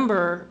a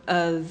number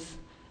of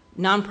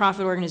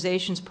nonprofit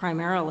organizations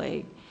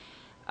primarily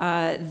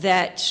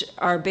that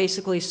are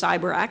basically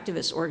cyber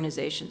activist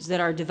organizations that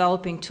are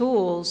developing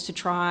tools to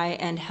try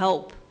and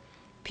help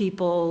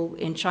people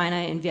in China,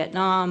 in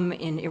Vietnam,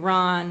 in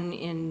Iran,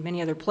 in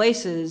many other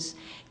places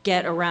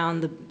get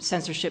around the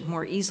censorship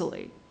more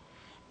easily.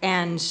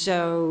 And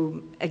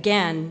so,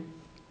 again,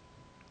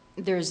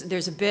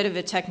 there's a bit of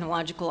a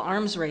technological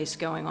arms race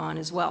going on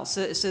as well.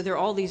 So there are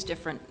all these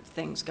different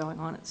things going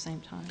on at the same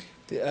time.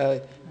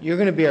 You're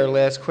going to be our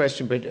last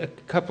question, but a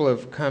couple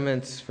of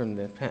comments from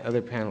the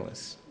other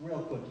panelists. Real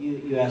quick,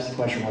 you asked the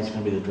question what's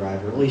going to be the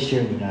driver, at least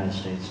here in the United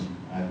States, and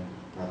I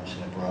probably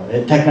said it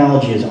broad.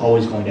 Technology is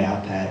always going to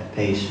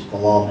outpace the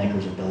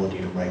lawmakers' ability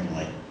to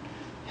regulate it.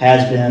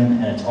 Has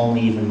been, and it's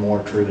only even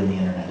more true in the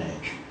internet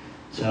age.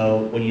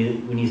 So when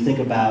you think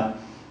about,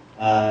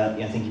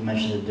 I think you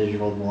mentioned the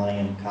Digital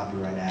Millennium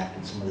Copyright Act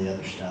and some of the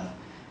other stuff.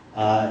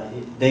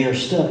 They are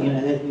still,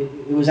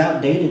 it was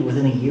outdated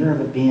within a year of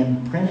it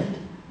being printed.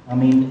 I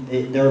mean,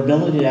 their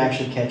ability to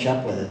actually catch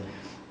up with it.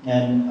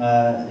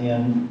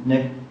 And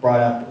Nick brought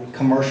up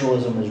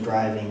commercialism is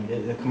driving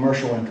the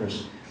commercial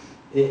interest.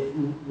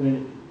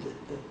 The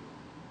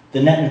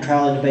net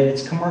neutrality debate,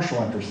 it's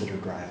commercial interests that are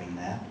driving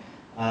that.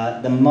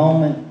 The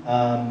moment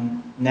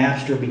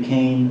Napster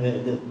became,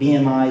 the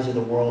BMIs of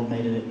the world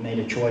made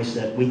a choice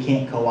that we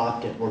can't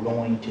co-opt it, we're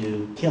going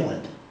to kill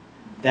it.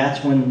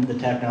 That's when the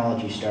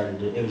technology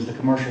started. It was the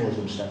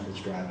commercialism stuff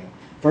that's driving.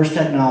 First,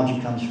 technology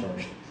comes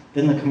first.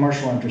 Then the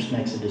commercial interest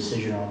makes a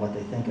decision on what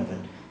they think of it.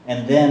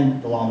 And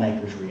then the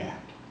lawmakers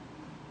react.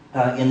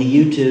 In the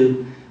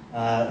YouTube,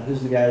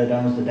 who's the guy that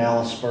owns the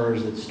Dallas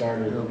Spurs that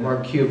started?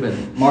 Mark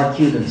Cuban. Mark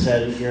Cuban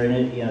said,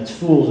 it's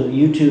fools.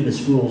 YouTube is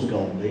fool's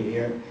gold.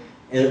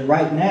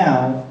 Right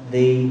now,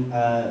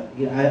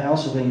 I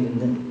also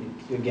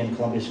think again,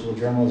 Columbia School of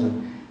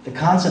Journalism, the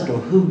concept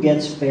of who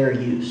gets fair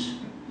use.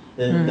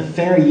 The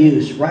fair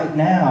use, right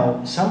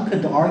now, some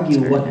could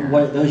argue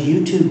what those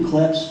YouTube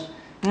clips,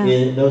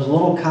 those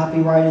little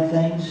copyrighted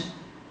things,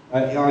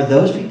 are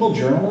those people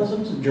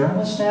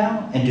journalists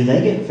now? And do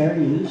they get fair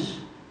use?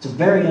 It's a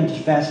very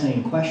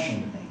fascinating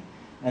question to me.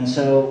 And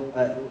so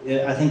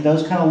I think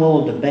those kind of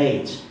little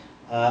debates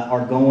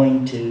are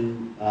going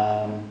to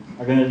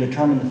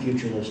determine the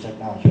future of those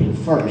technologies.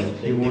 But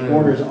first, the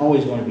order is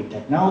always going to be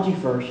technology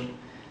first,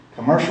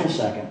 commercial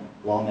second,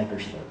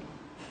 lawmakers third.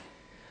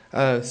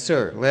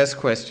 Sir, last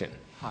question.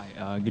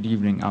 Hi, good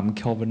evening. I'm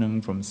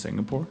Kelvin from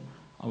Singapore.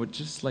 I would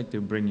just like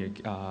to bring you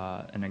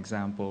an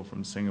example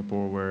from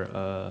Singapore where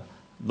a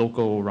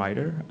local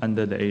writer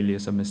under the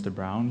alias of Mr.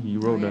 Brown, he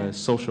wrote a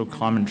social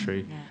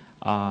commentary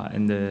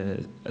in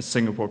the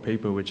Singapore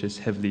paper, which is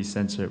heavily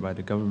censored by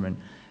the government.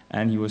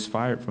 And he was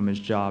fired from his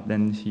job.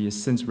 Then he has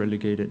since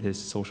relegated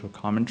his social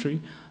commentary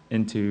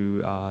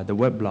into the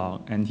web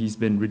blog, and he's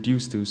been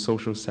reduced to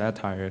social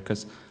satire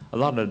because a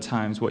lot of the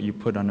times what you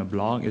put on a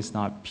blog is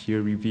not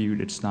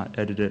peer-reviewed, it's not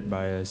edited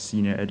by a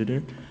senior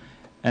editor.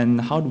 And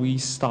how do we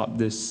stop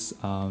this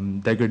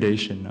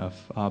degradation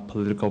of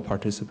political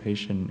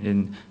participation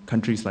in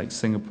countries like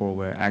Singapore,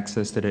 where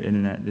access to the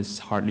internet is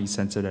hardly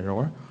censored at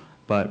all,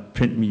 but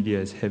print media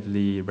is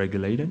heavily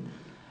regulated?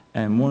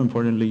 And more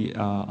importantly,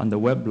 on the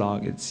web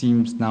blog, it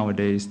seems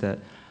nowadays that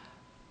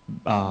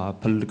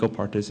political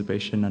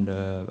participation on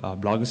the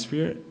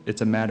blogosphere,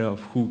 it's a matter of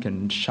who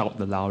can shout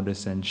the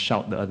loudest and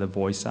shout the other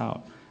voice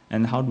out.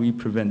 And how do we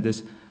prevent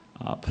this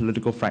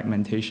political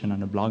fragmentation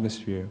on the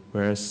blogosphere,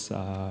 whereas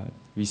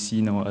we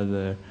see no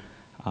other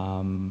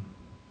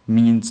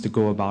means to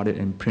go about it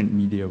in print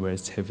media where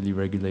it's heavily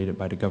regulated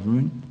by the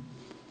government?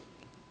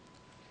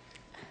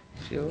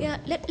 Yeah,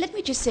 let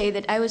me just say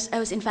that I was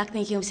in fact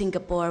thinking of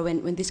Singapore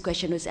when this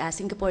question was asked.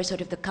 Singapore is sort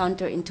of the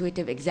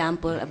counterintuitive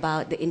example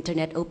about the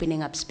internet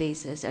opening up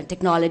spaces and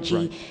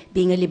technology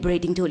being a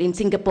liberating tool. In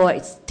Singapore,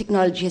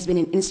 technology has been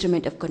an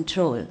instrument of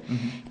control,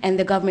 and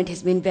the government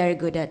has been very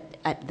good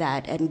at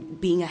that and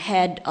being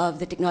ahead of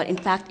the technology. In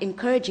fact,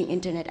 encouraging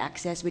internet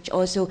access, which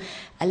also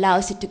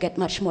allows it to get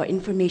much more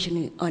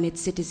information on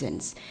its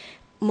citizens.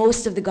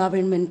 Most of the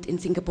government in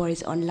Singapore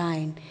is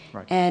online,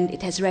 and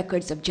it has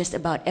records of just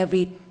about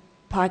every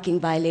parking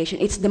violation.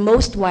 It's the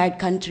most wired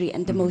country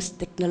and the most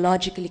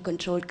technologically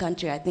controlled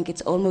country. I think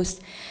it's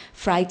almost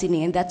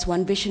frightening, and that's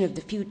one vision of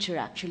the future,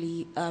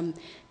 actually.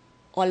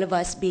 All of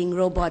us being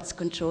robots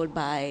controlled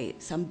by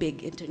some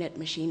big internet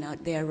machine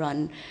out there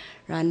run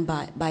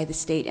by the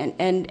state.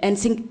 And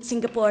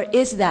Singapore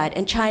is that,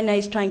 and China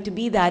is trying to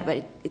be that,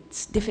 but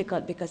it's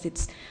difficult because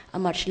it's a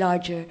much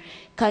larger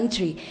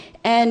country.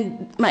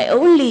 And my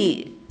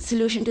only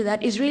solution to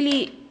that is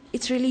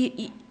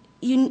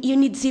you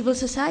need civil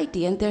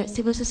society, and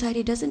civil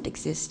society doesn't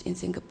exist in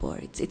Singapore.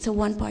 It's a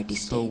one-party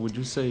state. So would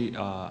you say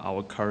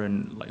our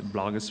current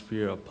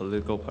blogosphere of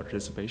political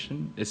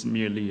participation is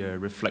merely a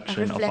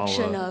reflection of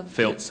our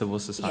failed civil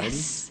society?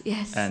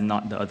 Yes. And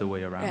not the other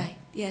way around? Right,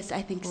 yes,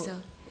 I think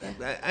so.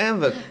 Yeah. I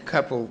have a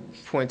couple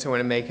points I want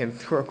to make and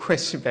throw a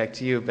question back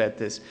to you about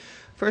this.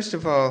 First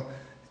of all,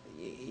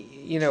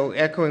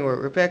 echoing what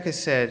Rebecca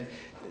said,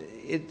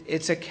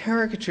 it's a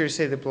caricature to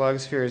say the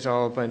blogosphere is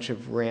all a bunch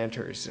of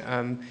ranters.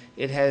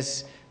 It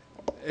has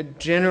a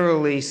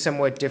generally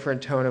somewhat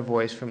different tone of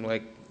voice from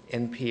like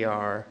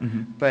NPR,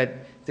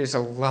 but there's a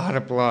lot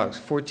of blogs,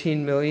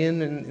 14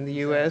 million in the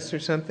US or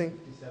something?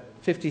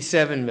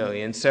 57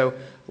 million. So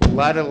a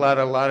lot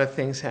of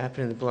things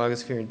happen in the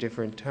blogosphere in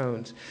different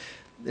tones.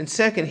 And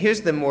second,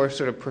 here's the more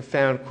sort of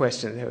profound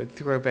question that I would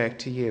throw back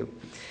to you.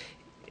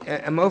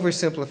 I'm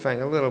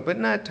oversimplifying a little, but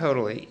not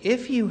totally.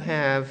 If you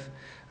have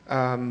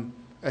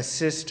a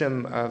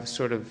system of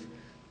sort of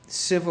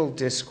civil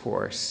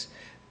discourse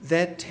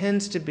that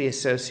tends to be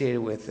associated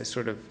with a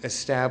sort of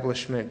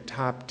establishment,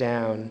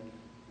 top-down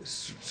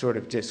sort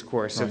of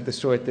discourse of the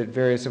sort that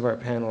various of our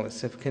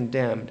panelists have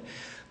condemned,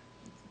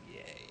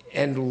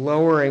 and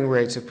lowering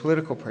rates of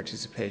political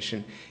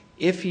participation.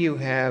 If you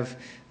have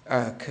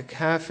a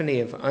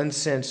cacophony of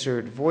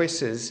uncensored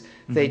voices,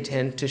 they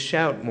tend to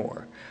shout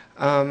more.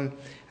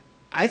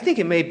 I think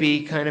it may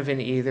be kind of an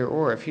either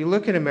or. If you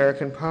look at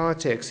American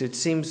politics, it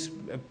seems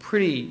a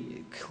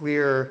pretty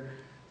clear,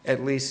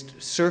 at least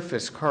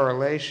surface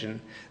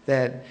correlation,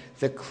 that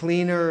the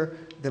cleaner,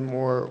 the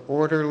more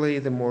orderly,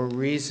 the more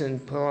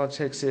reasoned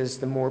politics is,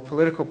 the more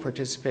political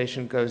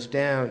participation goes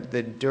down.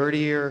 The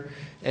dirtier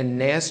and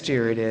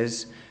nastier it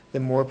is, the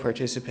more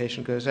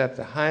participation goes up.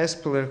 The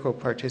highest political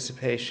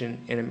participation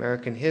in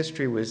American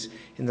history was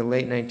in the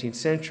late 19th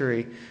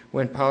century,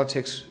 when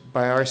politics,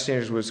 by our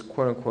standards, was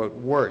quote-unquote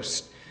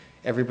worst.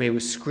 Everybody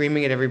was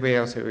screaming at everybody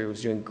else. Everybody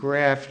was doing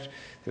graft.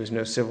 There was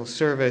no civil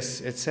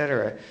service, et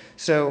cetera.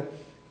 So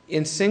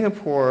in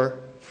Singapore,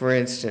 for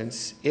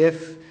instance,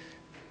 if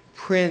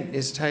print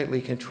is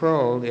tightly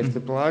controlled, if the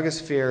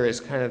blogosphere is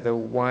kind of the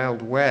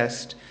Wild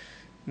West,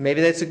 maybe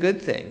that's a good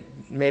thing.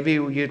 Maybe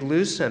you'd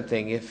lose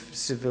something if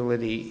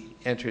civility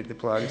entered the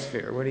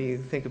blogosphere. What do you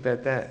think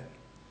about that?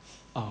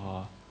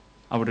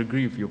 I would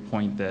agree with your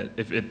point that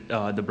if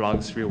the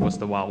blogosphere was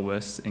the Wild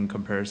West in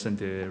comparison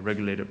to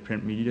regulated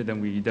print media,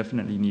 then we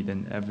definitely need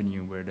an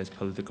avenue where there's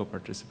political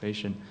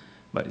participation.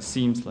 But it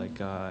seems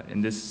like in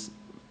this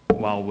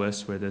Wild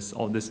West where there's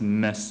all this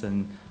mess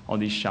and all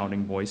these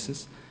shouting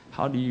voices,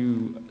 how do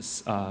you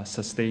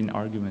sustain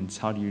arguments?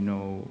 How do you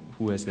know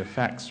who has the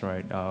facts,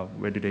 right?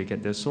 Where do they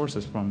get their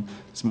sources from?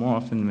 It's more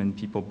often when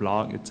people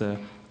blog, it's a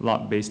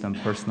lot based on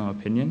personal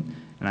opinion.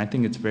 And I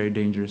think it's very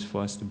dangerous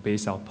for us to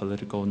base our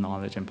political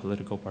knowledge and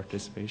political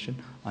participation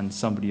on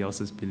somebody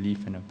else's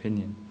belief and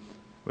opinion.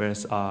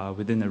 Whereas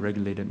within the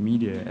regulated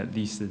media, at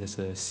least there's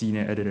a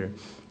senior editor.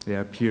 There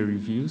are peer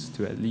reviews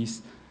to at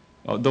least,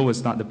 although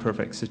it's not the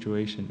perfect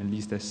situation, at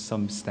least there's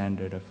some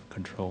standard of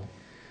control.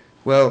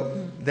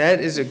 Well, that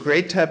is a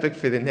great topic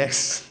for the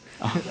next,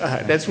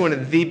 that's one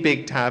of the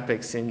big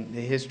topics in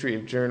the history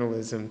of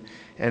journalism,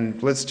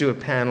 and let's do a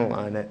panel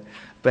on it.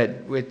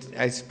 But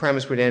I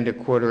promised we'd end at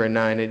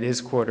 8:45. It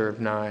is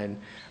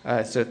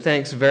 8:45. So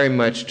thanks very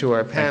much to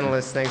our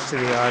panelists. Thanks to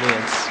the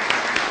audience.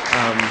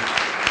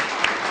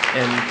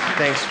 And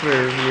thanks for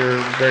your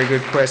very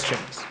good question.